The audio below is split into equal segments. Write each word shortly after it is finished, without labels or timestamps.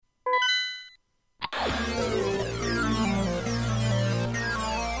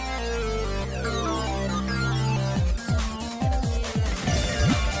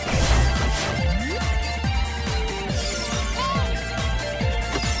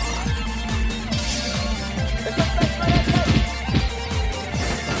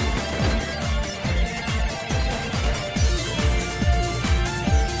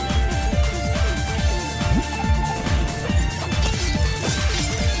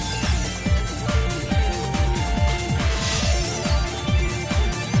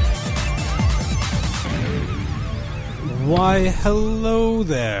Why, hello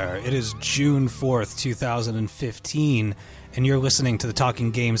there. It is June 4th, 2015, and you're listening to the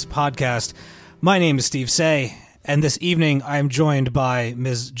Talking Games podcast. My name is Steve Say, and this evening I am joined by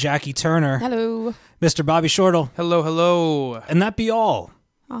Ms. Jackie Turner. Hello. Mr. Bobby Shortle. Hello, hello. And that be all.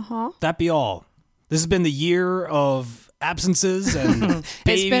 Uh-huh. That be all. This has been the year of absences and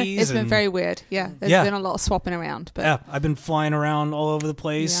babies. It's been very weird. Yeah, there's been a lot of swapping around. But yeah, I've been flying around all over the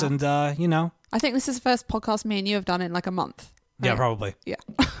place, and, I think this is the first podcast me and you have done in like a month. Right? Yeah, probably. Yeah.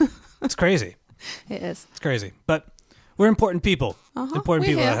 It's crazy. It is. It's crazy. But we're important people. Important we're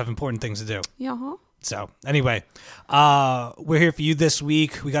people here. that have important things to do. Yeah. Uh-huh. So, anyway, we're here for you this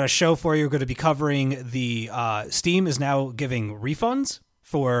week. We got a show for you. We're going to be covering the Steam is now giving refunds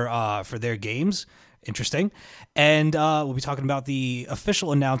for their games. Interesting. And we'll be talking about the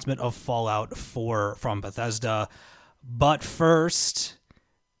official announcement of Fallout 4 from Bethesda. But first,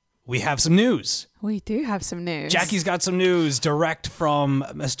 we have some news. We do have some news. Jackie's got some news direct from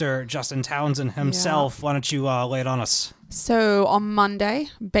Mr. Justin Townsend himself. Yeah. Why don't you lay it on us? So on Monday,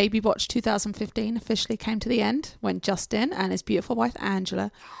 Baby Watch 2015 officially came to the end when Justin and his beautiful wife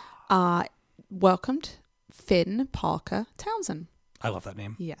Angela welcomed Finn Parker Townsend. I love that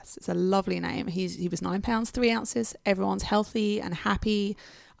name. Yes, it's a lovely name. He was 9 pounds 3 ounces. Everyone's healthy and happy.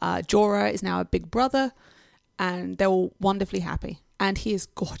 Jorah is now a big brother, and they're all wonderfully happy. And he is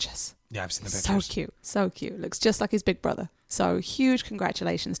gorgeous. Yeah, I've seen the pictures. So cute. So cute. Looks just like his big brother. So huge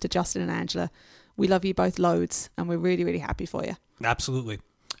congratulations to Justin and Angela. We love you both loads, and we're really, really happy for you. Absolutely.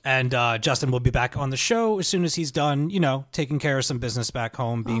 And Justin will be back on the show as soon as he's done, taking care of some business back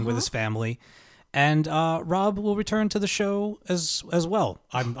home, being with his family. And Rob will return to the show as well.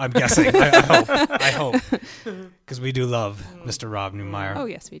 I'm guessing. I hope. Because we do love Mr. Rob Newmeyer. Oh,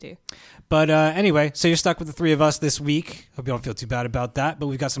 yes, we do. But anyway, so you're stuck with the three of us this week. Hope you don't feel too bad about that. But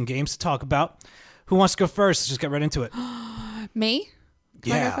we've got some games to talk about. Who wants to go first? Let's just get right into it. Me?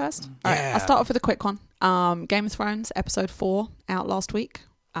 Can I go first? All right, I'll start off with a quick one. Game of Thrones, episode 4, out last week.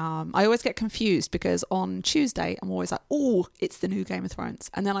 I always get confused because on Tuesday, I'm always like, oh, it's the new Game of Thrones.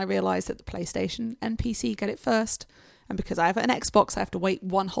 And then I realise that the PlayStation and PC get it first. And because I have an Xbox, I have to wait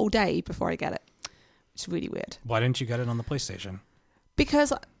one whole day before I get it. It's really weird. Why didn't you get it on the PlayStation?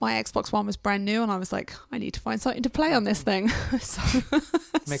 Because my Xbox One was brand new and I was like, I need to find something to play on this thing.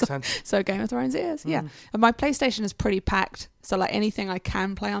 Makes sense. So Game of Thrones is, yeah. And my PlayStation is pretty packed. So like anything I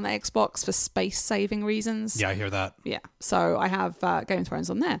can play on the Xbox for space saving reasons. Yeah, I hear that. Yeah. So I have Game of Thrones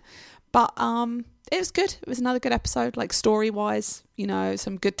on there. But it was good. It was another good episode, like story-wise,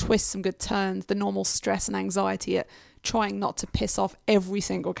 some good twists, some good turns, the normal stress and anxiety at trying not to piss off every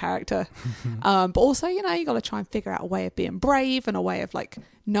single character. But also, you got to try and figure out a way of being brave and a way of like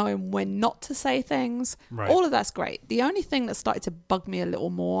knowing when not to say things. Right. All of that's great. The only thing that started to bug me a little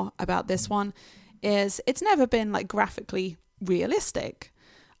more about this one is it's never been like graphically realistic.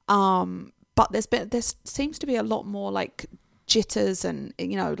 But there seems to be a lot more like jitters and,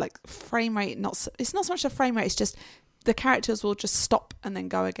 like frame rate. It's not so much a frame rate. It's just the characters will just stop and then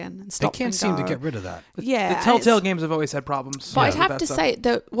go again and stop. They can't seem to get rid of that. Yeah, the Telltale games have always had problems. But I'd have to say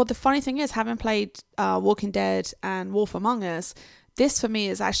that the funny thing is, having played Walking Dead and Wolf Among Us, this for me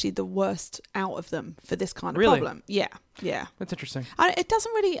is actually the worst out of them for this kind of problem. Yeah. That's interesting. It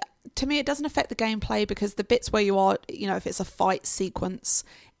doesn't really, to me, it doesn't affect the gameplay because the bits where you are, if it's a fight sequence,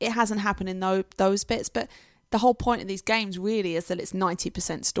 it hasn't happened in those bits, but the whole point of these games really is that it's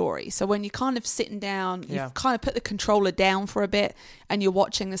 90% story. So when you're kind of sitting down, you've kind of put the controller down for a bit and you're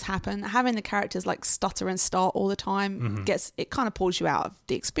watching this happen, having the characters like stutter and start all the time it kind of pulls you out of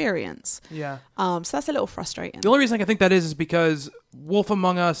the experience. Yeah. So that's a little frustrating. The only reason I can think that is because Wolf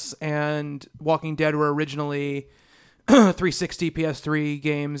Among Us and Walking Dead were originally 360 PS3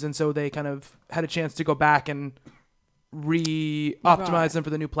 games, and so they kind of had a chance to go back and re-optimize them for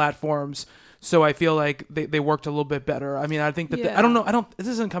the new platforms. So I feel like they worked a little bit better. I mean, I think that I don't know. This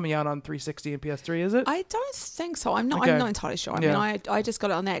isn't coming out on 360 and PS3, is it? I don't think so. I'm not entirely sure. I mean, I just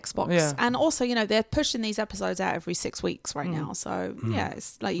got it on the Xbox. Yeah. And also, they're pushing these episodes out every 6 weeks right now. So yeah,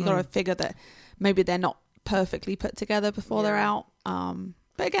 it's like you got to figure that maybe they're not perfectly put together before they're out.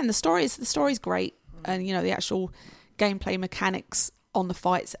 But again, the story's great, and the actual gameplay mechanics on the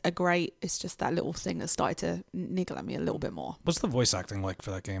fights are great. It's just that little thing that started to niggle at me a little bit more. What's the voice acting like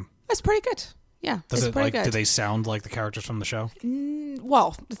for that game? It's pretty good. Yeah, it's pretty good. Do they sound like the characters from the show?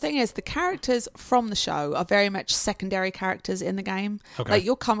 Well, the thing is, the characters from the show are very much secondary characters in the game. Okay. Like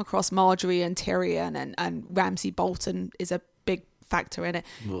you'll come across Marjorie and Tyrion and Ramsay Bolton is a big factor in it.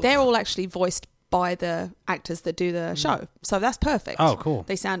 Ugh. They're all actually voiced by the actors that do the show. So that's perfect. Oh, cool.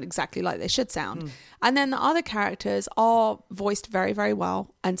 They sound exactly like they should sound. And then the other characters are voiced very, very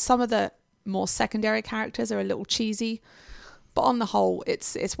well. And some of the more secondary characters are a little cheesy, but on the whole,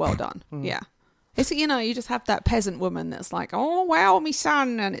 it's well done. Yeah. It's, you know, you just have that peasant woman that's like, oh, wow, me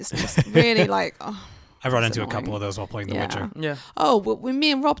son. And it's just really like, oh. I've run into annoying. a couple of those while playing The Witcher. Yeah. Oh, well, when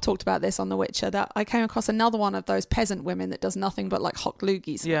me and Rob talked about this on The Witcher, that I came across another one of those peasant women that does nothing but like hot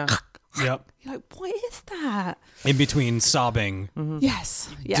loogies. Yeah. Yep. You're like, what is that? In between sobbing. Yes.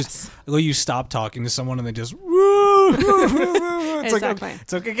 Yes. Just, well, you stop talking to someone and they just... it's Exactly. Like,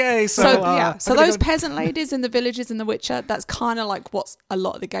 it's okay. So I'm so gonna those go- peasant ladies in the villages in The Witcher, that's kind of like what's a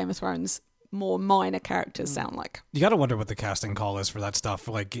lot of the Game of Thrones more minor characters sound like. You got to wonder what the casting call is for that stuff,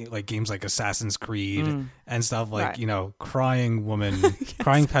 like games like Assassin's Creed and stuff like, Right. you know, crying woman,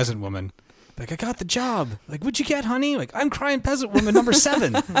 crying peasant woman. Like, I got the job. Like, what'd you get, honey? Like, I'm crying peasant woman number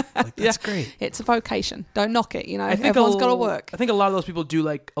 7. Like, that's great. It's a vocation. Don't knock it. You know, I think everyone's got to work. I think a lot of those people do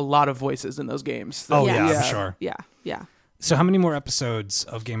like a lot of voices in those games. Oh, Yes. yeah, Yeah. for sure. Yeah, yeah. So how many more episodes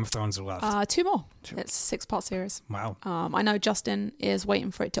of Game of Thrones are left? 2 more. It's a 6-part series. Wow. I know Justin is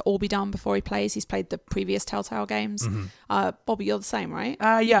waiting for it to all be done before he plays. He's played the previous Telltale games. Bobby, you're the same, right?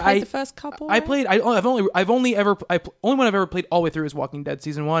 Yeah, You played the first couple. I right? played. Only one I've ever played all the way through is Walking Dead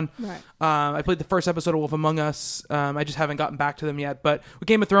season 1. Right. I played the first episode of Wolf Among Us. I just haven't gotten back to them yet. But with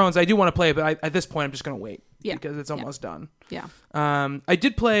Game of Thrones, I do want to play, but at this point, I'm just going to wait because it's almost done. Yeah. I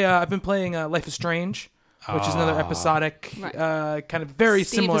did play. I've been playing Life is Strange, which is another episodic, Right. kind of very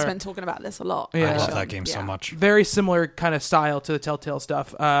Steve similar. has been talking about this a lot. Yeah. I love actually. that game so much. Very similar kind of style to the Telltale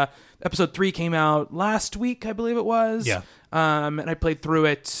stuff. Episode 3 came out last week, I believe it was. Yeah. And I played through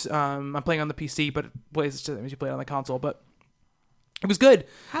it. I'm playing on the PC, but it plays as you play it on the console. But it was good.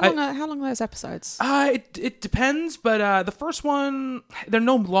 How long are those episodes? It depends, but the first one, they're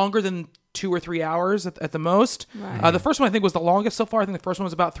no longer than 2 or 3 hours at the most. Right. The first one I think was the longest so far. I think the first one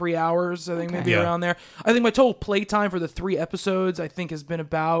was about 3 hours. I think Okay. maybe Yeah. around there. I think my total play time for the 3 episodes I think has been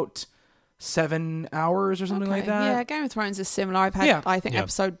about 7 hours or something like that. Yeah, Game of Thrones is similar. I've had, Yeah. I think, Yeah.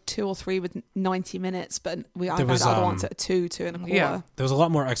 episode 2 or 3 with 90 minutes, but I've There was, had other ones at 2 and a quarter. yeah. There was a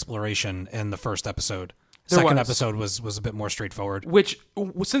lot more exploration in the first episode. There Second was. episode was a bit more straightforward. Which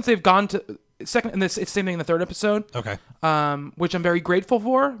since they've gone to second, and it's the same thing in the third episode. Okay. Which I'm very grateful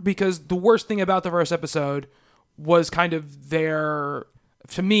for, because the worst thing about the first episode was kind of their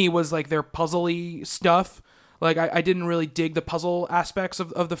puzzly stuff. Like I didn't really dig the puzzle aspects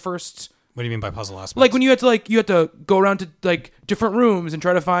of the first. What do you mean by puzzle aspects? Like when you had to go around to like different rooms and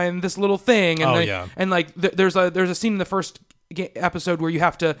try to find this little thing. And there's a scene in the first episode where you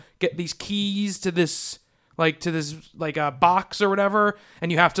have to get these keys to this box or whatever,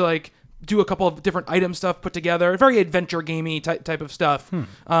 and you have to like do a couple of different item stuff put together, very adventure gamey type of stuff,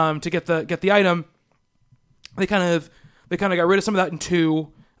 to get the item. They kind of got rid of some of that in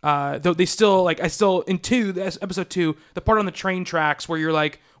 2. Though they still in 2, episode 2, the part on the train tracks where you're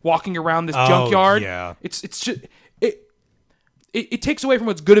like walking around this junkyard. Yeah. It's just it takes away from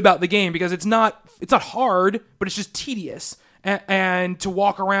what's good about the game, because it's not hard, but it's just tedious. And to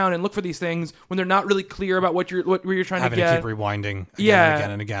walk around and look for these things when they're not really clear about what you're trying having to get. to keep rewinding again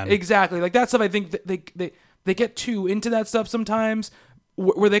and again. Exactly. Like that stuff, I think that they get too into that stuff sometimes.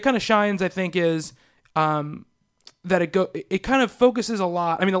 Where they kind of shines, I think, is that it kind of focuses a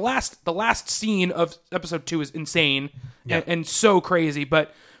lot. I mean, the last scene of episode 2 is insane and so crazy,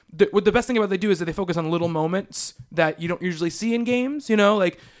 but what the best thing about they do is that they focus on little moments that you don't usually see in games, you know,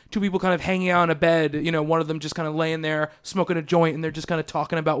 like 2 people kind of hanging out on a bed, you know, one of them just kind of laying there smoking a joint and they're just kind of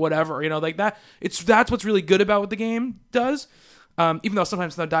talking about whatever, you know, like that. That's what's really good about what the game does. Even though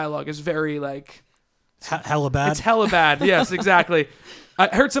sometimes the dialogue is very like Hella bad. it's hella bad. Yes, exactly. I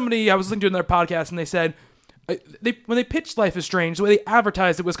heard I was listening to their podcast, and they said when they pitched Life is Strange, the way they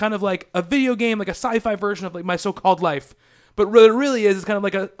advertised it was kind of like a video game, like a sci-fi version of like My So-Called Life. But what it really is kind of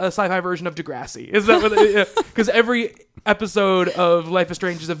like a sci-fi version of Degrassi. Is that what? Because every episode of Life is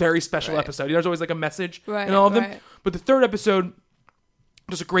Strange is a very special episode. There's always like a message in all of them. But the third episode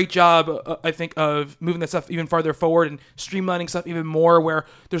does a great job, I think, of moving that stuff even farther forward and streamlining stuff even more, where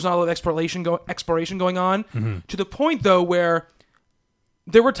there's not a lot of exploration going on. To the point, though, where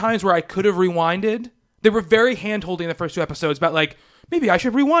there were times where I could have rewinded. They were very hand-holding in the first 2 episodes about like, maybe I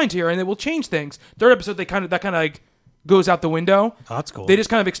should rewind here and it will change things. Third episode, that kind of like goes out the window. Oh, that's cool. They just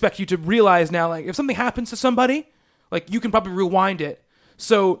kind of expect you to realize now, like, if something happens to somebody, like, you can probably rewind it.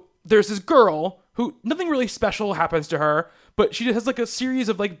 So there's this girl who nothing really special happens to her, but she just has like a series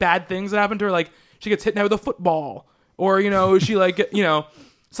of like bad things that happen to her. Like she gets hit now with a football, or, you know, she like, you know,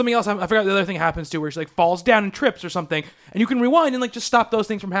 something else. I forgot the other thing happens to her, where she like falls down and trips or something, and you can rewind and like just stop those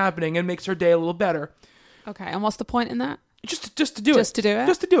things from happening, and makes her day a little better. Okay, and what's the point in that? Just to do it. Just to do it?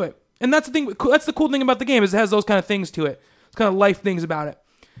 Just to do it. And that's the thing. That's the cool thing about the game, is it has those kind of things to it. It's kind of life things about it.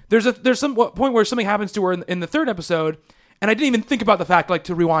 there's some point where something happens to her in the third episode, and I didn't even think about the fact like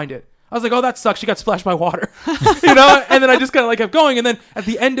to rewind it. I was like, oh, that sucks. She got splashed by water, you know. And then I just kind of like kept going. And then at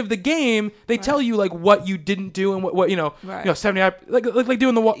the end of the game, they tell you like what you didn't do and what you know, 70 like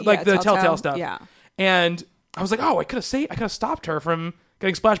doing the Telltale stuff. Yeah. And I was like, oh, I could have stopped her from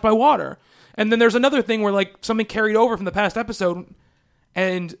getting splashed by water. And then there's another thing where like something carried over from the past episode,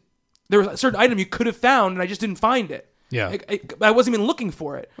 and there was a certain item you could have found, and I just didn't find it. Yeah, I wasn't even looking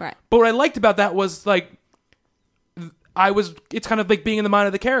for it. Right. But what I liked about that was like, it's kind of like being in the mind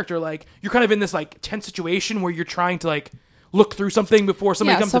of the character. Like you're kind of in this like tense situation where you're trying to like look through something before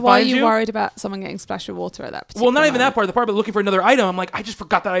somebody comes to find you. So why are you worried about someone getting splashed with water at that particular Well, not even moment? that part. The part about looking for another item, I'm like, I just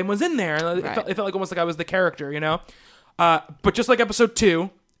forgot that item was in there. And Right. it felt like almost like I was the character, you know? But just like episode 2,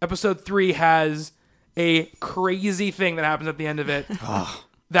 episode 3 has a crazy thing that happens at the end of it.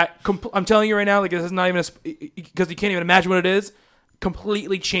 That I'm telling you right now, like this is not even because you can't even imagine what it is.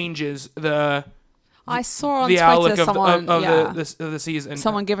 Completely changes I saw on the Twitter outlook someone, of the season.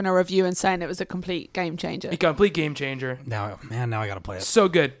 someone giving a review and saying it was a complete game changer. A complete game changer. now I gotta play it. So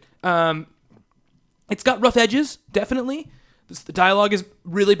good. It's got rough edges, definitely. The dialogue is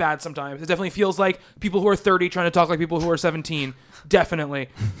really bad sometimes. It definitely feels like people who are 30 trying to talk like people who are 17. Definitely.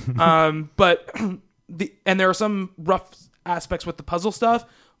 But there are some rough aspects with the puzzle stuff,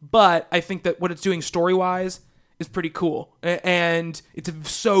 but I think that what it's doing story-wise is pretty cool. And it's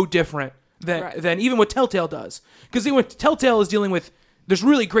so different than even what Telltale does. Because even what Telltale is dealing with, there's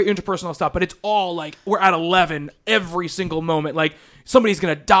really great interpersonal stuff, but it's all like we're at 11 every single moment. Like somebody's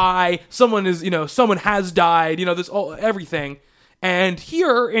gonna die, someone has died, this everything. And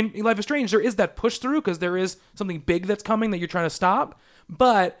here in Life is Strange, there is that push through because there is something big that's coming that you're trying to stop,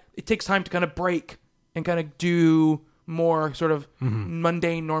 but it takes time to kind of break and kind of do more sort of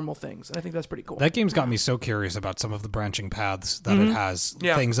mundane, normal things. And I think that's pretty cool. That game's got me so curious about some of the branching paths that it has,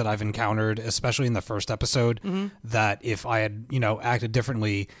 things that I've encountered, especially in the first episode, that if I had, acted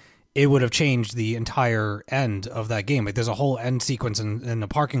differently, it would have changed the entire end of that game. Like there's a whole end sequence in the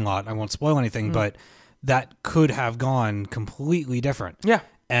parking lot. I won't spoil anything, but that could have gone completely different. Yeah.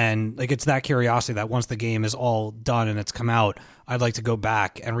 And like it's that curiosity that once the game is all done and it's come out, I'd like to go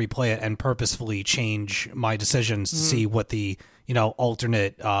back and replay it and purposefully change my decisions to see what the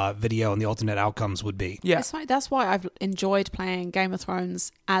alternate video and the alternate outcomes would be. Yeah, it's funny. That's why I've enjoyed playing Game of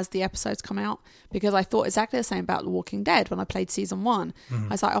Thrones as the episodes come out, because I thought exactly the same about The Walking Dead when I played season 1. I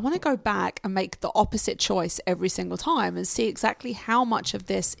was like, I want to go back and make the opposite choice every single time and see exactly how much of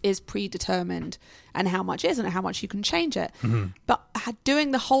this is predetermined and how much isn't, and how much you can change it. But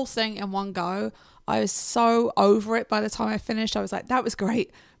doing the whole thing in one go, I was so over it by the time I finished. I was like, that was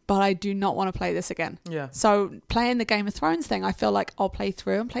great, but I do not want to play this again. Yeah. So playing the Game of Thrones thing, I feel like I'll play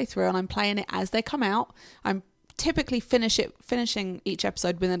through, and I'm playing it as they come out. I'm typically finishing each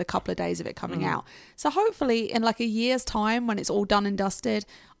episode within a couple of days of it coming out. So hopefully in like a year's time, when it's all done and dusted,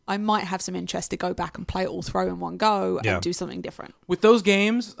 I might have some interest to go back and play it all through in one go and do something different. With those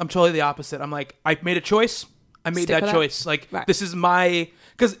games, I'm totally the opposite. I'm like, I made a choice. I made Stick that with choice. Like, Right. this is my...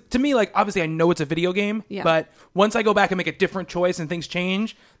 Because to me, like, obviously I know it's a video game, but once I go back and make a different choice and things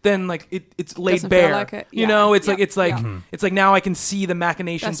change, then like it's laid Doesn't feel bare. like it. You Yeah. know, it's Yeah. like Yeah. it's like now I can see the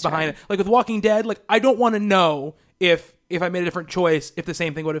machinations That's behind true. it. Like with Walking Dead, like I don't want to know if I made a different choice, if the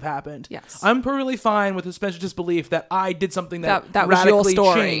same thing would have happened. Yes. I'm perfectly fine with the suspension of disbelief that I did something that was your radically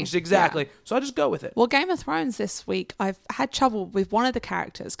story. changed. Exactly. Yeah. So I just go with it. Well, Game of Thrones this week, I've had trouble with one of the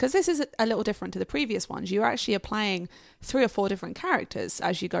characters, because this is a little different to the previous ones. You actually are playing 3 or 4 different characters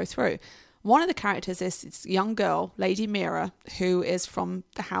as you go through. One of the characters is this young girl, Lady Mira, who is from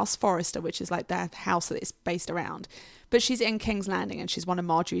the House Forrester, which is like the house that it's based around. But she's in King's Landing, and she's one of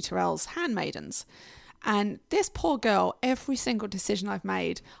Marjorie Tyrell's handmaidens. And this poor girl, every single decision I've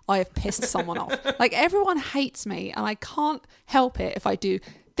made, I have pissed someone off. Like, everyone hates me, and I can't help it. If I do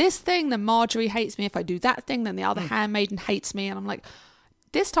this thing, then Marjorie hates me. If I do that thing, then the other handmaiden hates me. And I'm like,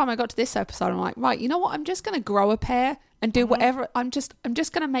 this time I got to this episode, I'm like, right, you know what? I'm just going to grow a pair and do whatever. I'm just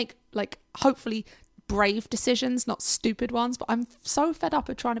going to make, like, hopefully brave decisions, not stupid ones. But I'm so fed up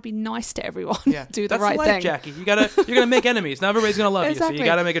of trying to be nice to everyone. Yeah, do the that's right life, thing. Jackie. You're gonna make enemies. Not everybody's gonna love you, so you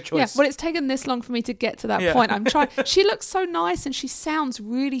gotta make a choice. Yeah, well, it's taken this long for me to get to that point. I'm trying. She looks so nice, and she sounds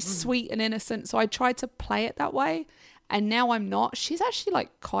really sweet and innocent. So I tried to play it that way, and now I'm not. She's actually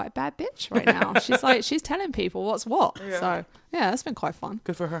like quite a bad bitch right now. She's telling people what's what. Yeah. So yeah, that's been quite fun.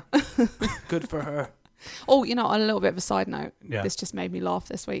 Good for her. Good for her. Oh, on a little bit of a side note, Yeah. this just made me laugh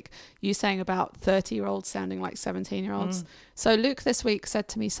this week. You saying about 30-year-olds sounding like 17-year-olds. So Luke this week said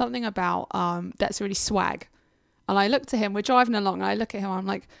to me something about that's really swag. And I looked at him, we're driving along, and I look at him, I'm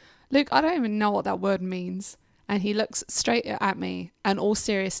like, Luke, I don't even know what that word means. And he looks straight at me and all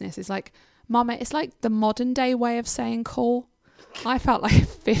seriousness is like, Mama, it's like the modern day way of saying cool. I felt like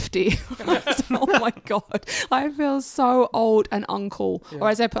 50. Oh my God. I feel so old and uncool. Yeah. Or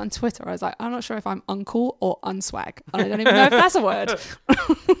as I put on Twitter, I was like, I'm not sure if I'm uncool or unswag. I don't even know if that's a word.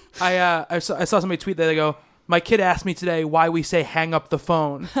 I saw somebody tweet that they go, my kid asked me today why we say hang up the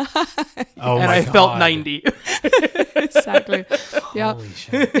phone. And I felt 90. Exactly. Yeah. Holy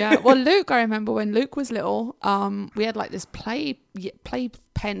shit. Yeah. Well, Luke, I remember when Luke was little, we had like this play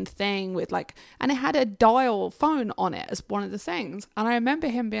pen thing with like, and it had a dial phone on it as one of the things. And I remember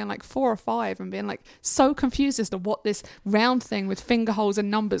him being like 4 or 5 and being like so confused as to what this round thing with finger holes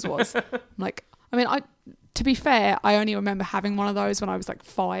and numbers was. Like, I mean, to be fair, I only remember having one of those when I was like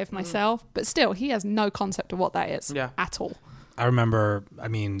 5 myself, but still, he has no concept of what that is at all. I remember, I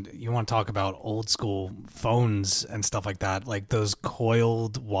mean, you want to talk about old school phones and stuff like that, like those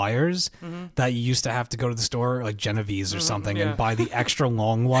coiled wires that you used to have to go to the store, like Genevieve's or something, and buy the extra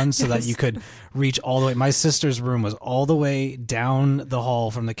long ones so that you could reach all the way. My sister's room was all the way down the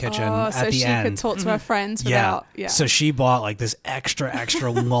hall from the kitchen at the end. So she could talk to her friends without, So she bought like this extra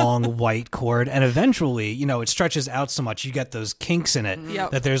long white cord, and eventually, you know, it stretches out so much, you get those kinks in it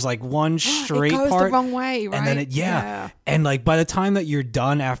that there's like one straight it goes part. the wrong way, right? And then and like by the time that you're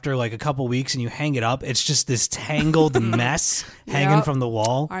done after like a couple weeks and you hang it up, it's just this tangled mess hanging from the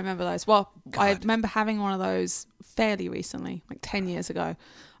wall. I remember those. Well, God. I remember having one of those fairly recently, like 10 years ago.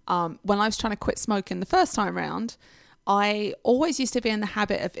 When I was trying to quit smoking the first time round, I always used to be in the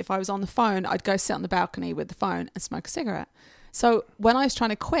habit of, if I was on the phone, I'd go sit on the balcony with the phone and smoke a cigarette. So when I was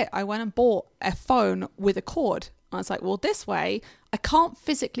trying to quit, I went and bought a phone with a cord. I was like, well, this way I can't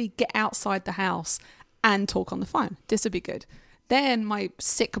physically get outside the house and talk on the phone. This would be good. Then my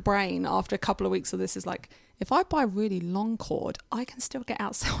sick brain, after a couple of weeks of this, is like, if I buy a really long cord, I can still get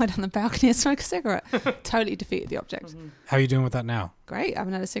outside on the balcony and smoke a cigarette. Totally defeated the object. How are you doing with that now? Great. I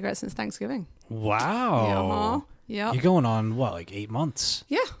haven't had a cigarette since Thanksgiving. Wow. Yeah. You're going on, what, like 8 months?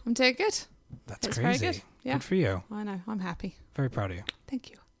 Yeah, I'm doing good. That's it's crazy. Very good. Yeah. Good for you. I know. I'm happy. Very proud of you. Thank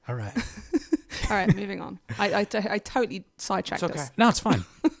you. All right. All right, moving on. I totally sidetracked us. No, it's fine.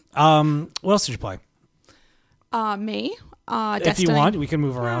 What else did you play? Me. If Destiny. you want, we can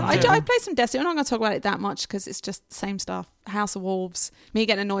move around. I played some Destiny. I'm not going to talk about it that much because it's just the same stuff. House of Wolves. Me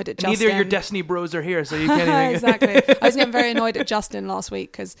getting annoyed at Justin. Neither of your Destiny bros are here, so you can't even... Exactly. I was getting very annoyed at Justin last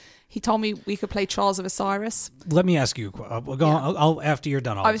week because he told me we could play Trials of Osiris. Let me ask you. We'll go on. I'll after you're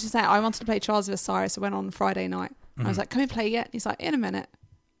done. I was just saying, I wanted to play Trials of Osiris. I went on Friday night. I was like, can we play yet? And he's like, in a minute.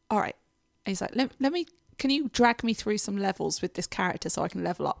 All right. And he's like, let me... Can you drag me through some levels with this character so I can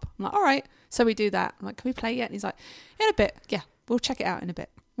level up? I'm like, all right. So we do that. I'm like, can we play yet? And he's like, in a bit. Yeah, we'll check it out in a bit.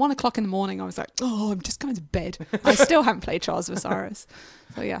 1 o'clock in the morning, I was like, oh, I'm just going to bed. I still haven't played Trials of Osiris.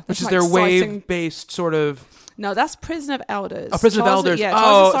 So yeah. Which is their wave-based sort of... No, that's Prison of Elders. Oh, Prison of Elders. Yeah,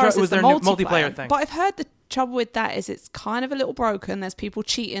 Trials of Osiris it was is the their multiplayer thing. But I've heard the trouble with that is it's kind of a little broken. There's people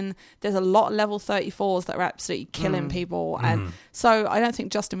cheating. There's a lot of level 34s that are absolutely killing people. And so I don't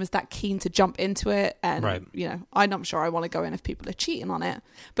think Justin was that keen to jump into it. And, you know, I'm not sure I want to go in if people are cheating on it.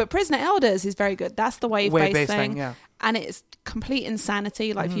 But Prison of Elders is very good. That's the wave-based thing. Yeah. And it's complete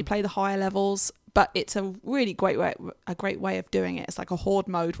insanity. Like if you play the higher levels, but it's a really great way of doing it. It's like a horde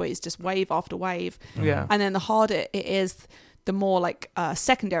mode where it's just wave after wave. Yeah. And then the harder it is, the more like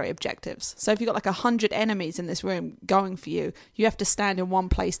secondary objectives. So if you've got like 100 enemies in this room going for you, you have to stand in one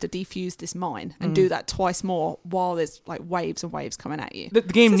place to defuse this mine and do that twice more while there's like waves and waves coming at you. The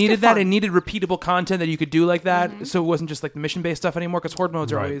game needed that. It needed repeatable content that you could do like that. So it wasn't just like the mission-based stuff anymore because horde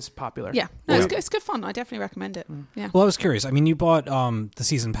modes are always popular. Yeah. No, it's good fun. I definitely recommend it. Yeah. Well, I was curious. I mean, you bought the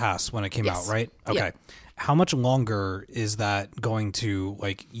season pass when it came out, right? Okay. Yeah. How much longer is that going to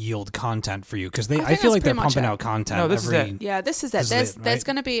like yield content for you? Because I feel like they're pumping out content. No, this is it. Yeah, this is it. There's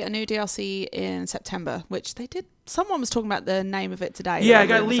going to be a new DLC in September, which they did. Someone was talking about the name of it today. Yeah, I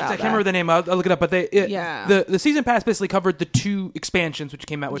got leaked. I can't remember the name. I'll look it up. But the season pass basically covered the 2 expansions which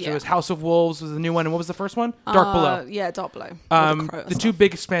came out, which was House of Wolves was the new one, and what was the first one? Dark Below. Yeah, Dark Below. The 2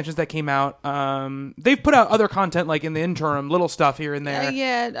 big expansions that came out. They've put out other content like in the interim, little stuff here and there.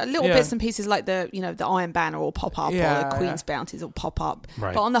 Little bits and pieces like the Iron Banner will pop up or the Queen's Bounties will pop up.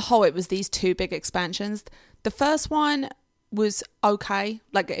 Right. But on the whole, it was these 2 big expansions. The first one was okay.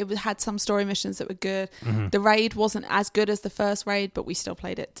 Like it had some story missions that were good. The raid wasn't as good as the first raid, but we still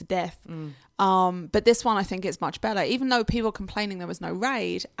played it to death. But this one I think is much better. Even though people complaining there was no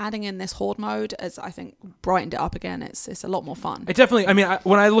raid, adding in this horde mode has I think brightened it up again. It's a lot more fun. It definitely, I mean,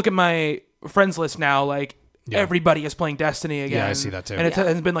 when I look at my friends list now, like everybody is playing Destiny again. Yeah, I see that too. And it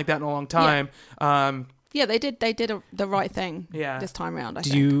hasn't been like that in a long time. Yeah, they did the right thing Yeah. this time around, I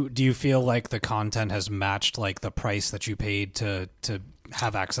think. Do you feel like the content has matched like the price that you paid to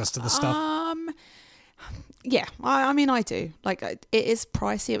have access to the stuff? Yeah, I mean, I do. Like, it is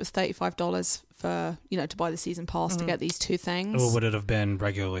pricey. It was $35 for, to buy the season pass to get these two things. Or would it have been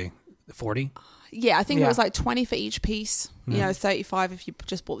regularly 40? Yeah, I think it Yeah. was like 20 for each piece. 35 if you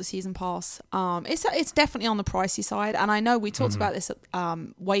just bought the season pass. It's definitely on the pricey side, and I know we talked about this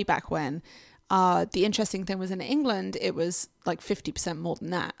way back when. The interesting thing was in England, it was like 50% more than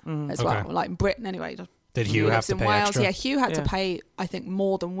that as well. Like in Britain, anyway. Did Hugh have to pay extra? Yeah, Hugh had to pay, I think,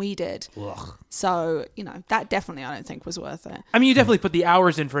 more than we did. Ugh. So that definitely I don't think was worth it. I mean, you definitely put the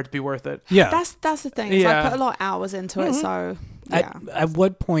hours in for it to be worth it. Yeah. That's the thing. Is I Yeah. put a lot of hours into it, so yeah. At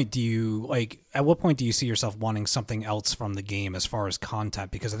what point do you see yourself wanting something else from the game as far as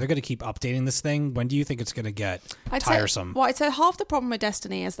content? Because if they're going to keep updating this thing, when do you think it's going to get tiresome? I'd say half the problem with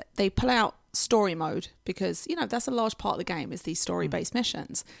Destiny is that they pull out story mode because, that's a large part of the game is these story-based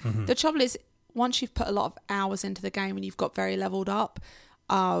missions. The trouble is, once you've put a lot of hours into the game and you've got very leveled up,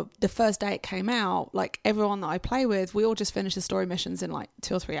 the first day it came out, like everyone that I play with, we all just finished the story missions in like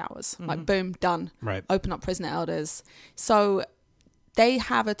 2 or 3 hours. Like boom, done. Right. Open up Prisoner Elders. So they're going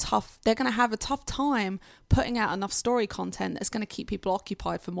to have a tough time putting out enough story content that's going to keep people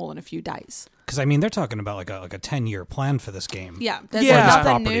occupied for more than a few days. Because I mean, they're talking about like a 10-year plan for this game. Yeah, there's Yeah. another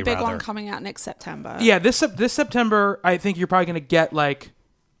Property, new big one rather. coming out next September. Yeah, this September, I think you're probably going to get like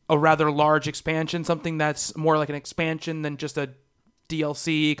a rather large expansion, something that's more like an expansion than just a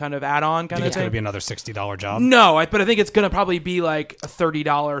DLC kind of add-on I kind think of it's going to thing. be another $60 job. No, but I think it's going to probably be like a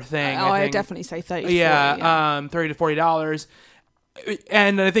 $30 thing. I think. definitely say 30 to Yeah, 40, yeah. $30 to $40.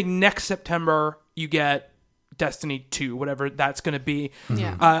 And I think next September you get Destiny 2, whatever that's going to be.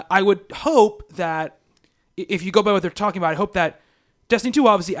 Yeah. I would hope that if you go by what they're talking about, I hope that Destiny 2 will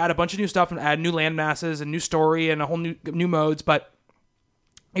obviously add a bunch of new stuff and add new land masses and new story and a whole new modes, but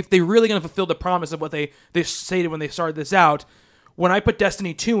if they're really going to fulfill the promise of what they stated when they started this out, when I put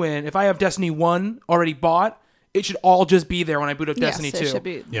Destiny 2 in, if I have Destiny 1 already bought, it should all just be there when I boot up Yes, Destiny it 2. should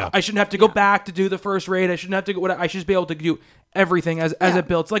be. Yeah. I shouldn't have to go back to do the first raid. I shouldn't have to go. I should just be able to do everything as it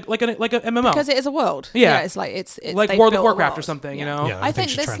builds, like a MMO. Because it is a world. Yeah. It's like it's like they've World of built a Warcraft or world. something, Yeah. you know? Yeah. I Everything think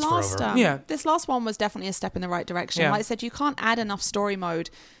should this transfer last over. this last one was definitely a step in the right direction. Yeah. Like I said, you can't add enough story mode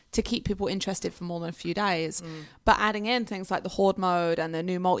to keep people interested for more than a few days. But adding in things like the Horde mode and the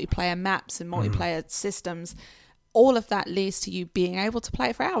new multiplayer maps and multiplayer systems, all of that leads to you being able to play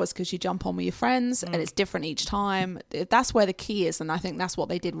it for hours because you jump on with your friends and it's different each time. That's where the key is, and I think that's what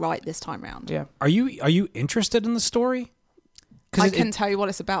they did right this time round. Yeah. Are you interested in the story? I couldn't tell you what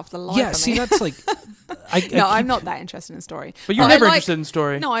it's about for the life Yeah, of see, me. that's like... No, I'm not that interested in story. But you're I never like- interested in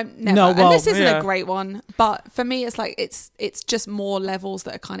story. No, I'm never. No, well, and this isn't yeah. a great one, but for me, it's like it's just more levels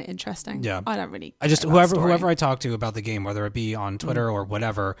that are kind of interesting. Yeah. I don't really. I just care about story. whoever I talk to about the game, whether it be on Twitter or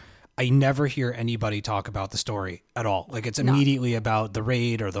whatever, I never hear anybody talk about the story at all. Like it's immediately about the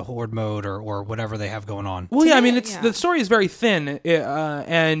raid or the horde mode or whatever they have going on. Well, yeah, I me, mean, the story is very thin,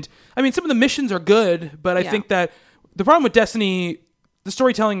 and I mean, some of the missions are good, but I Yeah. think that the problem with Destiny, the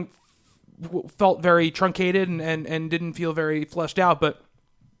storytelling felt very truncated and didn't feel very fleshed out. But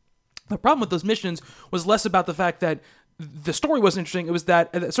the problem with those missions was less about the fact that the story was interesting. It was that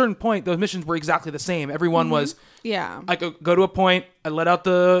at a certain point, those missions were exactly the same. Everyone was, Yeah. I go to a point, I let out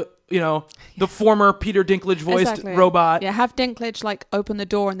the former Peter Dinklage voiced Exactly. robot. Yeah, have Dinklage like open the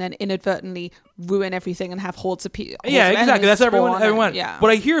door and then inadvertently ruin everything and have hordes of people. Yeah, exactly. That's everyone. Yeah.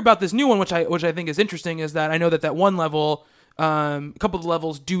 What I hear about this new one, which I think is interesting, is that I know that one level, a couple of the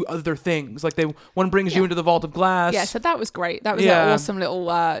levels do other things. Like one brings you into the Vault of Glass. Yeah, so that was great. That was Yeah. an awesome little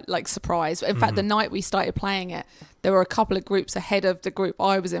like surprise. In fact, the night we started playing it, there were a couple of groups ahead of the group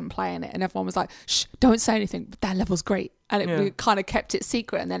I was in playing it, and everyone was like, "Shh, don't say anything." But that level's great, and we kind of kept it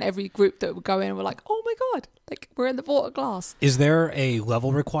secret. And then every group that would go in were like, "Oh my god, like we're in the Vault of Glass." Is there a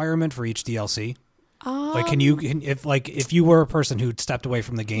level requirement for each DLC? Like, if you were a person who'd stepped away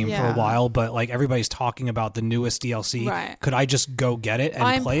from the game for a Yeah. while, but like everybody's talking about the newest DLC, Right. could I just go get it and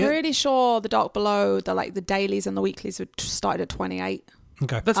I'm play it? pretty sure the Dark Below, the dailies and the weeklies would started at 28.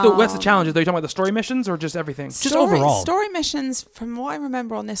 Okay. That's the challenge. Are you talking about the story missions or just everything? Just overall. Story missions, from what I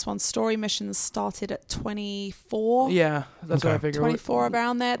remember on this one, story missions started at 24. Yeah, that's what I figured. 24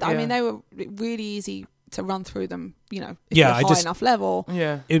 around there. I Yeah. mean, they were really easy to run through them. You know, if Yeah, you're I high just- enough level.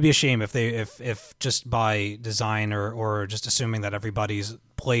 Yeah. It would be a shame if if just by design or just assuming that everybody's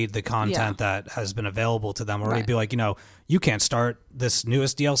played the content that has been available to them, or Right. it'd be like, you can't start this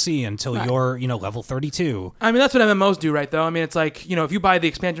newest DLC until Right. you're, level 32. I mean, that's what MMOs do, right, though? I mean, it's like, if you buy the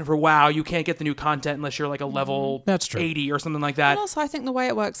expansion for WoW, you can't get the new content unless you're like a level That's true. 80 or something like that. And also, I think the way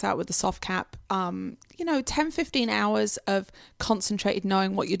it works out with the soft cap, 10, 15 hours of concentrated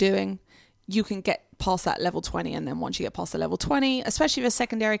knowing what you're doing, you can get past that level 20. And then once you get past the level 20, especially with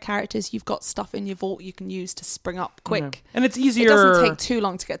secondary characters, you've got stuff in your vault you can use to spring up quick. And it's easier. It doesn't take too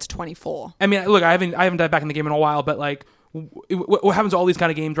long to get to 24. I mean, look, I haven't dived back in the game in a while, but like, what happens to all these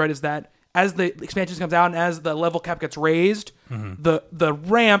kind of games, right, is that as the expansions comes out and as the level cap gets raised, the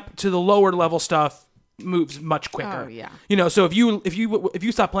ramp to the lower level stuff moves much quicker. Oh, yeah. So if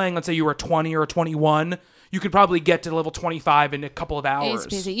you stop playing, let's say you were 20 or 21, you could probably get to level 25 in a couple of hours.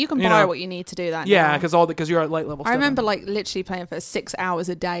 It's busy. You can buy what you need to do that. Yeah, now. because you're at light level. I remember like literally playing for 6 hours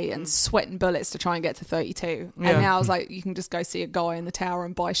a day and sweating bullets to try and get to 32. Yeah. And now it's like you can just go see a guy in the tower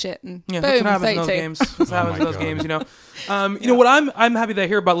and buy shit and Yeah, boom, that's what happens 32. in those games. That's what happens in my those God. games. What I'm happy to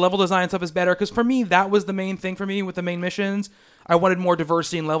hear about level design stuff is better, because for me that was the main thing for me with the main missions. I wanted more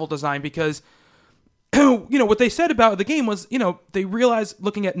diversity in level design because what they said about the game was they realized,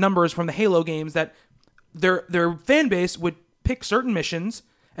 looking at numbers from the Halo games, that their fan base would pick certain missions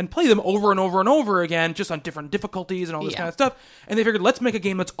and play them over and over and over again, just on different difficulties and all this Yeah. kind of stuff. And they figured, let's make a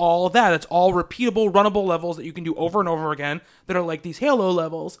game that's all of that. It's all repeatable, runnable levels that you can do over and over again that are like these Halo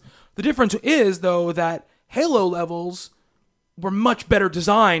levels. The difference is, though, that Halo levels were much better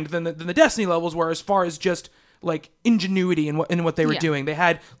designed than the Destiny levels were, as far as just like ingenuity in what they were Yeah. doing. They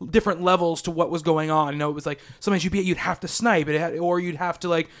had different levels to what was going on. It was like sometimes you'd have to snipe it, or you'd have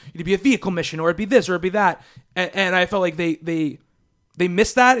to it'd be a vehicle mission, or it'd be this, or it'd be that. And I felt like they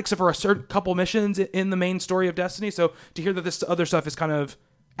missed that, except for a certain couple missions in the main story of Destiny. So to hear that this other stuff is kind of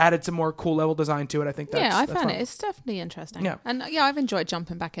added some more cool level design to it, I think that's I that's found fun. it. It's definitely interesting. Yeah. And I've enjoyed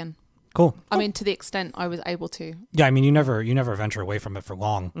jumping back in. Cool. I mean, to the extent I was able to. Yeah, I mean, you never venture away from it for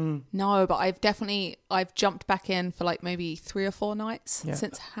long. No, but I've jumped back in for like maybe 3 or 4 nights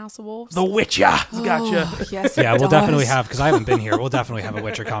since House of Wolves. The Witcher. Gotcha. Oh, yes, Yeah, it we'll does. definitely have, because I haven't been here, we'll definitely have a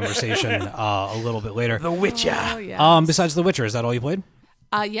Witcher conversation a little bit later. The Witcher. Oh, yeah. Besides The Witcher, is that all you played?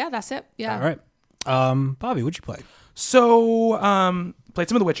 Yeah, that's it. Yeah. All right. Bobby, what'd you play? So, played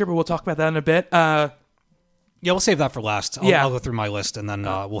some of The Witcher, but we'll talk about that in a bit. Yeah, we'll save that for last. Yeah. I'll go through my list, and then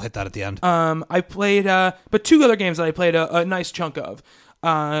we'll hit that at the end. I played, but 2 other games that I played a nice chunk of.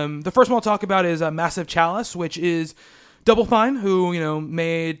 The first one I'll talk about is Massive Chalice, which is Double Fine, who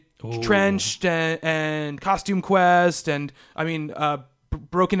made Trenched and Costume Quest, and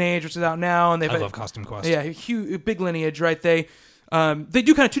Broken Age, which is out now, and I love Costume Quest. Yeah, huge, big lineage, right? They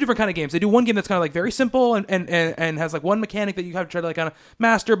do kind of 2 different kind of games. They do one game that's kind of like very simple and has like one mechanic that you have to try to like kind of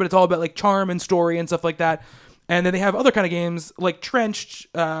master, but it's all about like charm and story and stuff like that. And then they have other kind of games like Trenched,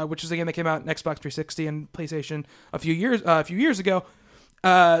 which is a game that came out on Xbox 360 and PlayStation a few years ago,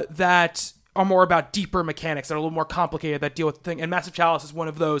 that are more about deeper mechanics that are a little more complicated, that deal with things. And Massive Chalice is one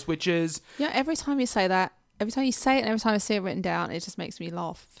of those, which is Yeah, every time you say that, every time you say it and every time I see it written down, it just makes me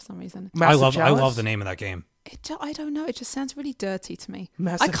laugh for some reason. Massive I Chalice. love the name of that game. I don't know. It just sounds really dirty to me.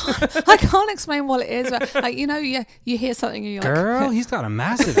 Massive. I can't explain what it is. But like you hear something and you're like, Girl, he's got a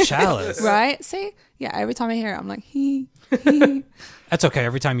massive chalice. right? See, yeah. Every time I hear it, I'm like, he. That's okay.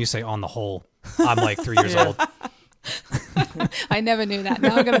 Every time you say "on the whole," I'm like 3 years old. I never knew that.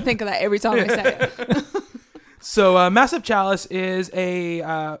 Now I'm gonna think of that every time I say it. So Massive Chalice is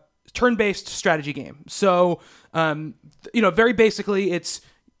a turn-based strategy game. So very basically, it's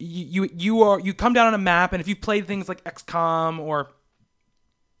you come down on a map, and if you've played things like XCOM or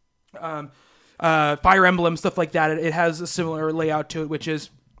Fire Emblem, stuff like that, it has a similar layout to it, which is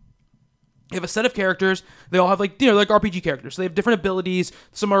you have a set of characters. They all have like RPG characters. So they have different abilities.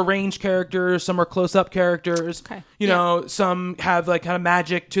 Some are ranged characters. Some are close-up characters. Okay. Some have like kind of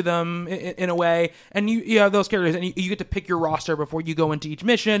magic to them in a way. And you have those characters, and you get to pick your roster before you go into each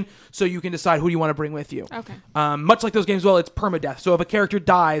mission, so you can decide who you want to bring with you. Okay. Much like those games, it's permadeath. So if a character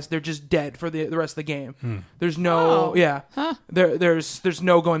dies, they're just dead for the rest of the game. There's no there's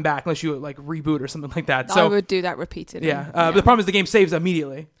no going back unless you like reboot or something like that. So I would do that repeatedly. the problem is the game saves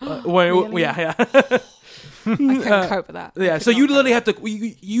immediately. Really? Yeah. I couldn't cope with that. Yeah, so you literally have to.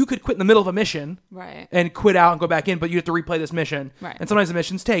 You could quit in the middle of a mission, right, and quit out and go back in, but you have to replay this mission. Right. And sometimes the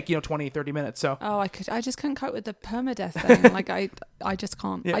missions take 20, 30 minutes. So. Oh, I just couldn't cope with the permadeath thing. Like I just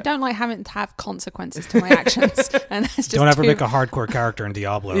can't. Yeah. I don't like having to have consequences to my actions, and that's just Don't ever too, make a hardcore character in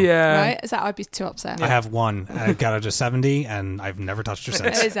Diablo. Yeah. right. Is that I'd be too upset. I have one, and I've got it to 70, and I've never touched her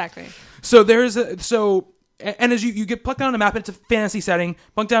since. Exactly. So and as you get plucked down on a map, it's a fantasy setting.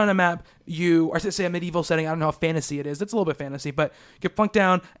 Plunked down on a map, or say a medieval setting. I don't know how fantasy it is. It's a little bit fantasy, but you get plunked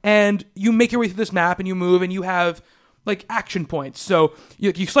down, and you make your way through this map, and you move, and you have like action points. So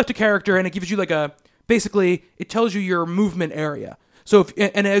you select a character, and it gives you basically it tells you your movement area. So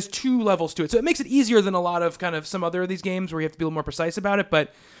and it has 2 levels to it. So it makes it easier than a lot of kind of some other of these games where you have to be a little more precise about it.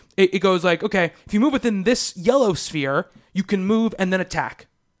 But it goes like, okay, if you move within this yellow sphere, you can move and then attack.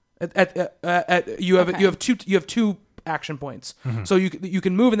 You have 2 action points. Mm-hmm. So you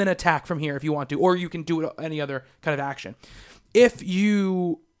can move and then attack from here if you want to, or you can do any other kind of action. If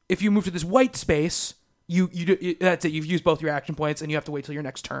you move to this white space, that's it. You've used both your action points, and you have to wait till your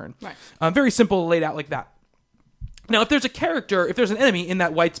next turn. Right. Very simple, laid out like that. Now, if there's an enemy in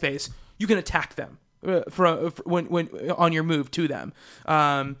that white space, you can attack them when on your move to them.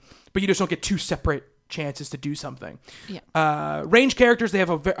 But you just don't get 2 separate chances to do something. Yeah. Range characters, they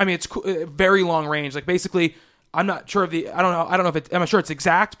have it's very long range. Like basically, I'm not sure of I don't know if I'm not sure it's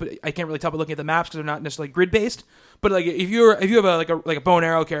exact, but I can't really tell by looking at the maps because they're not necessarily grid based. But like if you have a bow and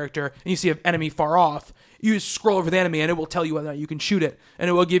arrow character and you see an enemy far off, you just scroll over the enemy and it will tell you whether or not you can shoot it, and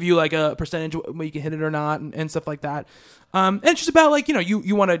it will give you like a percentage where you can hit it or not, and stuff like that. And it's just about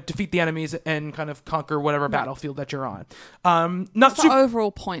you want to defeat the enemies and kind of conquer whatever battlefield that you're on. What's the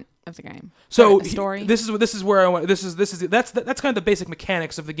overall point of the game? So the story. This is where I want. That's kind of the basic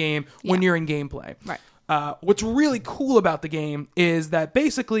mechanics of the game when you're in gameplay. Right. What's really cool about the game is that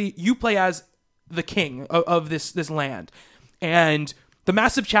basically you play as the king of this land, and the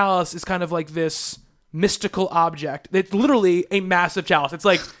massive chalice is kind of like this mystical object. It's literally a massive chalice.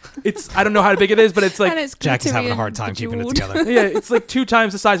 It's I don't know how big it is, but it's like, and it's Jack is having a hard time keeping it together. yeah, it's like 2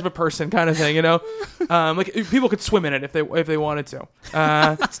 times the size of a person kind of thing, like people could swim in it if they wanted to.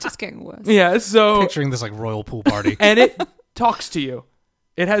 It's just getting worse. Yeah, so Picturing this like royal pool party. and it talks to you.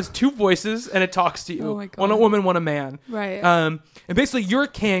 It has 2 voices and it talks to you. Oh my God. One a woman, one a man. Right. And basically you're a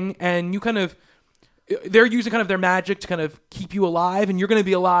king, and they're using kind of their magic to kind of keep you alive, and you're going to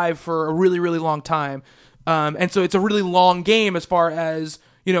be alive for a really, really long time. And so it's a really long game as far as,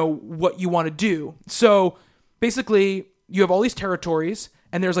 what you want to do. So basically you have all these territories,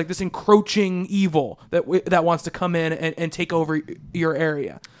 and there's like this encroaching evil that wants to come in and take over your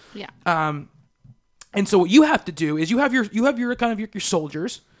area. Yeah. And so what you have to do is you have your kind of your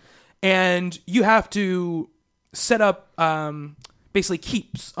soldiers, and you have to set up basically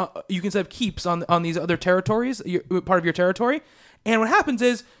keeps. You can set up keeps on these other territories, part of your territory. And what happens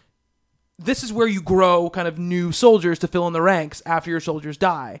is this is where you grow kind of new soldiers to fill in the ranks after your soldiers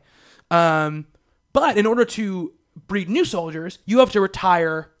die. But in order to breed new soldiers, you have to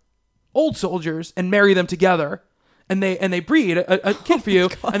retire old soldiers and marry them together. And they breed a kid for you,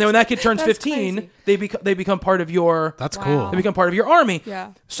 and then when that kid turns 15, they become part of your. That's cool. They become part of your army.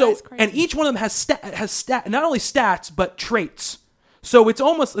 Yeah. So and each one of them has not only stats but traits. So it's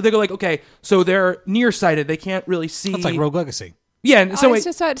almost they go like, okay, so they're nearsighted, they can't really see. That's like Rogue Legacy. Yeah, and so I was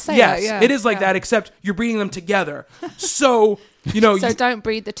just about to say yes, that, yeah. it is like that, except you're breeding them together. So So don't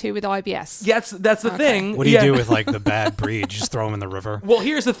breed the 2 with IBS. that's the thing. What do you do with like the bad breed? You just throw them in the river. Well,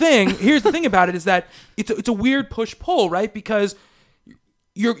 here's the thing. Here's the thing about it is that it's a weird push pull, right? Because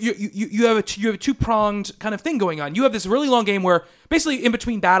you have a 2-pronged kind of thing going on. You have this really long game where basically in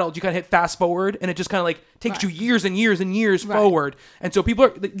between battles you kind of hit fast forward, and it just kind of like takes you years and years and years forward. And so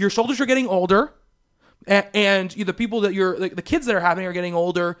your soldiers are getting older. And the people that the kids that are happening are getting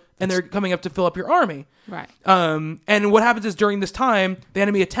older, and they're coming up to fill up your army. Right. And what happens is during this time, the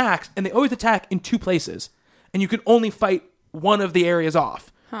enemy attacks, and they always attack in 2 places, and you can only fight one of the areas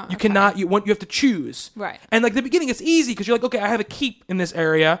off. You cannot. You have to choose. Right. And like the beginning, it's easy because you're like, okay, I have a keep in this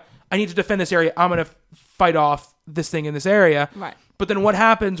area. I need to defend this area. I'm gonna fight off this thing in this area. Right. But then what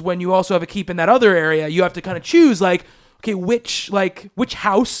happens when you also have a keep in that other area? You have to kind of choose like. Okay, which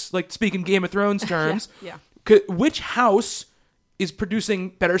house, like speaking Game of Thrones terms, which house is producing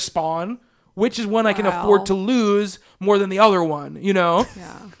better spawn? Which is one I can afford to lose more than the other one, Yeah.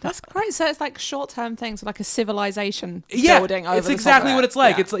 That's great. So it's like short-term things, like a civilization building over it's the exactly top of what it. it's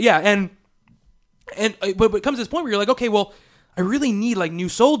like. Yeah. But it comes to this point where you're like, okay, well, I really need like new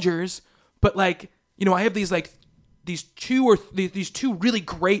soldiers, but like, I have these 2 really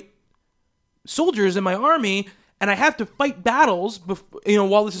great soldiers in my army, and I have to fight battles,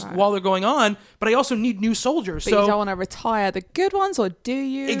 while they're going on. But I also need new soldiers. But you don't want to retire the good ones, or do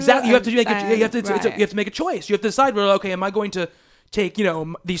you? Exactly. You have to you have to make a choice. You have to decide whether, okay, am I going to take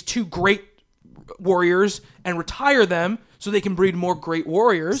these two great warriors and retire them so they can breed more great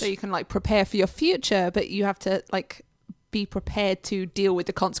warriors? So you can prepare for your future, but you have to be prepared to deal with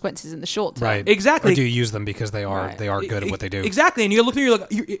the consequences in the short term. Right. Exactly. Or do you use them because they are good at what they do? Exactly. And you're looking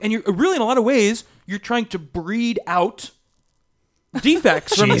at you're really, in a lot of ways, you're trying to breed out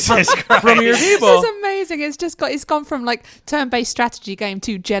defects from your people. This is amazing. It's gone from turn-based strategy game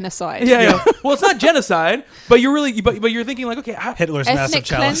to genocide. Yeah. Well, it's not genocide, but you're really but you're thinking okay, Hitler's massive ethnic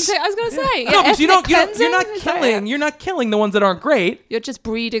chalice. cleansing. I was going to say no, because ethnic you're not killing the ones that aren't great. You're just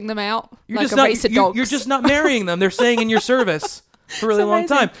breeding them out You're like a race of dogs. You're just not marrying them. They're staying in your service for a really long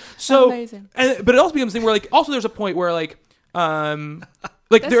amazing. time. So, Amazing. But it also becomes a thing where also there's a point where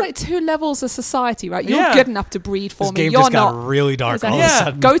there's 2 levels of society, right? You're good enough to breed for this me. game You're just not. got really dark Exactly. all of a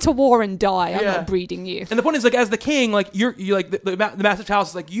sudden. Go to war and die. I'm not breeding you. And the point is, as the king, you're the massive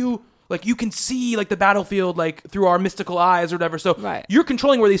chalice is you can see the battlefield through our mystical eyes or whatever. So you're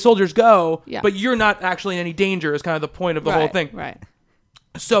controlling where these soldiers go, but you're not actually in any danger. Is kind of the point of the whole thing. Right.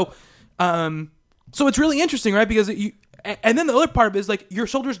 So, so it's really interesting, right? Because and then the other part of it is your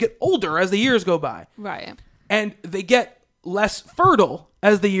soldiers get older as the years go by, Right. and they get less fertile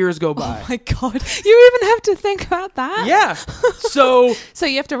as the years go by. Oh my God. You even have to think about that? Yeah. So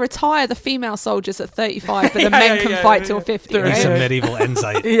you have to retire the female soldiers at 35, but the men can fight till 50, right? It's a medieval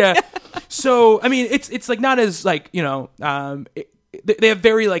insight. Yeah. So, I mean, it's not as they have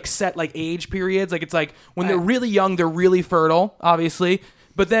very set age periods. It's when they're really young, they're really fertile, obviously.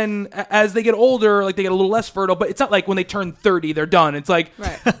 But then as they get older, they get a little less fertile. But it's not when they turn 30, they're done. It's right.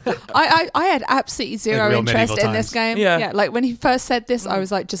 I had absolutely zero interest in this game. Yeah. When he first said this, I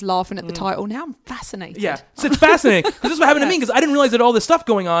was just laughing at the title. Now I'm fascinated. Yeah. So it's fascinating. Because this is what happened to me, because I didn't realize that all this stuff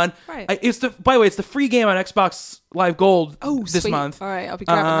going on. Right. By the way, it's the free game on Xbox Live Gold this sweet. month. All right, I'll be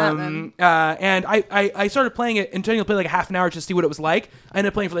grabbing that then. And I started playing it, intending to play a half an hour to see what it was like. I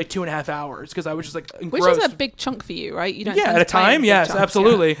ended up playing for 2.5 hours because I was just engrossed. Which is a big chunk for you, right? You don't at a time, yes,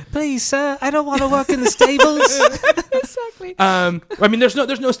 absolutely. Please, sir, I don't want to work in the stables. Exactly. I mean, there's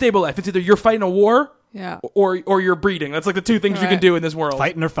no stable life. It's either you're fighting a war, or you're breeding. That's the two things you can do in this world.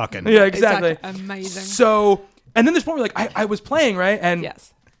 Fighting or fucking. Yeah, exactly. Amazing. So, and then there's point where I was playing, right, and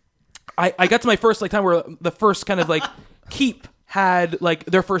yes. I got to my first time where the first kind of keep had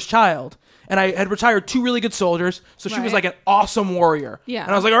their first child, and I had retired 2 really good soldiers, so she was an awesome warrior. Yeah.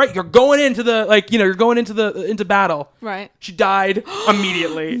 And I was all right, you're going into the you're going into battle. Right. She died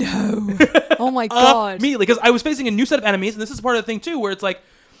immediately. No. Oh my God. Immediately, because I was facing a new set of enemies, and this is part of the thing too, where it's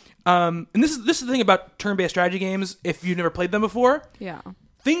and this is the thing about turn-based strategy games. If you've never played them before,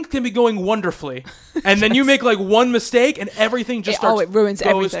 things can be going wonderfully, and then you make one mistake, and everything just it ruins goes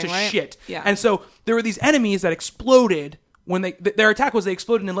everything, to right? shit. Yeah. And so there were these enemies that exploded when their attack was they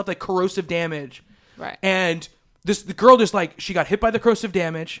exploded and left corrosive damage. Right. And the girl just she got hit by the corrosive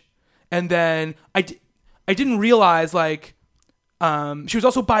damage, and then I didn't realize she was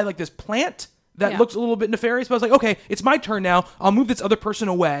also by this plant that looks a little bit nefarious. But I was okay, it's my turn now. I'll move this other person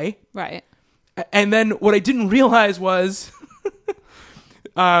away. Right. And then what I didn't realize was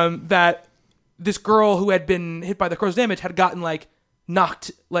that this girl who had been hit by the corrosive damage had gotten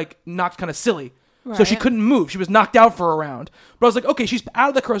knocked kind of silly. Right. So she couldn't move. She was knocked out for a round. But I was okay, she's out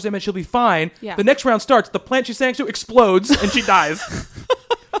of the corrosive damage. She'll be fine. Yeah. The next round starts. The plant she's standing to explodes and she dies.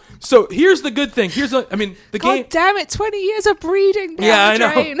 So here's the good thing. God game. Damn it! 20 years of breeding. I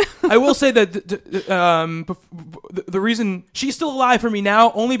know. I will say that the reason she's still alive for me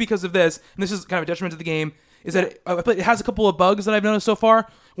now, only because of this, and this is kind of a detriment to the game, is that it has a couple of bugs that I've noticed so far. At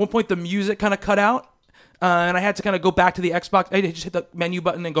one point, the music kind of cut out. And I had to kind of go back to the Xbox. I just hit the menu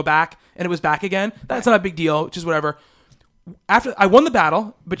button and go back, and it was back again. That's not a big deal, which is whatever. After I won the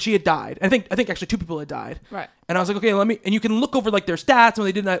battle, but she had died. I think actually 2 people had died. Right. And I was okay, and you can look over their stats. When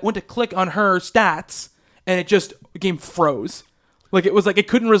they didn't, I went to click on her stats, and the game froze. It was it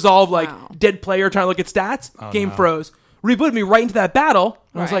couldn't resolve dead player trying to look at stats. Game froze. Rebooted me right into that battle.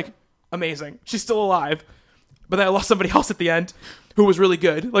 And I was amazing. She's still alive. But then I lost somebody else at the end who was really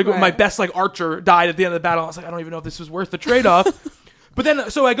good. My best archer died at the end of the battle. I was I don't even know if this was worth the trade-off. But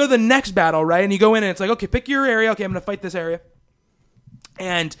then, so I go to the next battle, right? And you go in and it's okay, pick your area. Okay, I'm going to fight this area.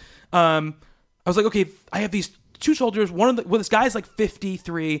 And I was okay, I have these 2 soldiers. This guy's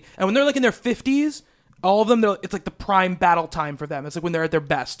 53. And when they're in their 50s, all of them, it's the prime battle time for them. It's when they're at their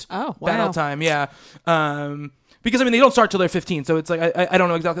best. Oh, wow. Battle time, yeah. Because, they don't start till they're 15. So it's I don't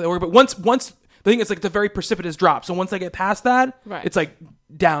know exactly how they work. But once the thing is it's a very precipitous drop. So once I get past that, it's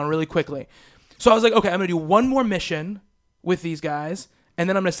down really quickly. So I was like, okay, I'm going to do one more mission with these guys, and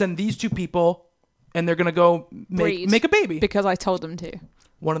then I'm going to send these 2 people, and they're going to go make a baby. Because I told them to.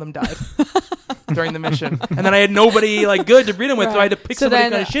 One of them died during the mission. And then I had nobody like good to breed him with, so I had to pick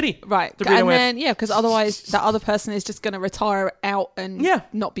somebody kind of shitty right. to breed him with. And then, because otherwise that other person is just going to retire out and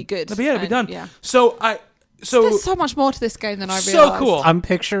not be good. It'll be done. Yeah. So there's so much more to this game than I realized. So cool. I'm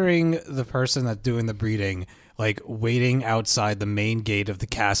picturing the person that's doing the breeding like waiting outside the main gate of the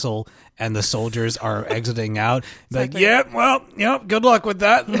castle, and the soldiers are exiting out. Exactly. Like, good luck with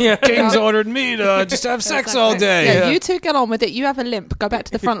that. The king's ordered me to just have sex all day. Yeah, you 2 get on with it. You have a limp. Go back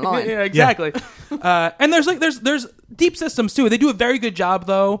to the front line. Yeah, exactly. And there's deep systems too. They do a very good job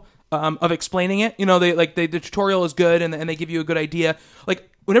though of explaining it. You know, the tutorial is good, and they give you a good idea. Like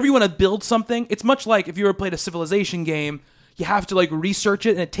whenever you want to build something, it's much like if you ever played a Civilization game. You have to like research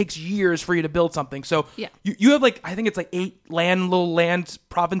it, and it takes years for you to build something. So you have like, I think it's like 8 little land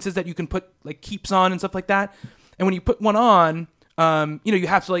provinces that you can put like keeps on and stuff like that. And when you put one on, you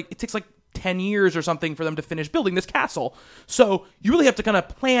have to like, it takes like 10 years or something for them to finish building this castle. So you really have to kind of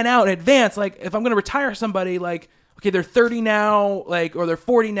plan out in advance. Like if I'm going to retire somebody, like, okay, they're 30 now, like, or they're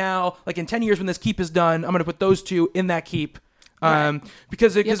 40 now, like in 10 years when this keep is done, I'm going to put those 2 in that keep. Right.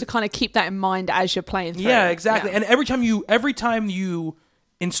 Because you have to kind of keep that in mind as you're playing through. Yeah, exactly. Yeah. And every time you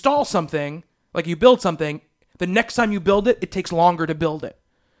install something, like you build something, the next time you build it, it takes longer to build it.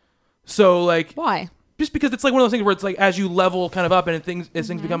 So like, why? Just because it's like one of those things where it's like as you level kind of up and things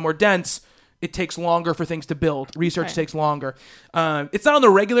become more dense, it takes longer for things to build. Research takes longer. It's not on the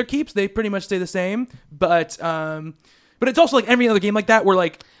regular keeps; they pretty much stay the same. But it's also like every other game like that, where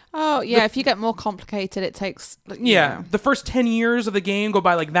like. Oh, yeah, if you get more complicated, it takes... the first 10 years of the game go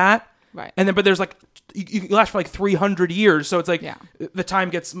by like that. Right. And then, but there's like, you last for like 300 years, so it's like the time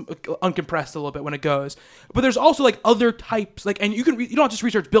gets uncompressed a little bit when it goes. But there's also like other types, like, and you don't just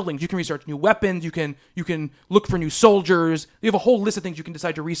research buildings, you can research new weapons, you can look for new soldiers, you have a whole list of things you can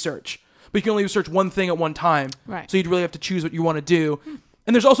decide to research. But you can only research one thing at one time. Right. So you'd really have to choose what you want to do.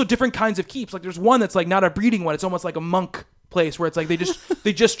 And there's also different kinds of keeps, like there's one that's like not a breeding one, it's almost like a monk place where it's like they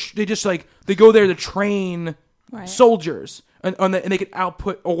go there to train soldiers and they can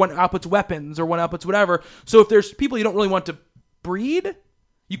output, or one outputs weapons or one outputs whatever. So if there's people you don't really want to breed,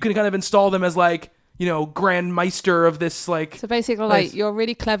 you can kind of install them as like, Grand Meister of this like. So basically, like you're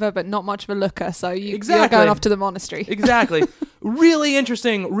really clever but not much of a looker, so you're exactly. going off to the monastery. Exactly. Really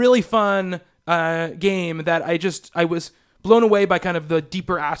interesting, really fun game that I was blown away by kind of the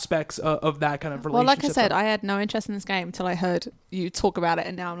deeper aspects of that kind of relationship. Well, like I said, I had no interest in this game until I heard you talk about it,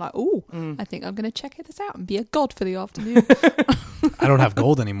 and now I'm like, I think I'm going to check this out and be a god for the afternoon. I don't have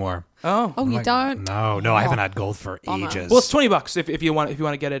gold anymore. Oh, you don't? No, I haven't had gold for ages. Well, it's $20 if you want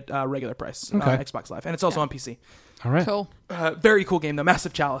to get it regular price, Xbox Live, and it's also on PC. All right, cool. Very cool game though.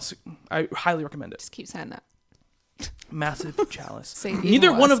 Massive Chalice. I highly recommend it. Just keep saying that. Massive Chalice. See,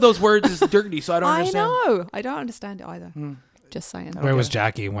 neither one of those words is dirty, so I don't understand. I know. I don't understand it either. Just saying. Where was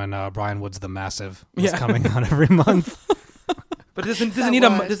Jackie when Brian Wood's The Massive was coming on every month? But does it need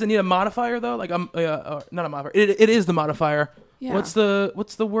a modifier though? Like not a modifier. It is the modifier. Yeah. What's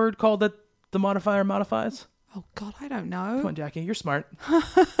the word called that the modifier modifies? Oh God, I don't know. Come on, Jackie, you're smart.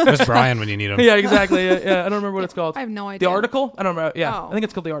 There's Brian when you need him. Yeah, exactly. Yeah, I don't remember what it's called. I have no idea. The article? I don't remember. Yeah, Oh. I think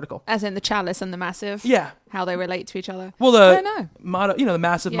it's called the article. As in the chalice and the massive. Yeah. How they relate to each other. Well, I don't know. The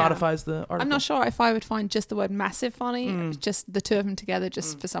massive modifies the article. I'm not sure if I would find just the word massive funny. Just the two of them together,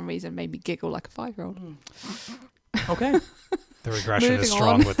 just for some reason, made me giggle like a 5-year-old. Okay. The regression Moving is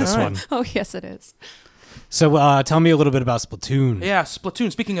strong on. with this one. Oh yes, it is. So tell me a little bit about Splatoon. Yeah, Splatoon.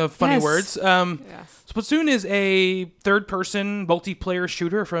 Speaking of funny Yes. words, Yes. Splatoon is a third-person multiplayer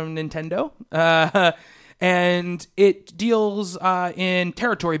shooter from Nintendo, and it deals in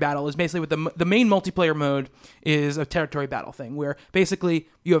territory battle. Is basically what the main multiplayer mode is a territory battle thing, where basically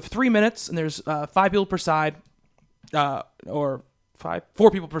you have 3 minutes and there's 5 people per side, or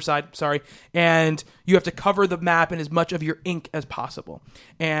 4 people per side, sorry, and you have to cover the map in as much of your ink as possible.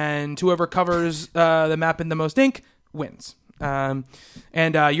 And whoever covers the map in the most ink wins. And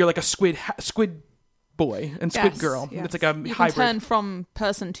you're like a squid boy and squid girl. Yes. It's like a you hybrid. can turn from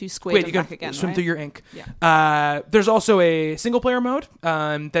person to squid and you back can again, swim right? through your ink. Yeah. There's also a single player mode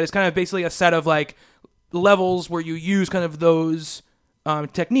that is kind of basically a set of like levels where you use kind of those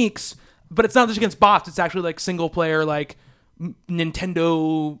techniques, but it's not just against bots. It's actually like single player, like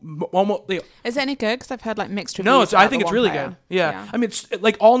Nintendo almost. Is it any good? Because I've heard like mixed reviews. No, I about think the it's one really player. good. Yeah. I mean, it's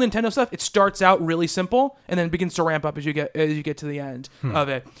like all Nintendo stuff. It starts out really simple and then begins to ramp up as you get to the end of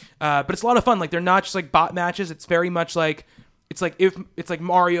it. But it's a lot of fun. Like they're not just like bot matches. It's very much like it's like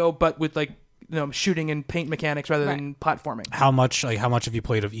Mario, but with like shooting and paint mechanics rather than platforming. How much have you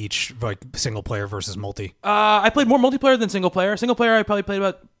played of each, like single player versus multi? I played more multiplayer than single player. Single player, I probably played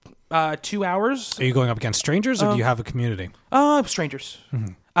about 2 hours. Are you going up against strangers, or do you have a community? Strangers.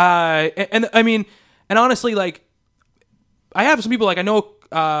 Mm-hmm. And I mean, and honestly, like, I have some people, like, I know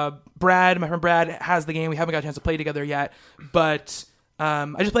Brad, my friend Brad, has the game. We haven't got a chance to play together yet, but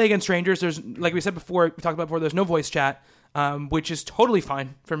I just play against strangers. There's, like we said before, we talked about before, there's no voice chat, which is totally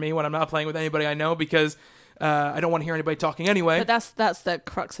fine for me when I'm not playing with anybody I know, because I don't want to hear anybody talking anyway. But that's the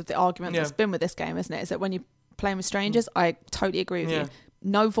crux of the argument that's been with this game, isn't it? Is that when you're playing with strangers, I totally agree with you.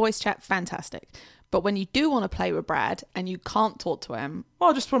 No voice chat, fantastic. But when you do want to play with Brad and you can't talk to him... Well,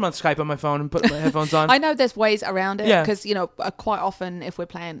 I'll just put him on Skype on my phone and put my headphones on. I know there's ways around it, because, quite often if I'm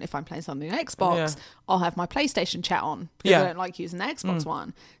playing something on Xbox, I'll have my PlayStation chat on, because I don't like using the Xbox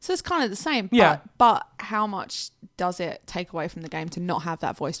One. So it's kind of the same. But how much does it take away from the game to not have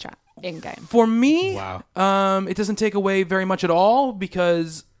that voice chat in-game? For me, it doesn't take away very much at all,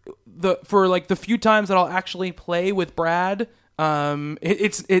 because for the few times that I'll actually play with Brad,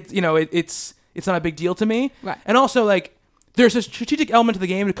 it's not a big deal to me. Right. And also, like, there's a strategic element to the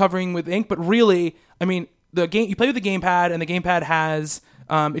game to covering with ink, but really, I mean, the game, you play with the gamepad, and the gamepad has,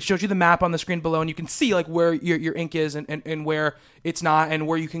 it shows you the map on the screen below, and you can see, like, where your ink is and where it's not, and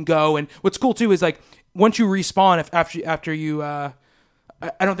where you can go. And what's cool, too, is, like, once you respawn, after you, I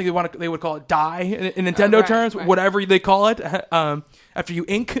don't think they would call it die in Nintendo terms, whatever they call it, after you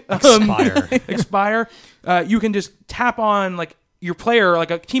ink. Expire. You can just tap on, like, your player,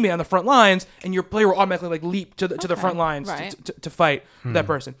 like a teammate on the front lines, and your player will automatically, like, leap to the front lines to fight that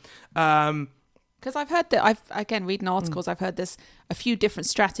person. Because I've heard that, again, reading articles, I've heard this, a few different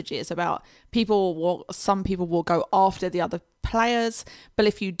strategies about some people will go after the other players, but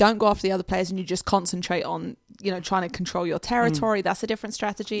if you don't go after the other players and you just concentrate on, trying to control your territory, that's a different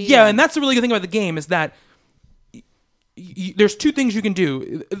strategy. Yeah, and that's the really good thing about the game, is that there's two things you can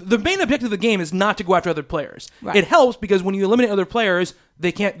do. The main objective of the game is not to go after other players. Right. It helps because when you eliminate other players,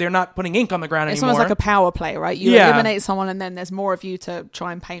 they're not putting ink on the ground anymore. It's almost like a power play, right? You eliminate someone, and then there's more of you to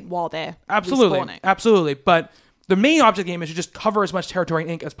try and paint while they're respawning. Absolutely. But the main object of the game is to just cover as much territory in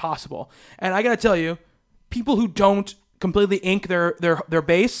ink as possible. And I got to tell you, people who don't completely ink their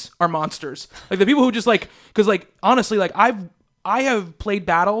base are monsters. Like, the people who just, like, because, like, honestly, like, I have played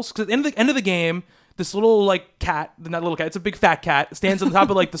battles, because at the end of the game, this little, like, cat, not little cat, it's a big fat cat, stands on the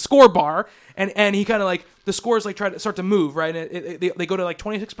top of, like, the score bar, and he kind of, like, the scores, like, start to move, right? And they go to, like,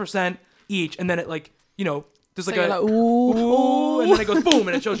 26% each, and then it, like, there's like ooh, and then it goes boom,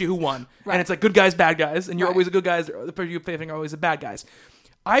 and it shows you who won. Right. And it's like good guys, bad guys, and you're always the good guys, the person you're facing are always the bad guys.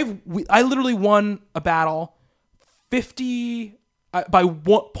 I literally won a battle 50 by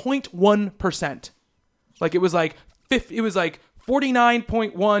 0.1%. Like, it was like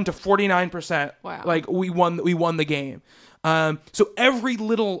 49.1 to 49%. Wow. Like, we won the game. So every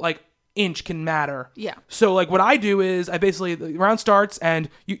little, like, inch can matter. Yeah. So, like, what I do is the round starts, and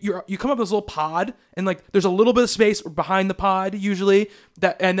you come up with this little pod, and, like, there's a little bit of space behind the pod usually,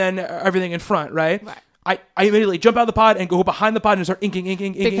 and then everything in front, right? Right. I immediately jump out of the pod and go behind the pod and start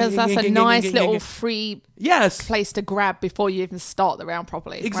inking. Because that's a nice little free place to grab before you even start the round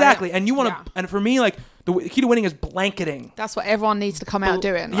properly. Exactly. Right? And you want to, and for me, like, the key to winning is blanketing. That's what everyone needs to come out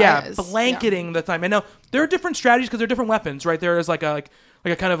doing. Right? Yeah, blanketing the time. And now, there are different strategies because there are different weapons, right? There is like a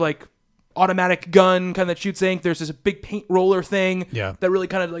kind of like automatic gun kind of that shoots ink. There's this big paint roller thing that really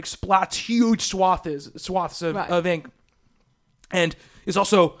kind of like splats huge swaths of ink. And it's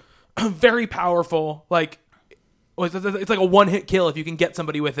also very powerful. Like, it's like a one-hit kill if you can get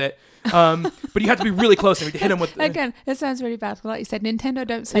somebody with it. But you have to be really close and hit them with. Again, it sounds really bad. Like you said, Nintendo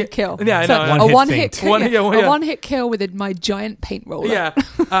don't say kill. Yeah, I know. A one-hit kill with my giant paint roller. Yeah,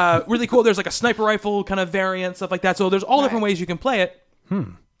 really cool. There's like a sniper rifle kind of variant, stuff like that. So there's all different ways you can play it.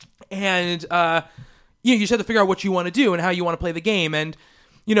 And you just have to figure out what you want to do and how you want to play the game. And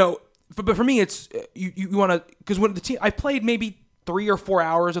but for me, it's you want to, because when the team, I played maybe 3 or 4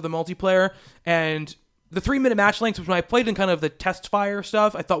 hours of the multiplayer, and the 3-minute match lengths, which when I played in kind of the test fire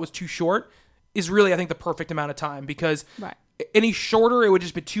stuff, I thought was too short, is really, I think, the perfect amount of time, because any shorter, it would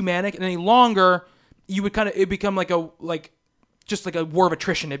just be too manic, and any longer, you would it'd become just like a war of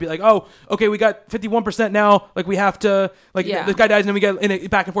attrition. It'd be like, oh, okay, we got 51% now, like we have to, like, this guy dies, and then we get in it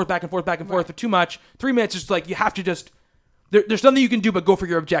back and forth for too much. 3 minutes is like, you have to just, there's nothing you can do but go for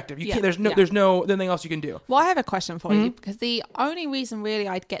your objective. You can't, there's nothing else you can do. Well, I have a question for you, because the only reason really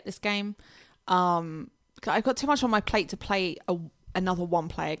I'd get this game, I've got too much on my plate to play another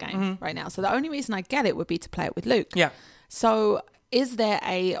one-player game right now. So the only reason I get it would be to play it with Luke. Yeah. So Is there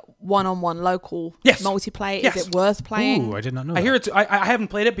a one-on-one local Yes. multiplayer? Yes. Is it worth playing? Ooh, I did not know I that. hear it's. I haven't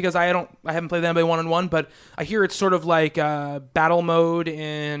played it because I haven't played anybody 1-on-1, but I hear it's sort of like battle mode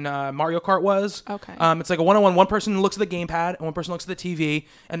in Mario Kart was. Okay. It's like a 1-on-1. One person looks at the gamepad and one person looks at the TV,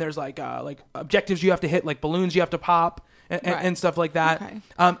 and there's like objectives you have to hit, like balloons you have to pop. Right. And stuff like that. Okay.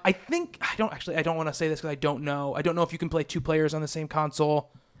 I think I don't want to say this because I don't know. I don't know if you can play 2 players on the same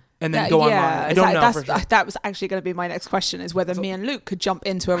console and then go online. I don't know for sure. That was actually going to be my next question: is whether me and Luke could jump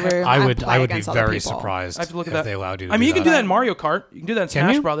into a room. I and would play be against other very people. surprised I have to look at if that. they allowed you to I mean, you can do that. that in Mario Kart. You can do that in Can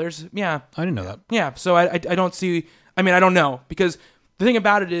Smash you? Brothers. Yeah. I didn't know that. Yeah, so I don't see. I mean, I don't know, because the thing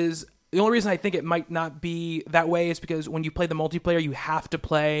about it is the only reason I think it might not be that way is because when you play the multiplayer, you have to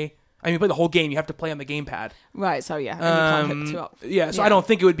play. I mean, you play the whole game. You have to play on the gamepad. Right. So yeah, and you can't hook the two up. Yeah, so I don't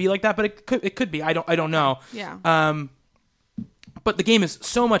think it would be like that, but it could be. I don't know. Yeah. But the game is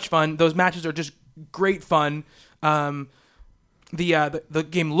so much fun. Those matches are just great fun. The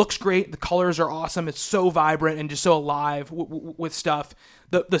game looks great. The colors are awesome. It's so vibrant and just so alive with stuff.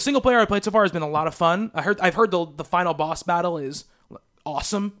 The single player I played so far has been a lot of fun. I've heard the final boss battle is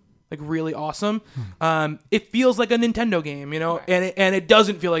awesome, like really awesome. It feels like a Nintendo game, you know, Right. and it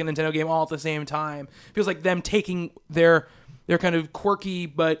doesn't feel like a Nintendo game all at the same time. It feels like them taking their kind of quirky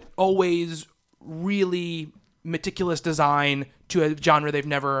but always really meticulous design to a genre they've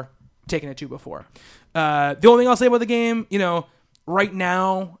never taken it to before. The only thing I'll say about the game, you know, right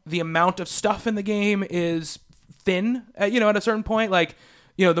now the amount of stuff in the game is thin. At a certain point, like,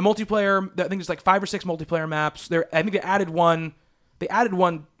 you know, the multiplayer. I think there's like 5 or 6 multiplayer maps. I think they added one. They added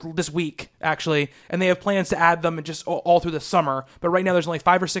one this week, actually, and they have plans to add them just all through the summer. But right now, there's only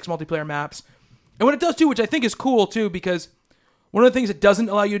 5 or 6 multiplayer maps. And what it does, too, which I think is cool, too, because one of the things it doesn't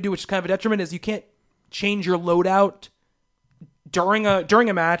allow you to do, which is kind of a detriment, is you can't change your loadout during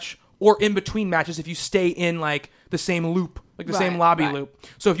a match or in between matches if you stay in, like, the same loop, like the same lobby loop.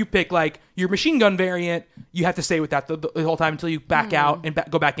 So if you pick, like, your machine gun variant, you have to stay with that the whole time until you back out and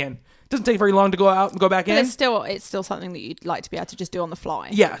go back in. Doesn't take very long to go out and go back But in. it's still something that you'd like to be able to just do on the fly.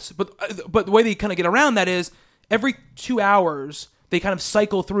 Yes, but the way they kind of get around that is every 2 hours they kind of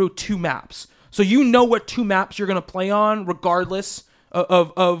cycle through 2 maps. So you know what 2 maps you're going to play on regardless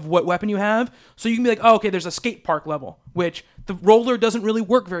of what weapon you have. So you can be like, oh, okay, there's a skate park level, which the roller doesn't really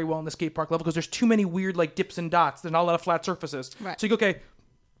work very well in the skate park level because there's too many weird like dips and dots. There's not a lot of flat surfaces. Right. So you go, okay,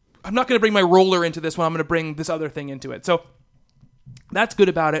 I'm not going to bring my roller into this one. I'm going to bring this other thing into it. So that's good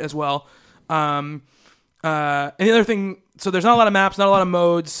about it as well. And the other thing, so there's not a lot of maps, not a lot of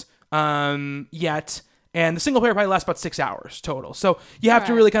modes yet. And the single player probably lasts about 6 hours total. So you have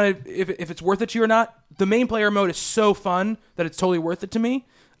to really kind of, if it's worth it to you or not. The main player mode is so fun that it's totally worth it to me.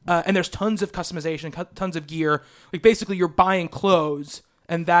 And there's tons of customization, tons of gear. Like basically you're buying clothes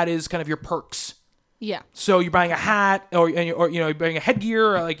and that is kind of your perks. Yeah. So you're buying a hat or you're buying a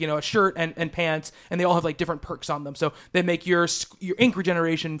headgear or like, you know, a shirt and pants, and they all have like different perks on them. So they make your ink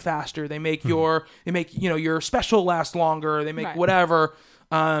regeneration faster. They make your special last longer. They make whatever.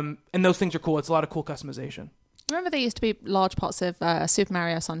 And those things are cool. It's a lot of cool customization. Remember there used to be large parts of Super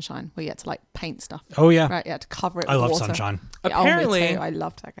Mario Sunshine where you had to like paint stuff. Oh yeah. Right, you had to cover it I with love water. Sunshine. Yeah, Apparently, me too. I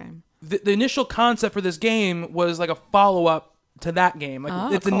loved that game. The initial concept for this game was like a follow-up to that game.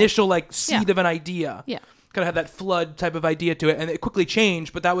 Like its cool. initial like seed of an idea. Yeah. Kind of had that flood type of idea to it, and it quickly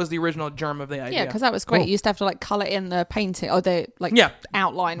changed, but that was the original germ of the idea. Yeah, because that was great. Cool. You used to have to like color in the painting or the like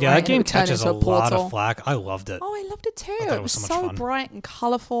outline. Yeah, right, that game and it would turn catches into a lot portal. of flack. I loved it. Oh, I loved it too. thought It was so much so fun. bright and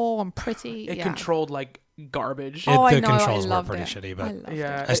colorful and pretty. It yeah. controlled like garbage. Oh, I The know, controls I were loved pretty it. shitty, I but loved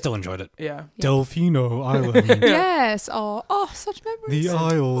Yeah. I still enjoyed it. Yeah. Delfino Island. Yes. Oh, such memories. The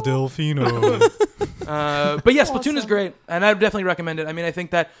Isle Delfino. But yeah, Splatoon is Awesome. great, and I would definitely recommend it. I mean, I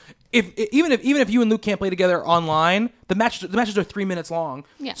think that even if you and Luke can't play together online, the matches are 3 minutes long.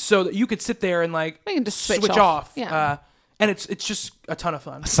 Yeah. So that you could sit there and like We can just switch off. off. Yeah. And it's just a ton of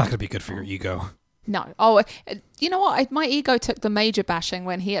fun. It's not going to be good for your ego. No. Oh, you know what? My ego took the major bashing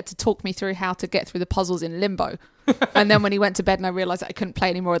when he had to talk me through how to get through the puzzles in Limbo. And then when he went to bed and I realized that I couldn't play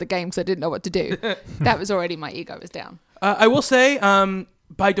any more of the game because I didn't know what to do. That was already my ego was down. I will say,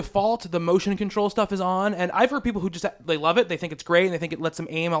 by default, the motion control stuff is on, and I've heard people who just they love it. They think it's great, and they think it lets them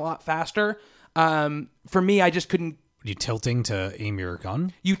aim a lot faster. For me, I just couldn't. Are you tilting to aim your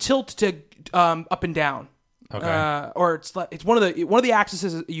gun? You tilt to up and down. Okay. Or it's one of the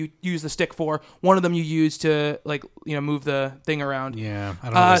axes you use the stick for. One of them you use to move the thing around. Yeah. I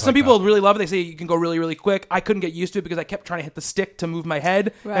don't know. Some people really love it. They say you can go really, really quick. I couldn't get used to it because I kept trying to hit the stick to move my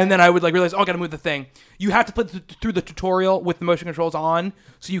head, and then I would realize, I got to move the thing. You have to play through the tutorial with the motion controls on,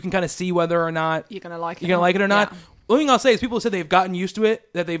 so you can kind of see whether or not You're gonna like it. or not. only thing I'll say is people said they've gotten used to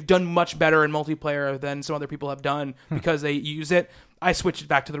it, that they've done much better in multiplayer than some other people have done because they use it. I switched it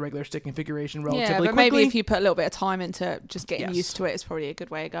back to the regular stick configuration relatively but quickly. maybe if you put a little bit of time into just getting used to it, it's probably a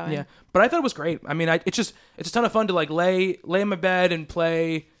good way of going. Yeah, but I thought it was great. I mean, it's a ton of fun to like lay in my bed and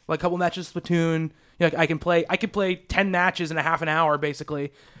play like a couple matches of Splatoon. You know, I can play 10 matches in a half an hour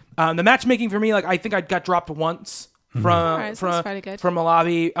basically. The matchmaking for me, like I think I got dropped once from a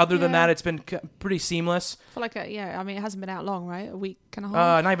lobby. Other than that, it's been pretty seamless. I feel like I mean, it hasn't been out long, right? A week and a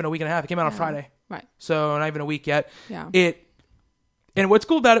half. Not even a week and a half. It came out on Friday, right? So not even a week yet. Yeah. And what's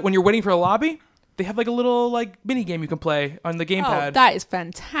cool about it, when you're waiting for a lobby, they have like a little like mini game you can play on the gamepad. Oh, that is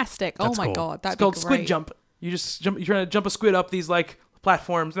fantastic! That's my cool. god, that's called Squid Jump. You just jump. You're trying to jump a squid up these like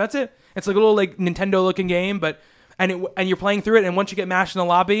platforms. And that's it. It's like a little like Nintendo looking game, and you're playing through it. And once you get mashed in the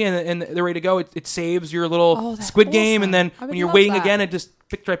lobby and they're ready to go, it saves your little squid game. And then when you're waiting again, it just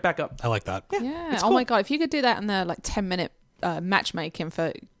picks right back up. I like that. Yeah. Cool. My god, if you could do that in the like 10-minute matchmaking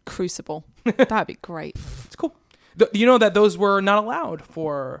for Crucible, that'd be great. It's cool. You know that those were not allowed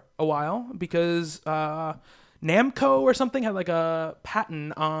for a while because Namco or something had like a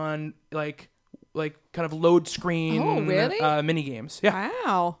patent on like kind of load screen mini games. Yeah.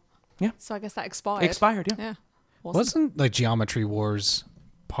 Wow. Yeah. So I guess that expired. Yeah. Awesome. Wasn't like Geometry Wars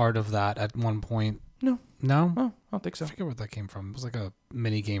part of that at one point? No? Oh, I don't think so. I forget where that came from. It was like a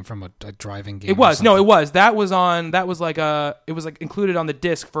mini game from a driving game. It was. No, it was. That was included on the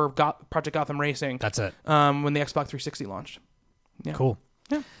disc for Project Gotham Racing. That's it. When the Xbox 360 launched. Yeah. Cool.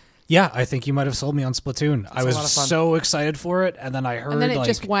 Yeah. Yeah, I think you might have sold me on Splatoon. I was so excited for it, and then I heard, and then it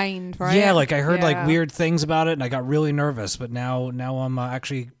just waned, right? Yeah, like I heard like weird things about it, and I got really nervous. But now I'm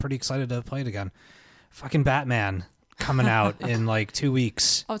actually pretty excited to play it again. Fucking Batman coming out in like 2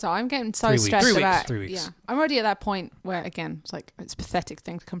 weeks. Oh, so I'm getting so stressed about 3 weeks. Yeah, I'm already at that point where again it's a pathetic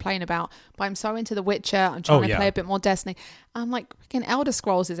thing to complain about, but I'm so into The Witcher. I'm trying to play a bit more Destiny. I'm like, freaking Elder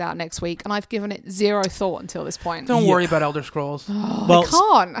Scrolls is out next week, and I've given it zero thought until this point. Don't worry about Elder Scrolls. Well,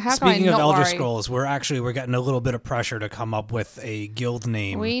 I can't. How speaking can I of not Elder worry? Scrolls, we're getting a little bit of pressure to come up with a guild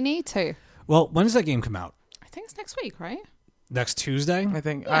name. We need to. Well, when does that game come out? I think it's next week, right? Next Tuesday? I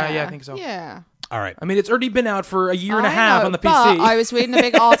think. Yeah, I think so. Yeah. All right. I mean, it's already been out for a year and a half on the but PC. I was reading a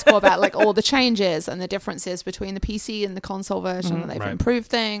big article about like all the changes and the differences between the PC and the console version, and they've improved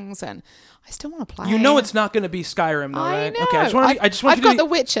things, and I still want to play. You know, it's not going to be Skyrim, though, right? I know. Okay, I just want I've you got to The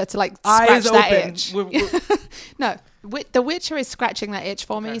Witcher to like scratch that itch. Open. No, The Witcher is scratching that itch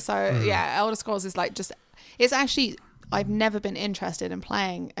for me. So yeah, Elder Scrolls is like just. It's actually I've never been interested in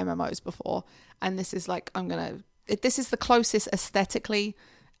playing MMOs before, and this is like this is the closest aesthetically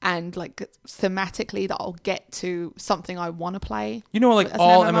and like thematically that I'll get to something I want to play. You know, like as an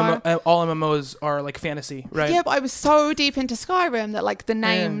all MMO. all MMOs are like fantasy, right? Yeah, but I was so deep into Skyrim that like the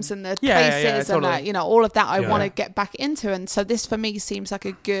names and the places totally. and all of that I want to get back into, and so this for me seems like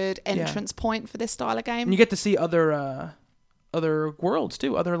a good entrance point for this style of game. And you get to see other worlds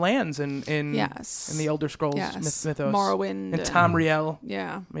too, other lands in the Elder Scrolls mythos, Morrowind, and Tamriel.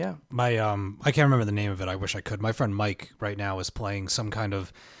 Yeah. My I can't remember the name of it. I wish I could. My friend Mike right now is playing some kind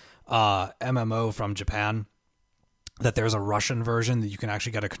of MMO from Japan. That there's a Russian version that you can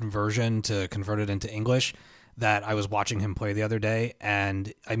actually get a conversion to convert it into English. That I was watching him play the other day,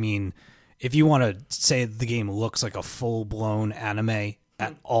 and I mean, if you want to say the game looks like a full blown anime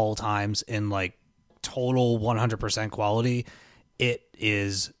at all times in like total 100% quality, it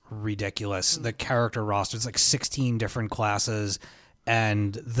is ridiculous. The character roster is like 16 different classes,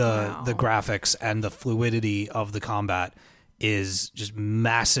 and the graphics and the fluidity of the combat is just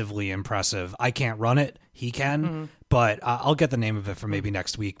massively impressive. I can't run it, he can, but I'll get the name of it for maybe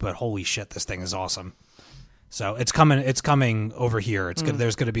next week. But holy shit, this thing is awesome. So it's coming over here.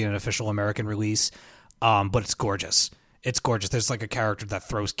 There's going to be an official American release, but it's gorgeous. It's gorgeous. There's like a character that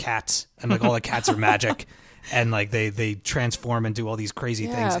throws cats, and like all the cats are magic, and like they transform and do all these crazy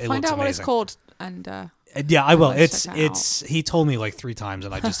things. It find looks out what it's amazing. called, and yeah, I will. Let's check it It's he told me like 3 times,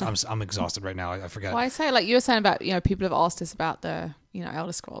 and I'm exhausted right now. I forget. well, I say like you were saying about people have asked us about the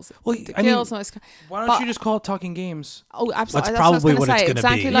Elder Scrolls. Well, the I mean, guilds and all this. Why don't you just call it Talking Games? Oh, absolutely. That's what probably I was what gonna it's say. gonna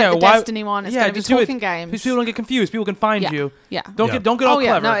Exactly be. like the why- Destiny one. It's going to be just do it. talking games. People don't get confused. People can find you. Yeah. Don't Yeah. get all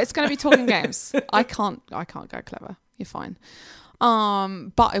clever. No, it's going to be talking games. I can't go clever. You're fine.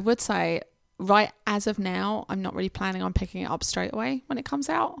 But I would say, right as of now, I'm not really planning on picking it up straight away when it comes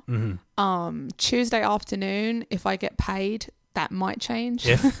out. Tuesday afternoon, if I get paid, that might change.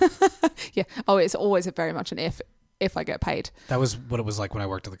 If Yeah. Oh, it's always very much an if I get paid. that was what it was like when I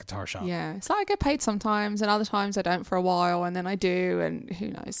worked at the guitar shop. Yeah. So I get paid sometimes, and other times I don't for a while, and then I do, and who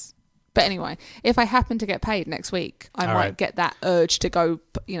knows. But anyway, if I happen to get paid next week, I All might right. get that urge to go,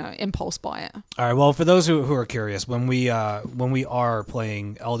 impulse buy it. All right. Well, for those who are curious, when we are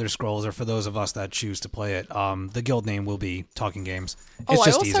playing Elder Scrolls, or for those of us that choose to play it, the guild name will be Talking Games. It's I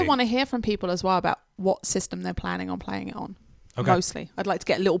just also easy. want to hear from people as well about what system they're planning on playing it on. Okay. Mostly, I'd like to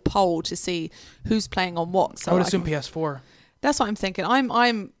get a little poll to see who's playing on what. So I would I assume can- PS4. That's what I'm thinking.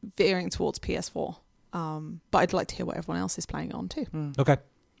 I'm veering towards PS4, but I'd like to hear what everyone else is playing it on too. Okay.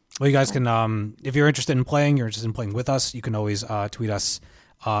 Well, you guys can, if you're interested in playing, with us, you can always tweet us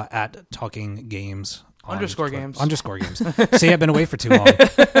at Talking Games. on Underscore Twitter. games. Underscore games. See, I've been away for too long.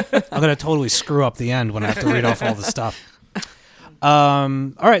 I'm going to totally screw up the end when I have to read off all the stuff. All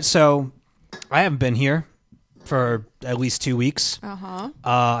right, so I haven't been here for at least 2 weeks.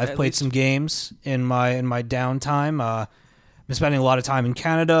 I've played some games in my downtime. Been spending a lot of time in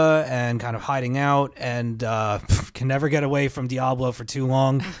Canada and kind of hiding out, and can never get away from Diablo for too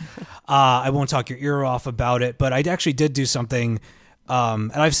long. I won't talk your ear off about it, but I actually did do something,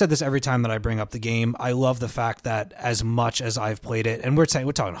 and I've said this every time that I bring up the game. I love the fact that as much as I've played it, and we're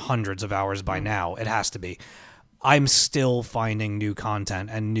talking hundreds of hours by now, it has to be, I'm still finding new content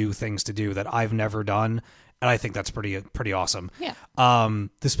and new things to do that I've never done. And I think that's pretty awesome. Yeah.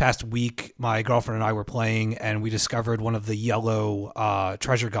 This past week, my girlfriend and I were playing, and we discovered one of the yellow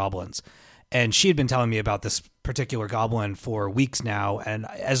treasure goblins. And she had been telling me about this particular goblin for weeks now. And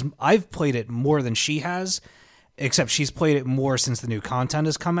as I've played it more than she has, except she's played it more since the new content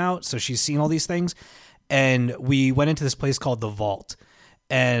has come out. So she's seen all these things. And we went into this place called the Vault.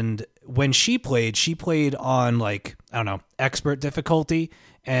 And when she played on, like, I don't know, expert difficulty.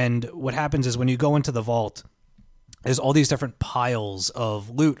 And what happens is when you go into the vault, there's all these different piles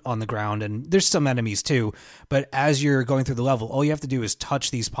of loot on the ground, and there's some enemies too. But as you're going through the level, all you have to do is touch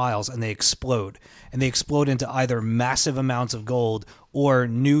these piles, and they explode. And they explode into either massive amounts of gold or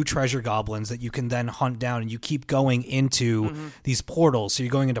new treasure goblins that you can then hunt down. And you keep going into these portals. So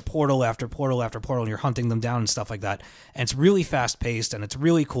you're going into portal after portal after portal, and you're hunting them down and stuff like that. And it's really fast paced, and it's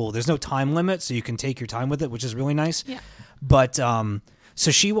really cool. There's no time limit, so you can take your time with it, which is really nice. Yeah. But so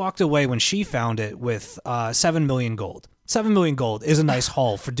she walked away when she found it with 7 million gold. 7 million gold is a nice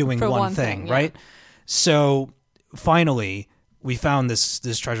haul for doing For one one thing, thing, yeah. right? So finally, we found this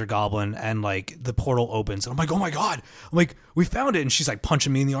treasure goblin, and like the portal opens, and I'm like, oh my god! I'm like, we found it, and she's like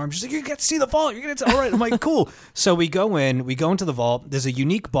punching me in the arm. She's like, you get to see the vault. You're gonna all right. I'm like, cool. So we go into the vault. There's a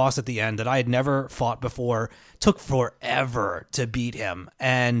unique boss at the end that I had never fought before. Took forever to beat him,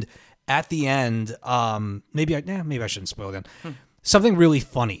 and at the end, maybe I shouldn't spoil it. Something really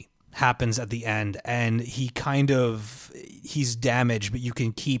funny happens at the end, and he's damaged, but you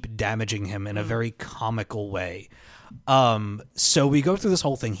can keep damaging him in a very comical way. So we go through this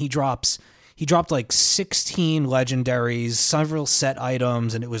whole thing. He dropped like 16 legendaries, several set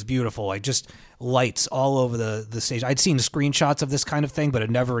items, and it was beautiful. Like just lights all over the stage. I'd seen screenshots of this kind of thing, but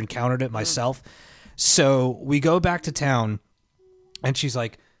had never encountered it myself. So we go back to town, and she's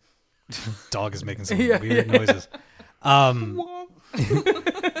like, dog is making some weird noises.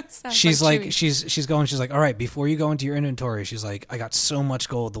 She's like, she's like, all right, before you go into your inventory, she's like, I got so much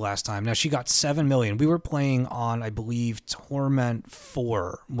gold the last time. Now she got 7 million. We were playing on, I believe, Torment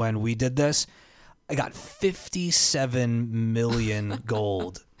 4 when we did this. I got 57 million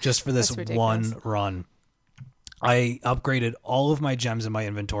gold just for this That's ridiculous. one run. I upgraded all of my gems in my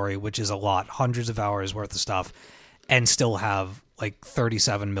inventory, which is a lot, hundreds of hours worth of stuff, and still have like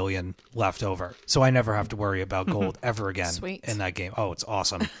 37 million left over. So I never have to worry about gold ever again Sweet. in that game. Oh, it's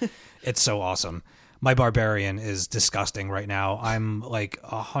awesome. It's so awesome. My barbarian is disgusting right now. I'm like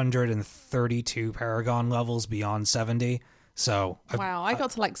 132 Paragon levels beyond 70. So Wow, I got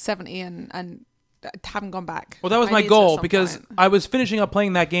to like 70 and haven't gone back. Well, that was I my need to at goal some because point. I was finishing up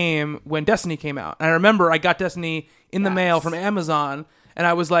playing that game when Destiny came out. And I remember I got Destiny in the mail from Amazon, and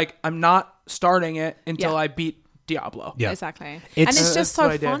I was like, I'm not starting it until Yeah. I beat Diablo. yeah. Exactly. And It's- it's just That's so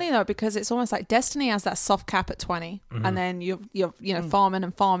what I did. funny though, because it's almost like Destiny has that soft cap at 20, and then you're farming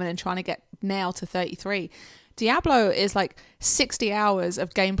and trying to get now to 33. Diablo is like 60 hours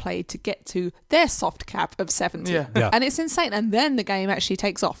of gameplay to get to their soft cap of 70. Yeah. Yeah. And it's insane. And then the game actually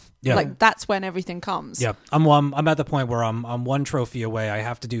takes off. Yeah. Like that's when everything comes. Yeah, I'm at the point where I'm one trophy away. I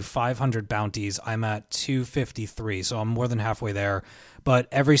have to do 500 bounties. I'm at 253, so I'm more than halfway there. But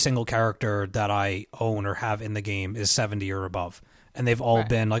every single character that I own or have in the game is 70 or above. And they've all Right.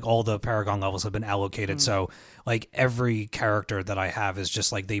 been, like, all the Paragon levels have been allocated. So, like, every character that I have is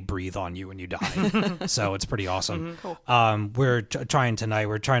just like they breathe on you when you die. So it's pretty awesome. Cool. We're trying tonight.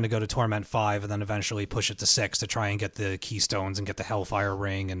 We're trying to go to Torment 5 and then eventually push it to 6 to try and get the keystones and get the Hellfire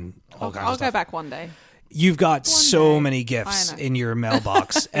Ring and all kinds I'll of go stuff. back one day. you've got so day. many gifts I know. in your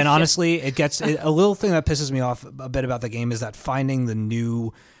mailbox. And honestly, a little thing that pisses me off a bit about the game is that finding the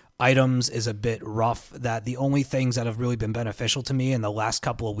new items is a bit rough. That the only things that have really been beneficial to me in the last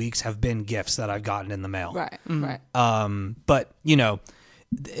couple of weeks have been gifts that I've gotten in the mail. Right, right. But, you know,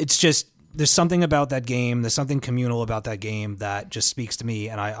 it's just, there's something about that game. There's something communal about that game that just speaks to me,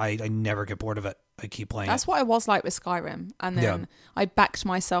 and I never get bored of it. I keep playing That's it. what I was like with Skyrim. And then I backed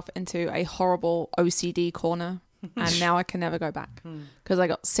myself into a horrible OCD corner. And now I can never go back. Because I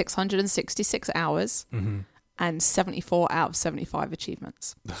got 666 hours and 74 out of 75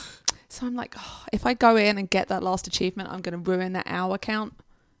 achievements. So I'm like, oh, if I go in and get that last achievement, I'm going to ruin that hour count.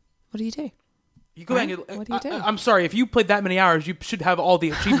 What do you do? You go Right? ahead and, What do you do? I'm sorry, if you played that many hours, you should have all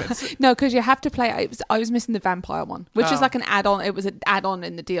the achievements. No, because you have to play. I was missing the vampire one, which is Oh. like an add-on. It was an add-on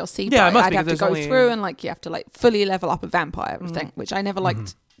in the DLC. Yeah, but it must I'd be, have 'cause to there's go only- through and like you have to like fully level up a vampire thing, which I never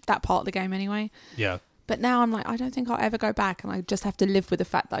liked that part of the game anyway. Yeah. But now I'm like, I don't think I'll ever go back, and I just have to live with the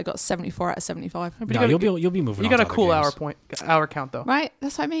fact that I got 74 out of 75. But No, you you'll be moving You on got a to other cool games. hour count though. Right?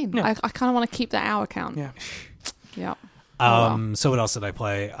 That's what I mean. Yeah. I kind of want to keep that hour count. Yeah. Yeah. Oh, wow. So what else did I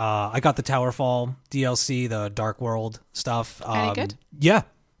play? I got the Towerfall DLC, the Dark World stuff. Any good? Yeah.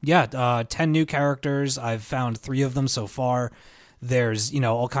 10 new characters. I've found 3 of them so far. There's,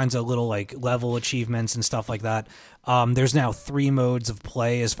 all kinds of little like level achievements and stuff like that. There's now 3 modes of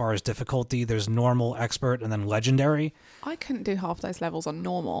play as far as difficulty. There's normal, expert, and then legendary. I couldn't do half those levels on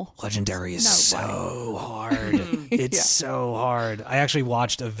normal. Legendary is No way. so hard. It's Yeah. so hard. I actually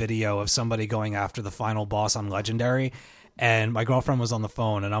watched a video of somebody going after the final boss on Legendary, and my girlfriend was on the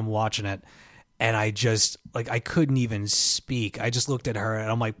phone, and I'm watching it, and I just, I couldn't even speak. I just looked at her, and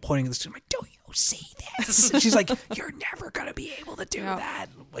I'm, pointing at this, I'm like, do you see this? And she's like, you're never going to be able to do Yeah. that.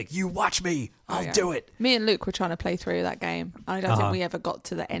 Like, you watch me. I'll Yeah. do it. Me and Luke were trying to play through that game. And I don't think we ever got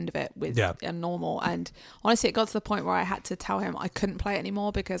to the end of it with a normal. And honestly, it got to the point where I had to tell him I couldn't play it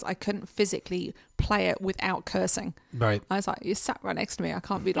anymore because I couldn't physically play it without cursing. Right. I was like, you sat right next to me. I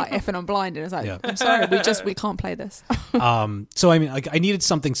can't be like effing I'm blind. And I was like, Yeah. I'm sorry, we can't play this. So I mean, I needed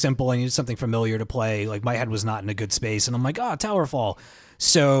something simple. I needed something familiar to play. Like my head was not in a good space, and I'm like, Towerfall.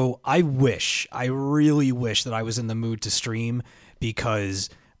 So I really wish that I was in the mood to stream because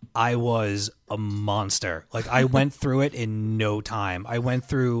I was a monster. Like I went through it in no time. I went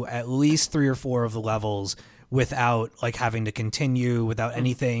through at least 3 or 4 of the levels without having to continue, without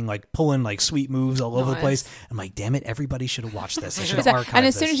anything, pulling sweet moves all over the Nice. place. I'm like, damn it, everybody should have watched this. I should have archived And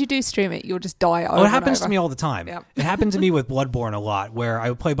as this. soon as you do stream it, you'll just die over Oh, it and happens over. to me all the time. Yep. It happened to me with Bloodborne a lot, where I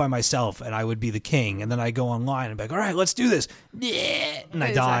would play by myself and I would be the king, and then I go online and be like, all right, let's do this. Yeah, and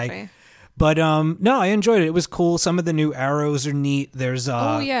I die. Exactly. But no, I enjoyed it. It was cool. Some of the new arrows are neat. There's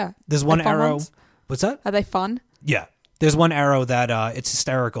yeah. there's one The fun arrow. ones? What's that? Are they fun? Yeah. There's one arrow that it's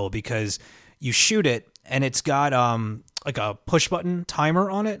hysterical because you shoot it and it's got a push button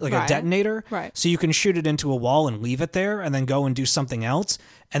timer on it, like a Right. detonator. Right. So you can shoot it into a wall and leave it there and then go and do something else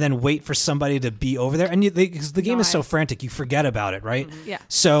and then wait for somebody to be over there. And because the game is so Nice. frantic, you forget about it, right? Yeah.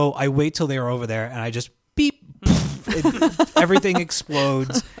 So I wait till they're over there and I just beep, everything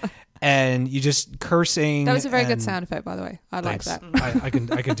explodes and you just cursing. That was a very good and- sound effect, by the way. I like Thanks. that.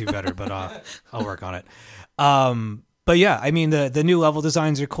 I can do better, but I'll work on it. But yeah, I mean the new level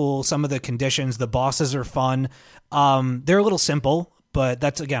designs are cool. Some of the conditions, the bosses are fun. They're a little simple, but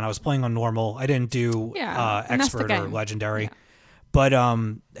that's again, I was playing on normal. I didn't do Yeah, and that's the expert or game. legendary. Yeah. But I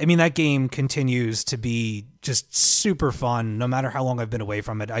mean that game continues to be just super fun. No matter how long I've been away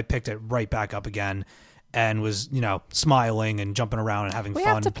from it, I picked it right back up again and was smiling and jumping around and having We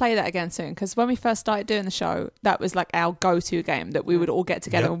fun. have to play that again soon because when we first started doing the show, that was like our go-to game that we would all get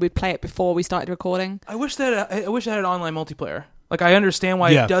together Yep. and we'd play it before we started recording. I wish that I wish it had online multiplayer. Like I understand why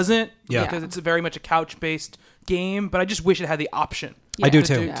Yeah. it doesn't, Yeah. because it's very much a couch-based game. But I just wish it had the option. I do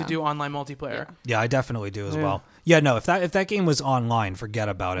to too. do, to do online multiplayer. Yeah, I definitely do as Yeah. well. Yeah, no, if that game was online, forget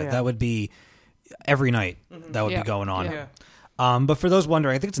about it. Yeah. That would be every night. That would Yeah. be going on. Yeah. But for those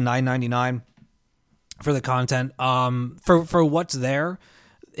wondering, I think it's $9.99 for the content. For what's there,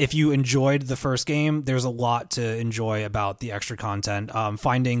 if you enjoyed the first game, there's a lot to enjoy about the extra content.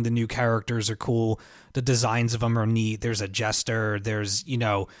 Finding the new characters are cool. The designs of them are neat. There's a jester. There's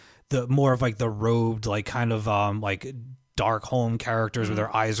the more of the robed kind of dark home characters where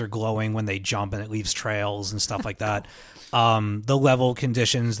their eyes are glowing when they jump and it leaves trails and stuff like that. The level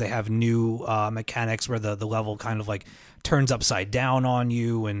conditions, they have new mechanics where the level kind of turns upside down on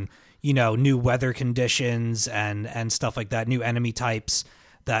you, and new weather conditions and stuff like that, new enemy types.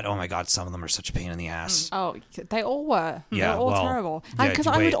 that, oh my God, some of them are such a pain in the ass. Oh, they all were. Yeah, they were all well, terrible. yeah, Because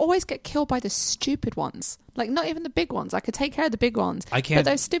you I would wait. always get killed by the stupid ones. Like, not even the big ones. I could take care of the big ones. I can't- But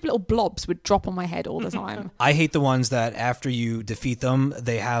those stupid little blobs would drop on my head all the time. I hate the ones that after you defeat them,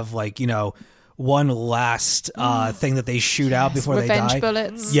 they have like, one last thing that they shoot out before they die. Revenge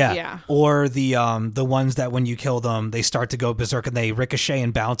bullets. Yeah. Or the ones that when you kill them, they start to go berserk and they ricochet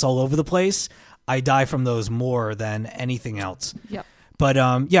and bounce all over the place. I die from those more than anything else. Yep. But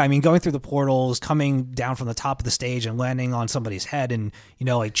yeah, I mean, going through the portals, coming down from the top of the stage and landing on somebody's head, and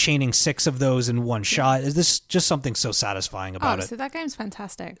like chaining 6 of those in one shot, is this just something so satisfying about it? So that game's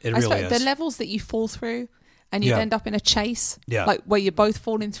fantastic. It I really suppose is. The levels that you fall through and you Yeah. end up in a chase, Yeah. like where you're both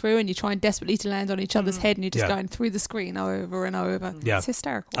falling through and you're trying desperately to land on each other's head and you're just Yeah. going through the screen over and over. Yeah. It's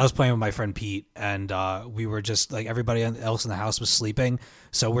hysterical. I was playing with my friend Pete, and we were just like, everybody else in the house was sleeping,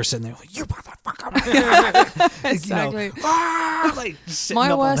 so we're sitting there like, you motherfucker. Exactly. Like, sitting My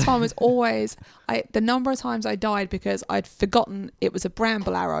up on worst the- one was always the number of times I died because I'd forgotten it was a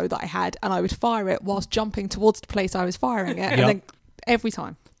bramble arrow that I had, and I would fire it whilst jumping towards the place I was firing it, and Yep. then every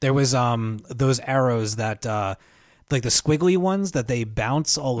time. There was those arrows that like the squiggly ones that they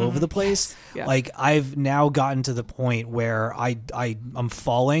bounce all over the place. Yeah. Like I've now gotten to the point where I'm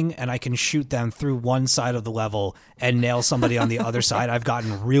falling and I can shoot them through one side of the level and nail somebody on the other side. I've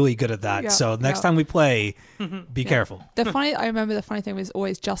gotten really good at that. Yeah, So next yeah. time we play, be careful. I remember the funny thing was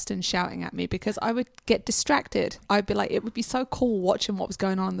always Justin shouting at me because I would get distracted. I'd be like, it would be so cool watching what was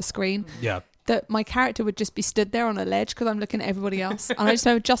going on the screen. Yeah. That my character would just be stood there on a ledge because I'm looking at everybody else. And I just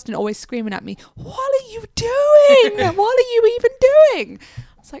remember Justin always screaming at me, "What are you doing? What are you even doing?"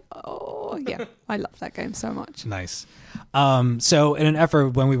 It's like, oh, yeah. I love that game so much. Nice. So in an effort,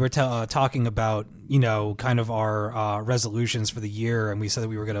 when we were talking about, kind of our resolutions for the year, and we said that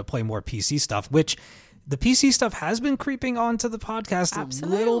we were going to play more PC stuff, which the PC stuff has been creeping onto the podcast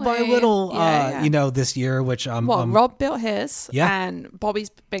little by Absolutely. little, Yeah. this year, which Rob built his, Yeah. and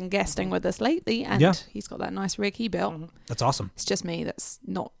Bobby's been guesting with us lately, and Yeah. he's got that nice rig he built. that's awesome. It's just me that's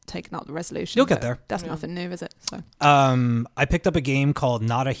not taking up the resolution. You'll get but there. That's nothing new, is it? So I picked up a game called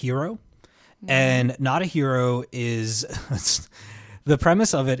Not a Hero, and Not a Hero is the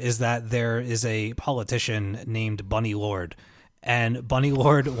premise of it is that there is a politician named Bunny Lord, and Bunny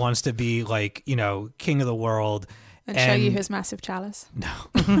Lord wants to be like, king of the world and show you his massive chalice.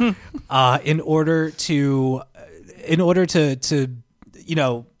 in order to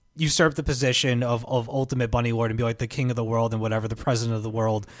usurp the position of ultimate Bunny Lord and be like the king of the world and whatever, the president of the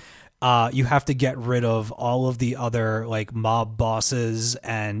world. You have to get rid of all of the other like mob bosses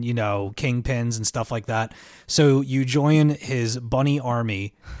and kingpins and stuff like that. So you join his bunny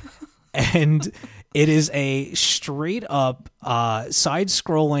army, and it is a straight up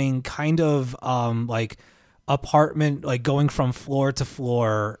side-scrolling kind of like apartment, like going from floor to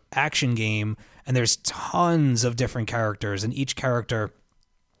floor action game. And there's tons of different characters, and each character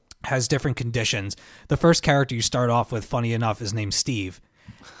has different conditions. The first character you start off with, funny enough, is named Steve.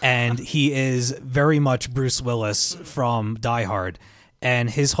 And he is very much Bruce Willis from Die Hard. And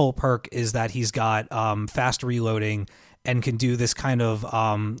his whole perk is that he's got fast reloading and can do this kind of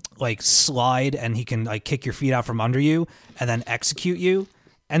like slide, and he can like kick your feet out from under you and then execute you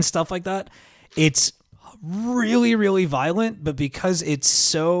and stuff like that. It's really, really violent, but because it's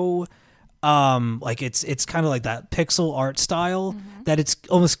so like it's kind of like that pixel art style that it's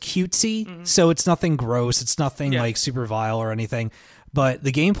almost cutesy. So it's nothing gross. It's nothing like super vile or anything. But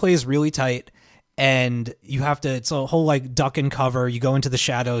the gameplay is really tight, and you have to, it's a whole like duck and cover. You go into the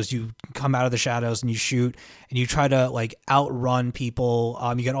shadows, you come out of the shadows and you shoot, and you try to like outrun people.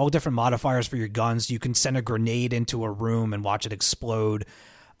 You get all different modifiers for your guns. You can send a grenade into a room and watch it explode.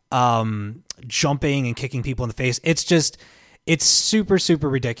 Jumping and kicking people in the face. It's super, super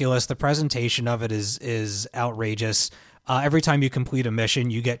ridiculous. The presentation of it is outrageous. Every time you complete a mission,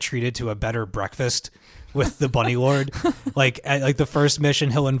 you get treated to a better breakfast with the Bunny Lord. Like at the first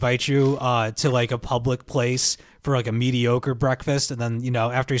mission, he'll invite you to like a public place for like a mediocre breakfast, and then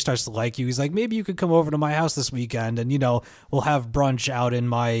after he starts to like you, he's like, maybe you could come over to my house this weekend, and we'll have brunch out in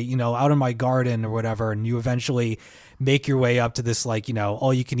my garden or whatever. And you eventually make your way up to this like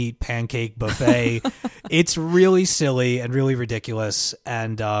all you can eat pancake buffet. It's really silly and really ridiculous,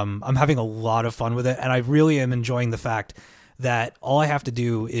 and I'm having a lot of fun with it, and I really am enjoying the fact that all I have to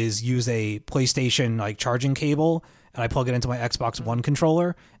do is use a PlayStation like charging cable, and I plug it into my Xbox One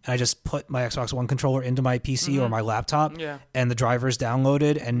controller, and I just put my Xbox One controller into my PC or my laptop, and the driver's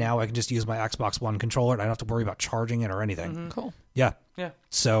downloaded, and now I can just use my Xbox One controller, and I don't have to worry about charging it or anything. Cool. Yeah. Yeah.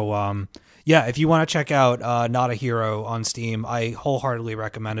 So, if you want to check out Not a Hero on Steam, I wholeheartedly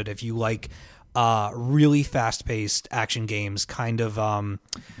recommend it. If you like really fast-paced action games, kind of was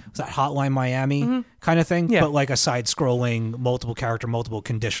that Hotline Miami kind of thing, Yeah. but like a side-scrolling, multiple character, multiple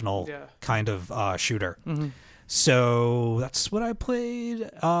conditional kind of shooter. So that's what I played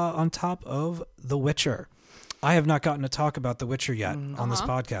on top of The Witcher. I have not gotten to talk about The Witcher yet on this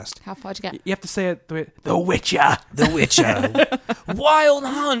podcast. How far did you get? You have to say it The Witcher. The Witcher. Wild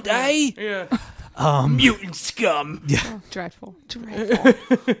Hunt, eh? Yeah. Mutant scum. Oh, dreadful.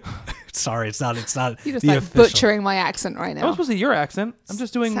 Dreadful. Sorry, it's not You're just the like official. butchering my accent right That was now. supposed to be your accent. I'm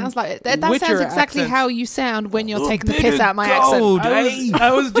just doing. Sounds like that Witcher sounds exactly accents. how you sound when you're taking the bit piss of out of my gold. accent.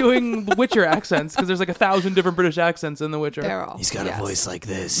 I was doing Witcher accents because there's like 1,000 different British accents in The Witcher. There are. He's got yes. a voice like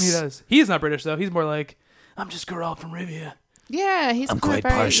this. He does. He is not British though. He's more like, I'm just Geralt from Rivia. Yeah, he's I'm kind quite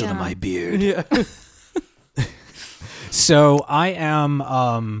of very, partial to my beard. Yeah. So I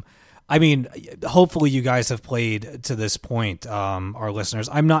am. I mean, hopefully you guys have played to this point, our listeners.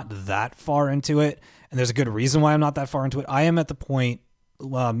 I'm not that far into it, and there's a good reason why I'm not that far into it. I am at the point,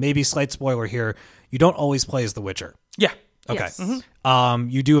 maybe slight spoiler here, you don't always play as the Witcher. Yeah. Okay. Yes.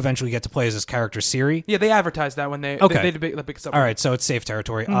 You do eventually get to play as this character, Ciri. Yeah, they advertised that when they Okay. they did the big stuff. All right, so it's safe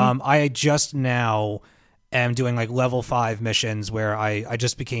territory. I just now am doing like level 5 missions where I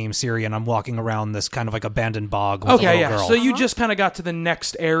just became Ciri and I'm walking around this kind of like abandoned bog with a Okay, little yeah. girl. So you just kind of got to the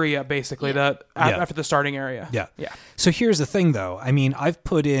next area, basically, after the starting area. Yeah. Yeah. So here's the thing, though. I mean, I've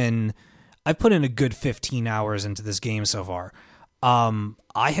put in a good 15 hours into this game so far.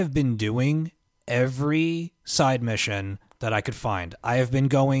 I have been doing every side mission that I could find. I have been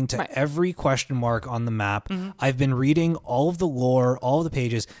going to every question mark on the map. I've been reading all of the lore, all of the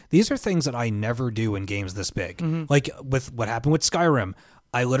pages. These are things that I never do in games this big. Like with what happened with Skyrim.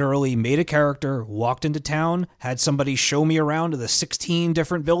 I literally made a character, walked into town, had somebody show me around to the 16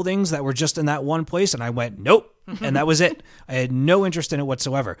 different buildings that were just in that one place, and I went, nope, and that was it. I had no interest in it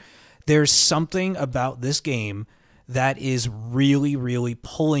whatsoever. There's something about this game that is really, really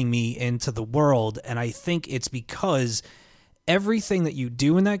pulling me into the world, and I think it's because everything that you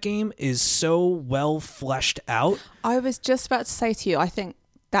do in that game is so well fleshed out. I was just about to say to you, I think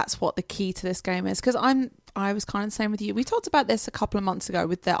that's what the key to this game is, because I was kind of the same with you. We talked about this a couple of months ago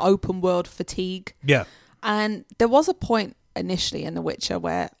with the open world fatigue. Yeah. And there was a point initially in The Witcher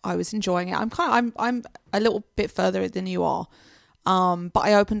where I was enjoying it. I'm a little bit further than you are. But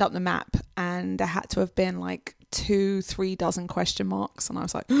I opened up the map and there had to have been like 2-3 dozen question marks, and I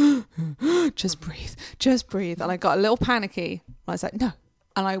was like, just breathe. And I got a little panicky. I was like, no.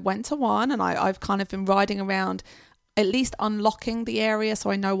 And I went to one, and I've kind of been riding around, at least unlocking the area so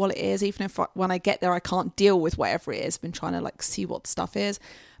I know what it is, even if when I get there I can't deal with whatever it is. I've been trying to like see what the stuff is.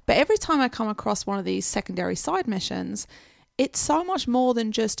 But every time I come across one of these secondary side missions, it's so much more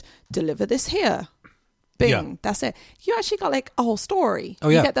than just deliver this here. Bing, Yeah. that's it. You actually got like a whole story. Oh,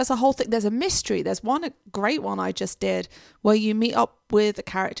 yeah. There's a whole thing. There's a mystery. There's a great one I just did where you meet up with a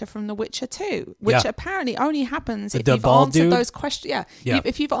character from The Witcher 2, which Yeah. apparently only happens if The you've bald answered dude? those questions. Yeah.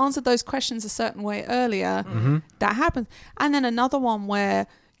 If you've answered those questions a certain way earlier, that happens. And then another one where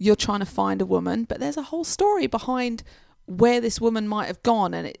you're trying to find a woman, but there's a whole story behind where this woman might have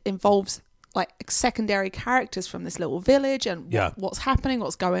gone, and it involves like secondary characters from this little village and what's happening,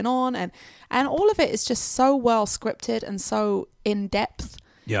 what's going on, and all of it is just so well scripted and so in depth.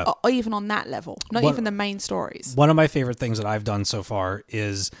 Yeah. Even on that level, not even the main stories. One of my favorite things that I've done so far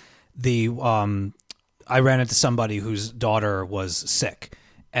is I ran into somebody whose daughter was sick,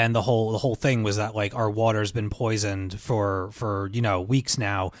 and the whole thing was that like our water's been poisoned for weeks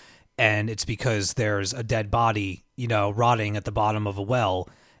now, and it's because there's a dead body rotting at the bottom of a well,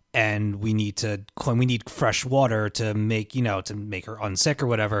 and we need fresh water to make her unsick or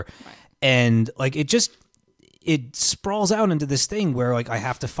whatever. Right. And like it sprawls out into this thing where like I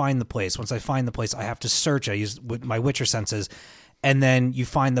have to find the place. Once I find the place, I have to search. I use my Witcher senses, and then you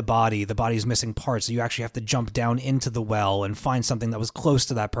find the body. The body's missing parts, so you actually have to jump down into the well and find something that was close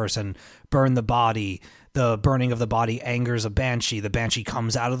to that person. Burn the body. The burning of the body angers a banshee. The banshee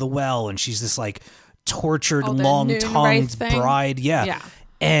comes out of the well, and she's this like tortured, the long-tongued Noonwraith thing? bride. Yeah.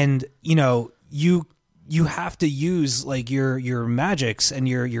 And you have to use like your magics and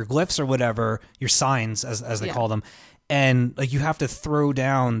your glyphs or whatever, your signs as they call them, and like you have to throw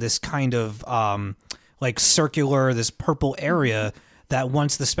down this kind of like circular, this purple area that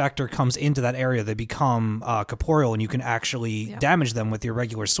once the specter comes into that area, they become corporeal, and you can actually damage them with your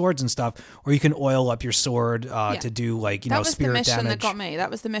regular swords and stuff, or you can oil up your sword to do like that was spirit the mission damage. that got me.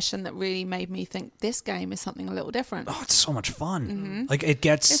 That was the mission that really made me think this game is something a little different. Oh, it's so much fun! Like it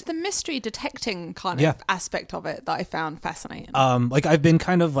gets. It's the mystery detecting kind of aspect of it that I found fascinating. Like I've been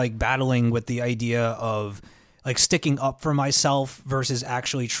kind of like battling with the idea of like sticking up for myself versus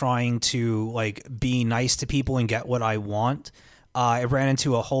actually trying to like be nice to people and get what I want. I ran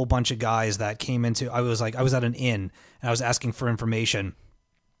into a whole bunch of guys that came into, I was at an inn and I was asking for information,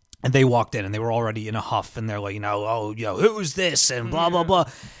 and they walked in and they were already in a huff, and they're like, who's this and blah, blah, blah.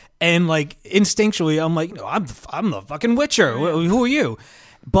 And like instinctually, I'm like, I'm the fucking Witcher. Who are you?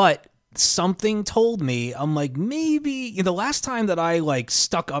 But something told me, I'm like, maybe the last time that I like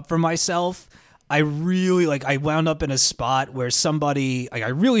stuck up for myself, I really I wound up in a spot where somebody, I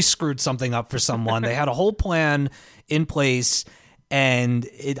really screwed something up for someone. They had a whole plan in place, and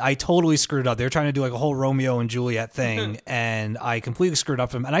I totally screwed up. They were trying to do like a whole Romeo and Juliet thing, and I completely screwed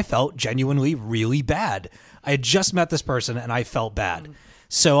up for them, and I felt genuinely really bad. I had just met this person, and I felt bad.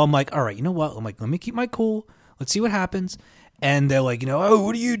 So I'm like, all right, you know what? I'm like, let me keep my cool. Let's see what happens. And they're like, oh,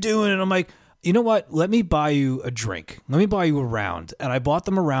 what are you doing? And I'm like, you know what? Let me buy you a drink. Let me buy you a round. And I bought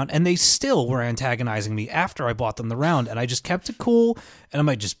them a round, and they still were antagonizing me after I bought them the round. And I just kept it cool. And I'm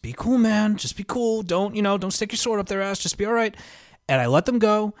like, just be cool, man. Just be cool. Don't stick your sword up their ass. Just be all right. And I let them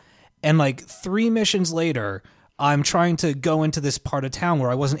go. And like 3 missions later, I'm trying to go into this part of town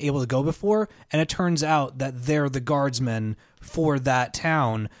where I wasn't able to go before. And it turns out that they're the guardsmen for that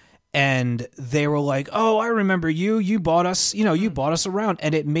town. And they were like, oh, I remember you. You bought us, you bought us around.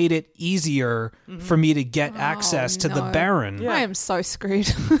 And it made it easier for me to get access to the Baron. I am so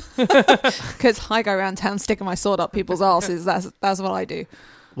screwed. Because I go around town sticking my sword up people's asses. That's what I do.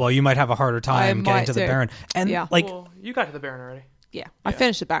 Well, you might have a harder time getting to the Baron. And well, you got to the Baron already. Yeah, I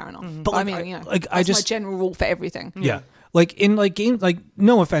finished the Baron off. But I mean, that's my general rule for everything. Yeah. Like in like games, like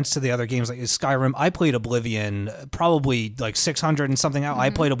no offense to the other games like Skyrim, I played Oblivion probably like 600 and something out. I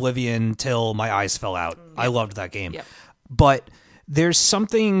played Oblivion till my eyes fell out. I loved that game. Yep. But there's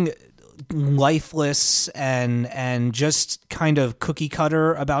something lifeless and just kind of cookie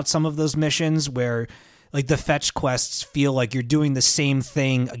cutter about some of those missions where like the fetch quests feel like you're doing the same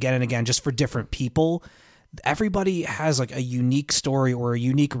thing again and again just for different people. Everybody has like a unique story or a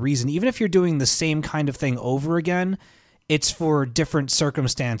unique reason. Even if you're doing the same kind of thing over again, it's for different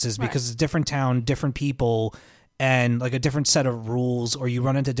circumstances because it's a different town, different people, and like a different set of rules, or you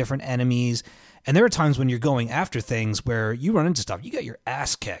run into different enemies. And there are times when you're going after things where you run into stuff, you get your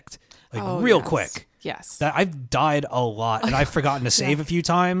ass kicked like real quick. Yes. That I've died a lot, and I've forgotten to save a few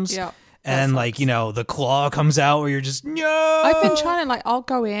times. Yeah. And like, the claw comes out where you're just, no. I've been trying to I'll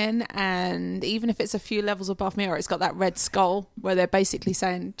go in, and even if it's a few levels above me or it's got that red skull where they're basically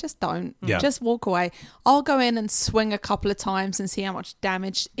saying, just don't, just walk away. I'll go in and swing a couple of times and see how much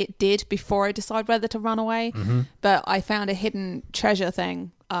damage it did before I decide whether to run away. But I found a hidden treasure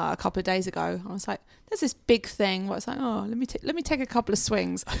thing a couple of days ago. I was like, there's this big thing where it's like, oh, let me take a couple of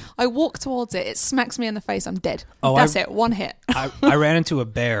swings. I walk towards it. It smacks me in the face. I'm dead. That's it. One hit. I ran into a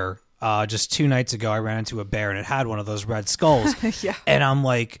bear. Just 2 nights ago, I ran into a bear and it had one of those red skulls. Yeah. And I'm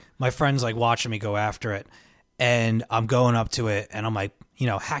like, my friend's like watching me go after it. And I'm going up to it and I'm like,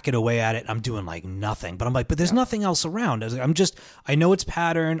 hacking away at it. I'm doing like nothing. But I'm like, but there's nothing else around. I know its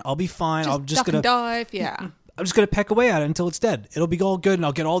pattern. I'll be fine. I'm just going to dive. Yeah. I'm just going to peck away at it until it's dead. It'll be all good and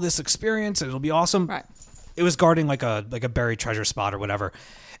I'll get all this experience and it'll be awesome. Right. It was guarding like a buried treasure spot or whatever.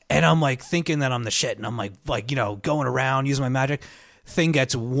 And I'm like thinking that I'm the shit. And I'm like, going around using my magic. Thing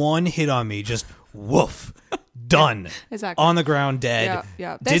gets one hit on me, just woof, done. Exactly. On the ground, dead.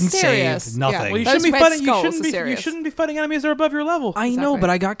 Yeah. Didn't serious. save nothing. Well, you Those shouldn't be red fighting. skulls You shouldn't be fighting enemies that are above your level. I know, but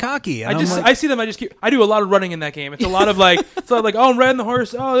I got cocky. And I see them. I do a lot of running in that game. It's a lot of oh, I'm riding the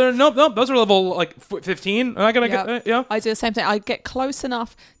horse. Oh, nope. Those are level 15. Am I gonna get? I do the same thing. I get close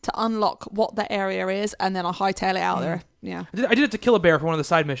enough to unlock what the area is, and then I hightail it out there. Yeah. I did it to kill a bear for one of the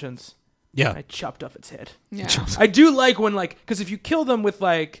side missions. Yeah. I chopped off its head. Yeah. I do like when because if you kill them with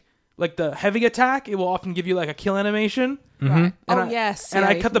like the heavy attack, it will often give you like a kill animation. Right. And yes. And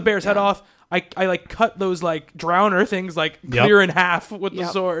I cut the bear's head off. I cut those drowner things clear in half with the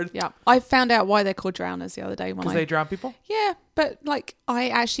sword. Yeah. I found out why they're called drowners the other day when because they drown people. Yeah, but I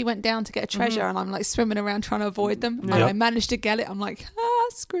actually went down to get a treasure and I'm swimming around trying to avoid them and I managed to get it. I'm like,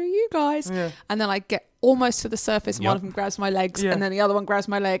 screw you guys. Yeah. And then I get almost to the surface. One of them grabs my legs and then the other one grabs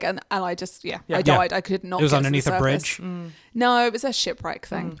my leg and I just I died. I could not. It was get underneath to the a surface. bridge. No, it was a shipwreck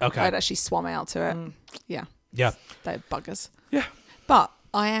thing. Okay, I'd actually swum out to it. Yeah. They're buggers. Yeah. But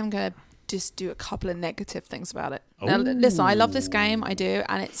I am gonna just do a couple of negative things about it. Now, listen, I love this game. I do,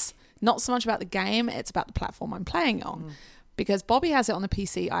 and it's not so much about the game; it's about the platform I'm playing on. Because Bobby has it on the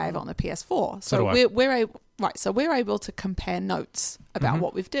PC, I have it on the PS4. So we're able to compare notes about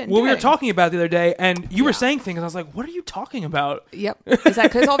what we've done. Well, we were talking about the other day, and you were saying things, and I was like, "What are you talking about?" Yep,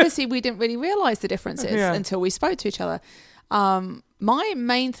 exactly. Because obviously we didn't really realize the differences until we spoke to each other. My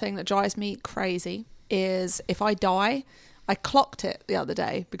main thing that drives me crazy is if I die, I clocked it the other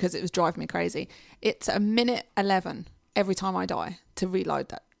day because it was driving me crazy. It's 1:11 every time I die to reload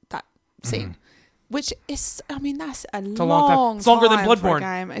that scene. Which is, I mean, that's a long time. It's longer than for a Bloodborne.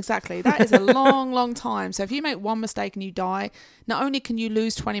 game. Exactly. That is a long time. So if you make one mistake and you die, not only can you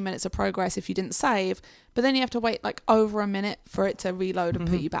lose 20 minutes of progress if you didn't save, but then you have to wait like over a minute for it to reload and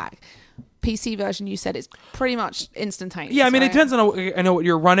put you back. PC version, you said it's pretty much instantaneous. Yeah, I mean, right? it depends on I know what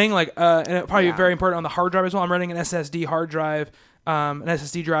you're running, like, and it probably Yeah. very important on the hard drive as well. I'm running an SSD hard drive, an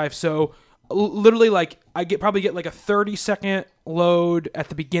SSD drive, so literally, like, I probably get like a 30-second load at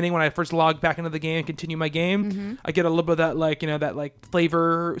the beginning when I first log back into the game and continue my game. I get a little bit of that, like, that like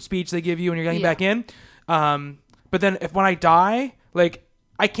flavor speech they give you when you're getting back in. But then when I die, like,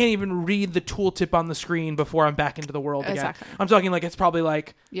 I can't even read the tooltip on the screen before I'm back into the world again. Exactly. I'm talking like it's probably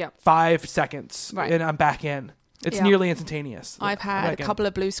like 5 seconds Right. and I'm back in. It's Yeah. nearly instantaneous. I've had a couple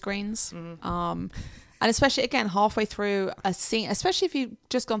of blue screens. And especially, again, halfway through a scene, especially if you've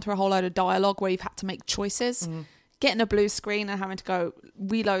just gone through a whole load of dialogue where you've had to make choices, getting a blue screen and having to go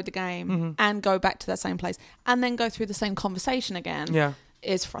reload the game and go back to that same place and then go through the same conversation again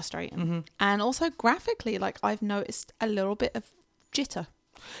is frustrating. And also graphically, like, I've noticed a little bit of jitter.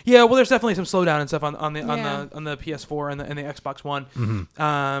 Yeah, well, there's definitely some slowdown and stuff on the PS4 and the Xbox One,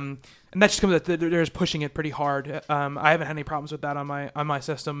 and that just comes that they're just pushing it pretty hard. I haven't had any problems with that on my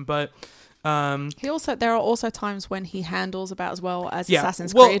system, but There are also times when he handles about as well as yeah.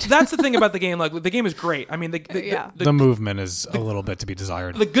 Assassin's Well, Creed. that's the thing about the game. Like, the game is great. I mean, The movement is a little bit to be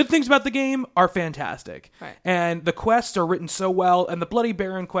desired. the good things about the game are fantastic, Right. and the quests are written so well. And the Bloody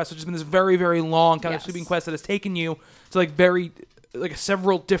Baron quest, which has been this very, very long kind of Yes. sweeping quest that has taken you to like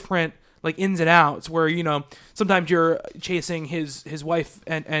several different like ins and outs, where sometimes you're chasing his wife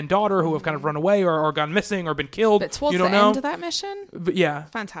and daughter who have kind of run away or gone missing or been killed. But towards you the don't know. end of that mission, But yeah,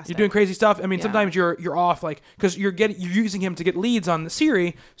 fantastic. You're doing crazy stuff. I mean, Yeah. sometimes you're off, like, because you're using him to get leads on the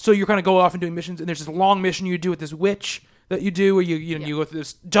Ciri, so you're kind of go off and doing missions. And there's this long mission you do with this witch that you do, where you go through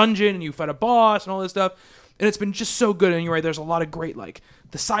this dungeon and you fight a boss and all this stuff. And it's been just so good. And you're right, there's a lot of great, like,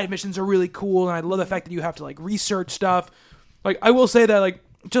 the side missions are really cool, and I love the fact that you have to like research stuff. Like, I will say that, like,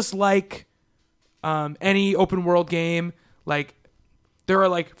 just like any open world game, like, there are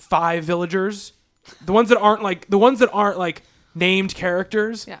like 5 villagers. The ones that aren't like named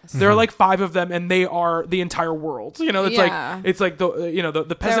characters. Yes. There are like 5 of them, and they are the entire world. It's like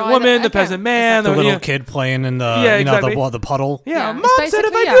the peasant either- woman, the okay, peasant man, The little kid playing in the exactly. the puddle. Yeah, Yeah, Mom it's said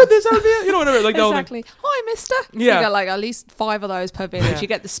if I basically- do this, I'll be whatever. Like, Exactly. Hi, mister. Yeah. You get like at least 5 of those per village. Yeah. You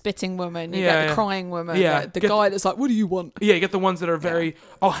get the spitting woman. You Yeah, get the yeah. crying woman. Yeah. Like, the Get- guy that's like, what do you want? Yeah, you get the ones that are very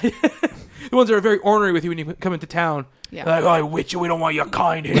the ones that are very ornery with you when you come into town. Yeah. They're like, oh, witch, we don't want your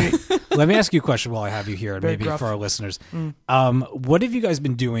kind here. Let me ask you a question while I have you here, and Very maybe gruff. for our listeners. What have you guys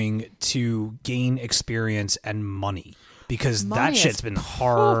been doing to gain experience and money? Because Money that is- shit's been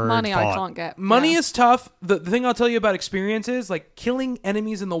hard. Money I fought. can't get. Money Yeah. is tough. The thing I'll tell you about experience is, like, killing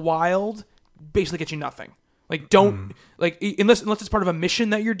enemies in the wild basically gets you nothing. Like, don't unless it's part of a mission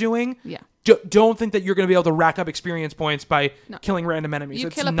that you're doing. Yeah. Don't think that you're going to be able to rack up experience points by No. killing random enemies. You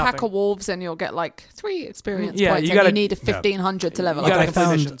It's kill a nothing. pack of wolves and you'll get like 3 experience Yeah, points. you And gotta- you need a 1,500 to level You up. gotta I complete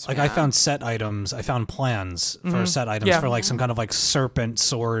found missions. I found set items. I found plans for set items Yeah. for like some kind of like serpent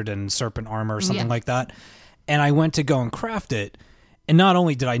sword and serpent armor or something Yeah. like that. And I went to go and craft it. And not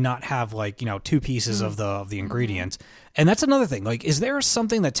only did I not have like 2 pieces of the ingredients, and that's another thing. Like, is there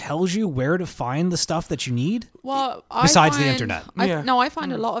something that tells you where to find the stuff that you need? Well, Besides the internet. I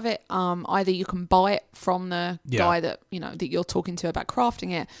find a lot of it. Either you can buy it from the Yeah. guy that that you're talking to about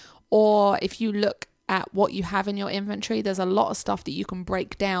crafting it, or if you look at what you have in your inventory, there's a lot of stuff that you can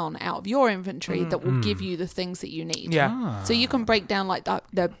break down out of your inventory that will give you the things that you need. Yeah. So you can break down like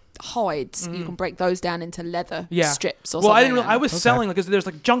the hides. You can break those down into leather strips or well, something. I didn't know. I was selling, like, 'cause there's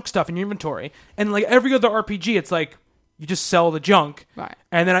like junk stuff in your inventory, and like every other RPG, it's like you just sell the junk. Right.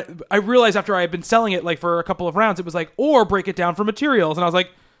 And then I realized after I had been selling it like for a couple of rounds, it was like, or break it down for materials, and I was like,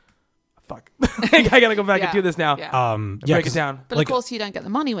 fuck, I gotta go back and do this now. Yeah. Break it 'cause, down. But like, of course, you don't get the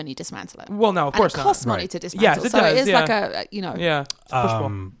money when you dismantle it. Well, no, of course it not. costs money Right. to dismantle. Yes, it so does, it is yeah. like a Yeah. It's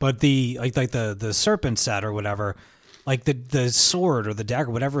pushable. but the like the serpent set or whatever, like the sword or the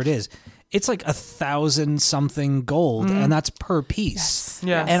dagger, whatever it is, it's like 1,000 something gold, and that's per piece.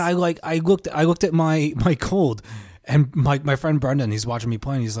 Yeah. And I looked at my gold, And my friend Brendan, he's watching me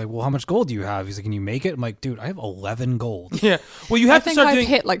playing. He's like, well, how much gold do you have? He's like, can you make it? I'm like, dude, I have 11 gold. Yeah. Well, you I have to think start I've doing.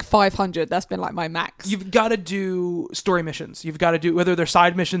 hit like 500. That's been like my max. You've got to do story missions. You've got to do, whether they're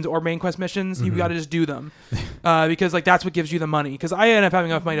side missions or main quest missions, you've got to just do them. Because like that's what gives you the money. Because I end up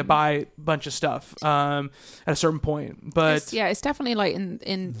having enough money to buy a bunch of stuff at a certain point. But it's definitely like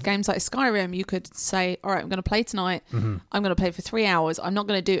in games like Skyrim, you could say, all right, I'm going to play tonight. I'm going to play for 3 hours. I'm not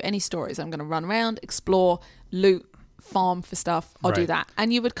going to do any stories. I'm going to run around, explore, loot, farm for stuff. I'll do Right. that.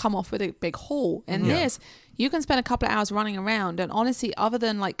 And you would come off with a big haul. And this, you can spend a couple of hours running around. And honestly, other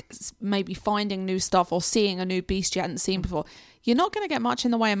than like maybe finding new stuff or seeing a new beast you hadn't seen before, you're not going to get much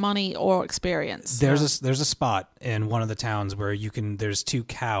in the way of money or experience. There's a spot in one of the towns where there's 2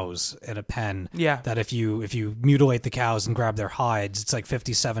 cows in a pen. Yeah. That if you mutilate the cows and grab their hides, it's like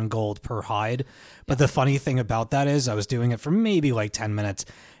 57 gold per hide. But the funny thing about that is, I was doing it for maybe like 10 minutes.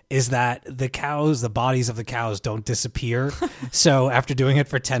 Is that the bodies of the cows don't disappear. So after doing it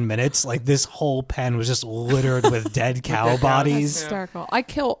for 10 minutes, like this whole pen was just littered with dead cow bodies. That's hysterical. I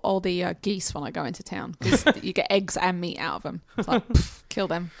kill all the geese when I go into town because you get eggs and meat out of them. It's like, pff, kill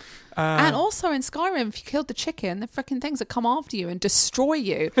them. And also in Skyrim, if you killed the chicken, the freaking things that come after you and destroy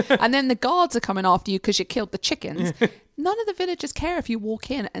you. And then the guards are coming after you because you killed the chickens. None of the villagers care if you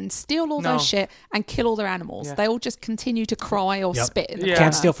walk in and steal all their shit and kill all their animals. Yeah. They all just continue to cry or spit in the Yeah. corner.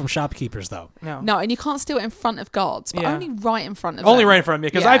 Can't steal from shopkeepers though. No, and you can't steal it in front of guards, but Yeah. only right in front of only them. right in front of me,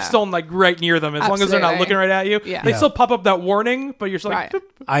 because Yeah. I've stolen like right near them. As long as they're not Absolutely. looking right at you, Yeah. they Yeah. still pop up that warning. But you're still like, Right.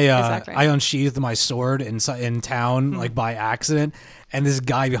 "Boop." Exactly. I unsheathed my sword in town like by accident, and this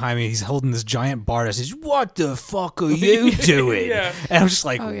guy behind me, he's holding this giant bar that says, "What the fuck are you doing?" Yeah. And I'm just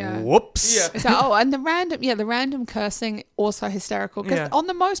like, Oh, yeah. "Whoops." Yeah. So, and the random cursing also hysterical because Yeah. on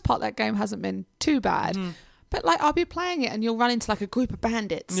the most part that game hasn't been too bad. But like I'll be playing it and you'll run into like a group of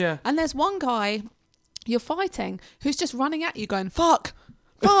bandits. Yeah. And there's one guy you're fighting who's just running at you going, fuck.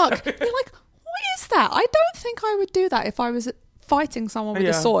 You're like, what is that? I don't think I would do that if I was fighting someone with Yeah.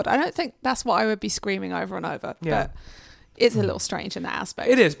 a sword. I don't think that's what I would be screaming over and over. Yeah. But it's a little strange in that aspect.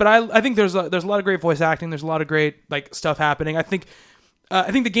 It is, but I think there's a lot of great voice acting. There's a lot of great like stuff happening. I think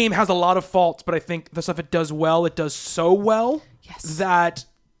the game has a lot of faults, but I think the stuff it does well, it does so well Yes. that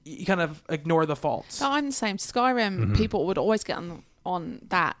you kind of ignore the faults. So I'm the same. Skyrim, people would always get on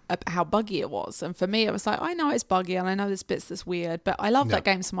that, how buggy it was. And for me, it was like, I know it's buggy and I know there's bits that's weird, but I love that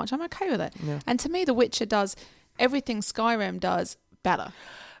game so much. I'm okay with it. Yeah. And to me, The Witcher does everything Skyrim does better.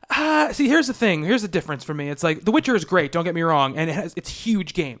 See, here's the thing. Here's the difference for me. It's like The Witcher is great. Don't get me wrong, and it's a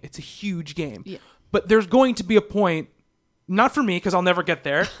huge game. It's a huge game. Yeah. But there's going to be a point, not for me because I'll never get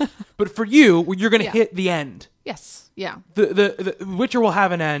there, but for you, where you're going to Yeah. hit the end. Yes. Yeah. The Witcher will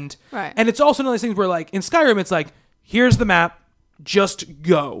have an end, Right. And it's also one of those things where, like in Skyrim, it's like, here's the map, just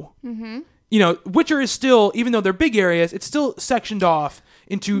go. Mm-hmm. You know, Witcher is still, even though they're big areas, it's still sectioned off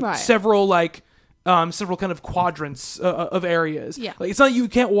into Right. several several kind of quadrants of areas. Yeah. Like it's not you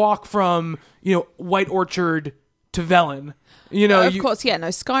can't walk from White Orchard to Velen. Of course, yeah. No,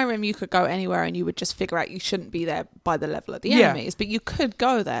 Skyrim, you could go anywhere and you would just figure out you shouldn't be there by the level of the Yeah. enemies, but you could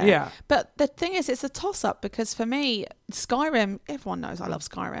go there. Yeah. But the thing is, it's a toss-up because for me, Skyrim, everyone knows I love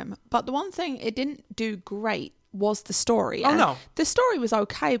Skyrim, but the one thing it didn't do great was the story. Oh, And no. the story was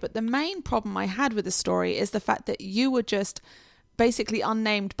okay, but the main problem I had with the story is the fact that you were just basically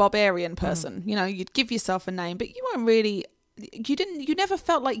unnamed barbarian person. You'd give yourself a name, but you weren't really... You never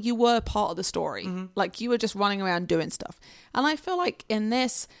felt like you were part of the story. Like you were just running around doing stuff. And I feel like in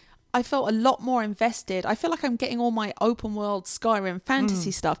this, I felt a lot more invested. I feel like I'm getting all my open world Skyrim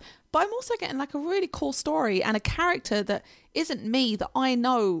fantasy stuff, but I'm also getting like a really cool story and a character that isn't me, that I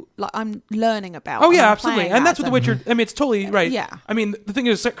know, like I'm learning about. Oh and yeah, I'm absolutely, playing and that's as. what The Witcher. I mean, it's totally right. Yeah. I mean, the thing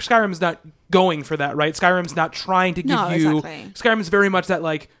is, Skyrim's not going for that, right? Skyrim's not trying to give No, you. exactly. Skyrim's very much that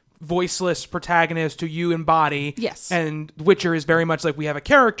like voiceless protagonist who you embody. Yes. And Witcher is very much like we have a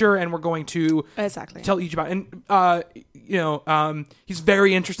character and we're going to Exactly. tell each about. And he's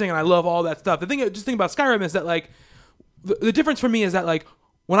very interesting, and I love all that stuff. The thing about Skyrim is that like the difference for me is that like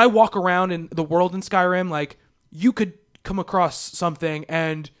when I walk around in the world in Skyrim, like you could come across something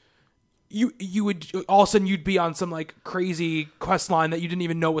and you would all of a sudden you'd be on some like crazy quest line that you didn't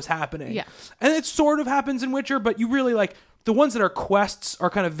even know was happening. Yeah. And it sort of happens in Witcher, but you really like the ones that are quests are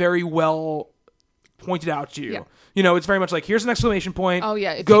kind of very well pointed out to you. Yeah. It's very much like here's an exclamation point. Oh,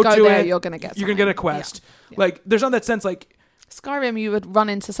 yeah, if you go to there, it, you're gonna get you're gonna get a something. quest. Yeah. Like there's not that sense like Skyrim, you would run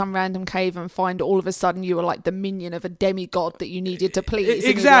into some random cave and find all of a sudden you were like the minion of a demigod that you needed to please. And you'd be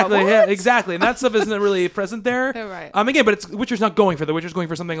exactly, like, yeah, "What?" exactly, and that stuff isn't really present there. Oh, right. Again, but Witcher's not going for that. Witcher's going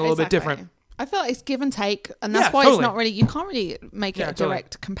for something a little bit Exactly. different. I feel like it's give and take, and that's Yeah, why totally. it's not really. You can't really make it a totally.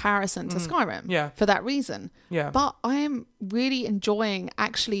 direct comparison to Skyrim. Yeah. For that reason. Yeah. But I am really enjoying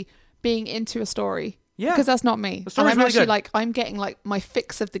actually being into a story. Yeah. Because that's not me. The story's I'm really actually good. like I'm getting like my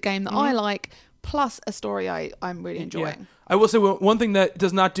fix of the game that I like, plus a story I'm really enjoying. Yeah. I will say one thing that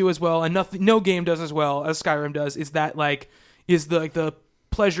does not do as well, and no game does as well as Skyrim does, is that is the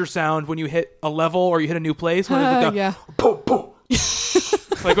pleasure sound when you hit a level or you hit a new place. When it's like Yeah. boom, boom.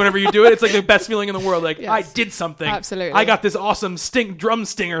 Like whenever you do it, it's like the best feeling in the world. Like Yes. I did something. Absolutely. I got this awesome drum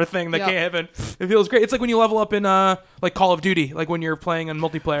stinger thing that Yep. can't happen. It feels great. It's like when you level up in like Call of Duty, like when you're playing on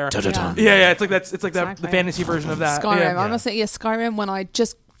multiplayer. Dun-dun-dun. Yeah. It's like that. It's like the Exactly. fantasy version of that. Skyrim. Yeah. I must say, Skyrim. When I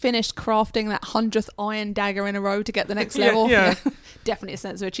just finished crafting that 100th iron dagger in a row to get the next Yeah, level, yeah. definitely a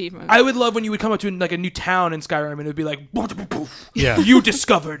sense of achievement. I would love when you would come up to like a new town in Skyrim and it would be like, boof, boof, boof. Yeah. You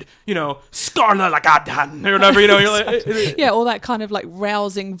discovered, Skarla Lagadan or whatever, You're like, yeah, all that kind of like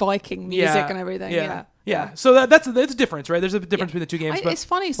rousing Viking music and everything. Yeah. So that's a difference, right? There's a difference between the two games. But It's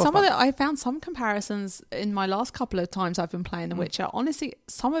funny. both Some fun. of it, I found some comparisons in my last couple of times I've been playing The Witcher. Honestly,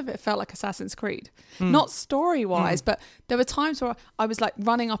 some of it felt like Assassin's Creed, not story wise, but there were times where I was like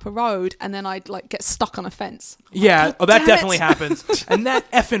running up a road and then I'd like get stuck on a fence. Yeah, God that damn definitely it. happens. And that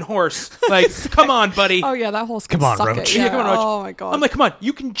effing horse, like, come on, buddy. Oh yeah, that horse can Come on, suck Roach. it. Yeah. Yeah, come on, Roach. Oh my god. I'm like, come on,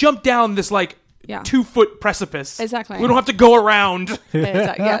 you can jump down this like Yeah. 2-foot precipice. Exactly. We don't have to go around.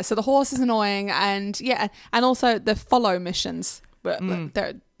 yeah. So the horse is annoying, and also the follow missions, but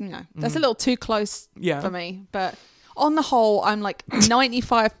they're that's a little too close Yeah. for me. But on the whole, I'm like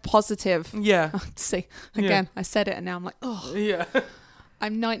 95 positive. Yeah. See, again, I said it, and now I'm like, oh, Yeah.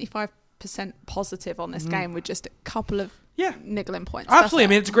 I'm 95% positive on this game with just a couple of Yeah. niggling points. Absolutely. I That's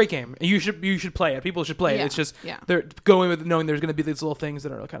mean, it. it's a great game. You should play it. People should play it. Yeah. It's just Yeah. they're going with knowing there's going to be these little things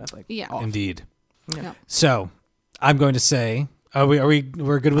that are kind of like Yeah. off. Indeed. Yeah. So I'm going to say,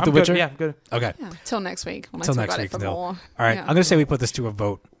 we're good with I'm The Witcher? Good. Yeah, good. Okay. Yeah. Till next week when Till I talk next about week, it for no. more. All right. Yeah. I'm going to say we put this to a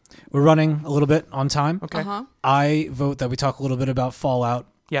vote. We're running a little bit on time. Okay. Uh-huh. I vote that we talk a little bit about Fallout.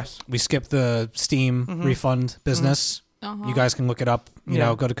 Yes. We skip the Steam refund business. Uh-huh. You guys can look it up. You Yeah.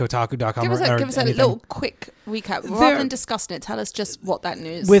 know, go to Kotaku.com Give us or a anything. little quick recap rather than discussing it. Tell us just what that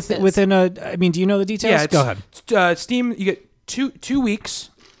news is. Within I mean, do you know the details? Yeah. Go ahead. Steam, you get two weeks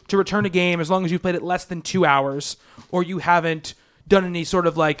to return a game as long as you've played it less than 2 hours, or you haven't done any sort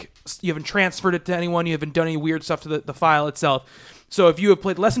of like you haven't transferred it to anyone, you haven't done any weird stuff to the file itself. So if you have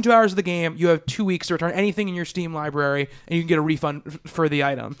played less than 2 hours of the game, you have 2 weeks to return anything in your Steam library, and you can get a refund for the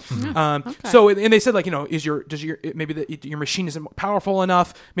item. Okay. So, and they said like, maybe your machine isn't powerful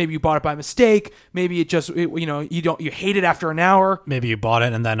enough. Maybe you bought it by mistake. Maybe you hate it after an hour. Maybe you bought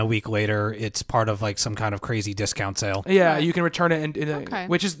it and then a week later it's part of like some kind of crazy discount sale. Yeah, Right. you can return it, Okay.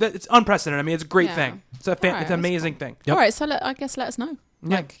 which is it's unprecedented. I mean, it's a great Yeah. thing. It's Alright, it's an that's amazing thing. Yep. All right, so I guess let us know.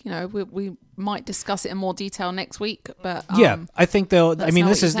 Yeah. Like, we might discuss it in more detail next week, but Yeah, I think they'll. I us mean, know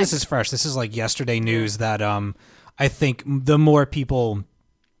this what you is this think. is fresh. This is like yesterday news that I think the more people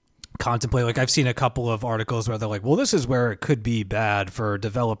contemplate, like I've seen a couple of articles where they're like, well, this is where it could be bad for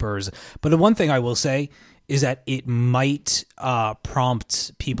developers. But the one thing I will say is that it might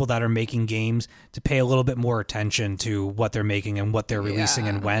prompt people that are making games to pay a little bit more attention to what they're making and what they're releasing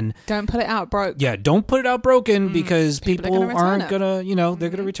and when. don't put it out broke. Yeah, don't put it out broken because People are people gonna return aren't it. gonna, they're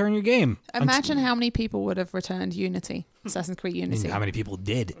gonna return your game. Imagine how many people would have returned Unity, Assassin's Creed Unity. How many people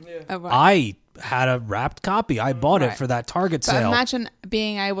did? Oh, right. I had a wrapped copy. I bought it Right. for that Target But sale. imagine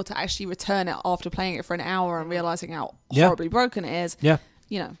being able to actually return it after playing it for an hour and realizing how Yeah. horribly broken it is. Yeah.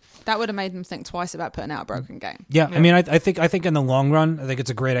 That would have made them think twice about putting out a broken game. Yeah, I mean, I think in the long run, I think it's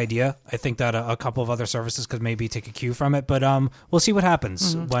a great idea. I think that a couple of other services could maybe take a cue from it, but we'll see what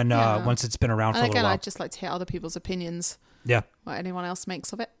happens when Yeah. once it's been around for And a little again, while. I'd just like to hear other people's opinions, Yeah, what anyone else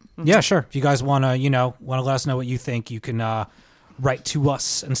makes of it. yeah, sure. If you guys want to, want to let us know what you think, you can write to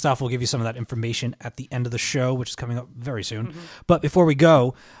us and stuff. We'll give you some of that information at the end of the show, which is coming up very soon. But before we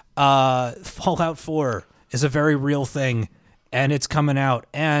go, Fallout 4 is a very real thing. And it's coming out.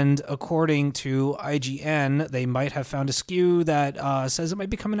 And according to IGN, they might have found a SKU that says it might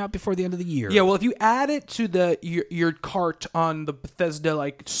be coming out before the end of the year. Yeah, well, if you add it to your cart on the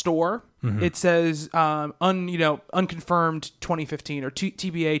Bethesda store, it says unconfirmed 2015 or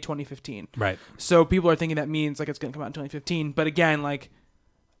TBA 2015. Right. So people are thinking that means like it's going to come out in 2015. But again, like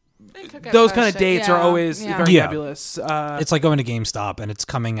It could get those kind of pushed. dates are Yeah, always yeah. very Yeah. nebulous. It's like going to GameStop and it's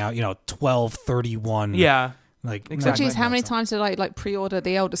coming out, 12/31. Yeah. Like Exactly. Geez, how many times did I pre-order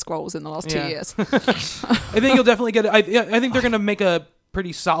the Elder Scrolls in the last 2 Yeah. years? I think you'll definitely get it. I think they're going to make a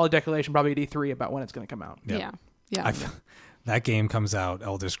pretty solid declaration probably at E3 about when it's going to come out. Yeah. I that game comes out,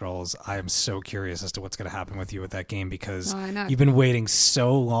 Elder Scrolls, I am so curious as to what's going to happen with you with that game because Oh, I know. you've been waiting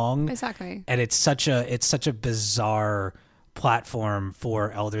so long. Exactly. And it's such a bizarre platform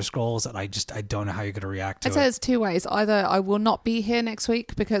for Elder Scrolls that I don't know how you're going to react to I'd say it. there's two ways. Either I will not be here next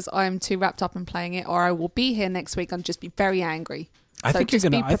week because I'm too wrapped up in playing it, or I will be here next week and just be very angry. I So think you're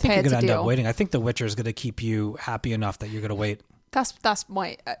just going be to prepared to end up deal. waiting. I think The Witcher is going to keep you happy enough that you're going to wait. That's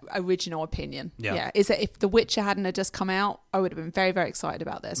my original opinion. Yeah. Is that if The Witcher hadn't have just come out, I would have been very, very excited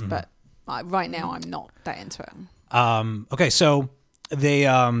about this. But right now, I'm not that into it. Okay, so they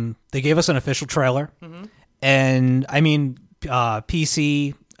gave us an official trailer, and I mean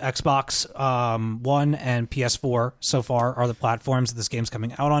PC, Xbox One, and PS4 so far are the platforms that this game's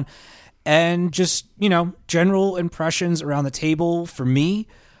coming out on, and just general impressions around the table for me.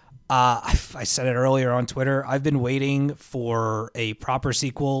 I said it earlier on Twitter. I've been waiting for a proper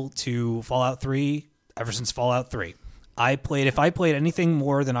sequel to Fallout 3 ever since Fallout 3. If I played anything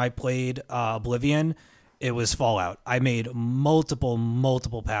more than I played Oblivion, it was Fallout. I made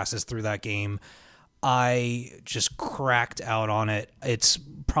multiple passes through that game. I just cracked out on it. It's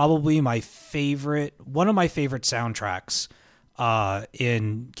probably one of my favorite soundtracks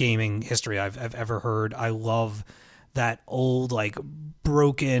in gaming history I've ever heard. I love that old, like,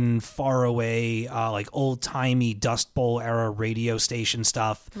 broken, far away, like old timey Dust Bowl era radio station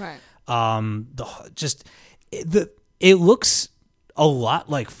stuff. Right. It looks a lot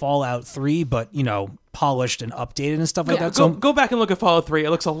like Fallout 3, but polished and updated and stuff like that. So Go back and look at Fallout 3. It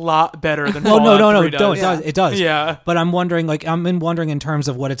looks a lot better than well, Fallout 3 no, does. it does. Yeah. But I'm wondering in terms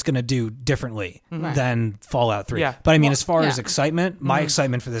of what it's going to do differently than Fallout 3. Yeah. But I mean, as far as yeah. excitement, my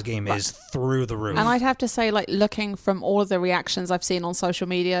excitement for this game is through the roof. And I'd have to say, like, looking from all of the reactions I've seen on social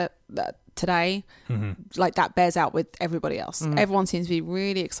media today, like, that bears out with everybody else. Everyone seems to be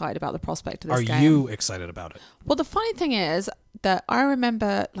really excited about the prospect of this game. Are you excited about it? Well, the funny thing is that I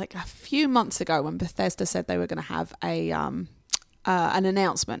remember, like, a few months ago when Bethesda said they were going to have an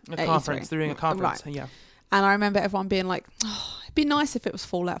announcement A at conference. E3. They're doing a conference. Right. Yeah. And I remember everyone being like, oh, it'd be nice if it was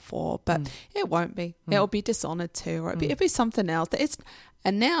Fallout 4, but it won't be. It'll be Dishonored 2, or it'll be something else.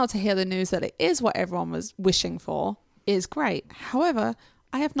 And now to hear the news that it is what everyone was wishing for is great. However,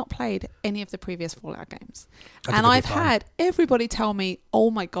 I have not played any of the previous Fallout games. And I've had everybody tell me, oh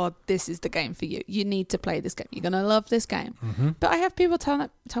my God, this is the game for you. You need to play this game. You're going to love this game. But I have people tell me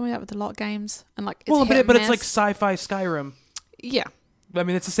that with a lot of games. And like, it's hit and but it's like miss. sci-fi Skyrim. Yeah. I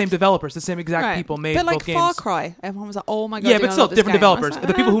mean, it's the same developers, the same exact people made but like both games. Far Cry, everyone was like, "Oh my God!" Yeah, you're but gonna still love this different game. I was developers. like,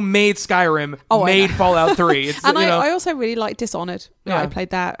 The people who made Skyrim I made know. Fallout 3. It's, And I also really like Dishonored. Yeah. I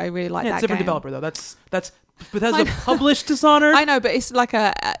played that. I really like that. it's a different game. developer though. That's Bethesda published Dishonored. I know, but it's like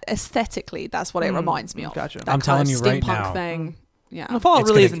aesthetically, that's what it reminds me of. Gotcha. That I'm kind telling of you right steampunk now. thing. Yeah, Well, Fallout It's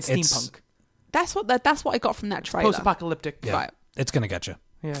really gonna- isn't it's- steampunk. that's what I got from that trailer. Post-apocalyptic. Yeah. Right. It's going to get you.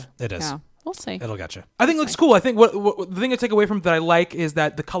 Yeah. It is. Yeah, we'll see. It'll get you. I think it looks cool. I think what the thing I take away from it that I like is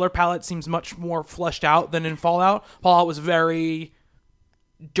that the color palette seems much more fleshed out than in Fallout. Fallout was very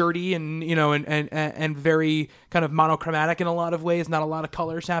dirty and and very kind of monochromatic in a lot of ways. Not a lot of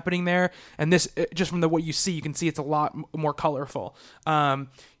colors happening there. And this, just from what you see, you can see it's a lot more colorful. You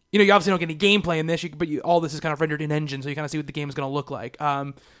obviously don't get any gameplay in this, but all this is kind of rendered in engine, so you kind of see what the game is going to look like.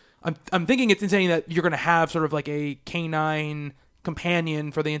 I'm thinking it's insane that you're going to have sort of like a canine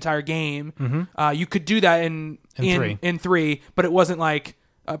companion for the entire game. You could do that in 3, but it wasn't like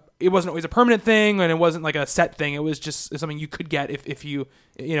it wasn't always a permanent thing, and it wasn't like a set thing. It was just something you could get if you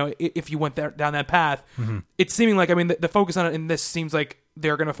went down that path. It's seeming like, I mean, the focus on it in this seems like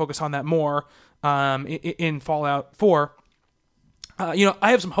they're going to focus on that more in Fallout 4. I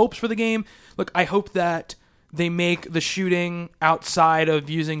have some hopes for the game. Look, I hope that they make the shooting outside of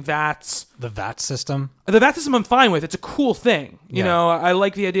using VATS. The VAT system. The VAT system I'm fine with. It's a cool thing. You know, I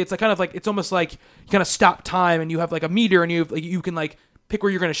like the idea. It's like kind of like, it's almost like you kind of stop time and you have like a meter and you can like pick where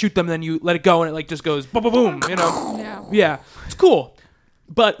you're going to shoot them, then you let it go and it like just goes boom, boom, boom, Yeah. It's cool.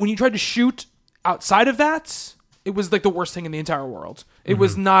 But when you tried to shoot outside of that, it was like the worst thing in the entire world. It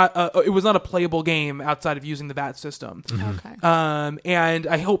was not a playable game outside of using the VAT system. Okay. And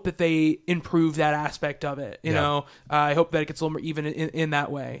I hope that they improve that aspect of it. You know, I hope that it gets a little more even in that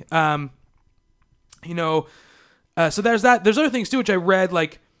way. So there's that. There's other things too, which I read,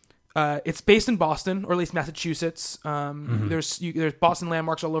 like, it's based in Boston, or at least Massachusetts. There's Boston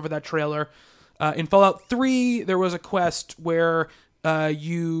landmarks all over that trailer. In Fallout 3, there was a quest where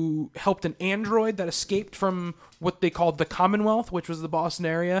you helped an android that escaped from what they called the Commonwealth, which was the Boston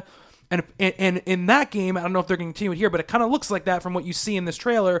area. And in that game, I don't know if they're going to continue it here, but it kind of looks like that from what you see in this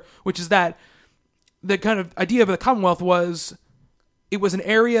trailer, which is that the kind of idea of the Commonwealth was it was an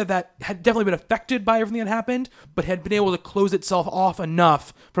area that had definitely been affected by everything that happened, but had been able to close itself off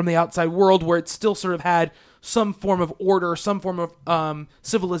enough from the outside world where it still sort of had some form of order, some form of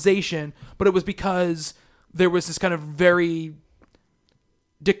civilization, but it was because there was this kind of very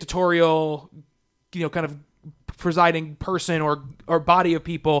dictatorial, kind of presiding person or body of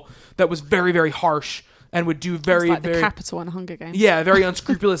people that was very, very harsh and would do very, it's like very the Capitol and Hunger Games. Yeah, very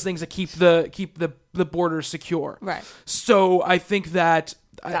unscrupulous things to keep the borders secure. Right. So I think that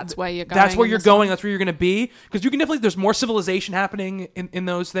That's where you're going. That's where you're in this going. one. That's where you're going to be, because you can definitely. There's more civilization happening in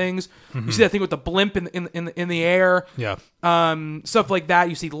those things. You see that thing with the blimp in the air. Yeah. Stuff like that.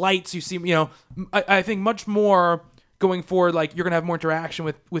 You see lights. You see, I think much more going forward. Like, you're going to have more interaction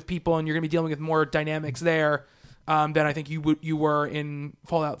with people, and you're going to be dealing with more dynamics there than I think you were in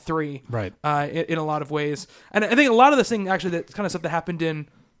Fallout 3. Right. In a lot of ways, and I think a lot of this thing actually, that kind of stuff that happened in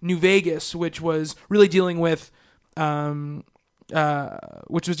New Vegas, which was really dealing with.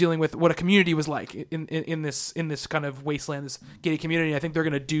 Which was dealing with what a community was like in this kind of wasteland, this gated community. I think they're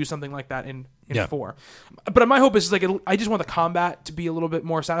going to do something like that in 4. But my hope is like I just want the combat to be a little bit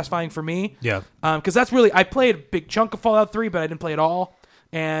more satisfying for me. Yeah. Because that's really, I played a big chunk of Fallout 3, but I didn't play it all,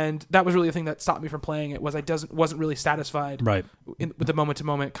 and that was really the thing that stopped me from playing it. Was I wasn't really satisfied Right. with the moment to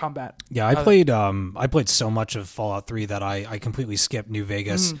moment combat. Yeah, I played so much of Fallout 3 that I completely skipped New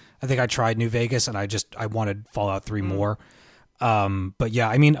Vegas. I think I tried New Vegas and I wanted Fallout 3 more. But yeah,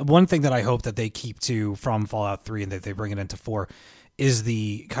 I mean, one thing that I hope that they keep from Fallout 3 and that they bring it into 4 is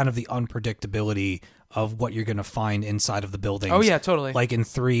the kind of the unpredictability of what you're going to find inside of the buildings. Oh yeah, totally. Like in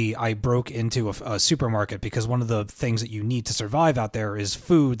 3, I broke into a supermarket because one of the things that you need to survive out there is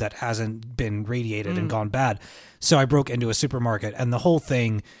food that hasn't been radiated and gone bad. So I broke into a supermarket, and the whole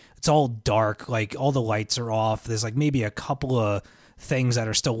thing, it's all dark. Like, all the lights are off. There's like maybe a couple of things that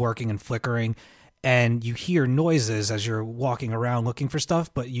are still working and flickering. And you hear noises as you're walking around looking for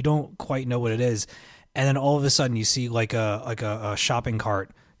stuff, but you don't quite know what it is. And then all of a sudden you see like a shopping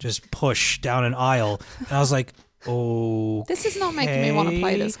cart just push down an aisle. And I was like, oh, This is not making me want to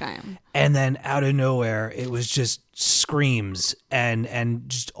play this game. And then out of nowhere, it was just screams and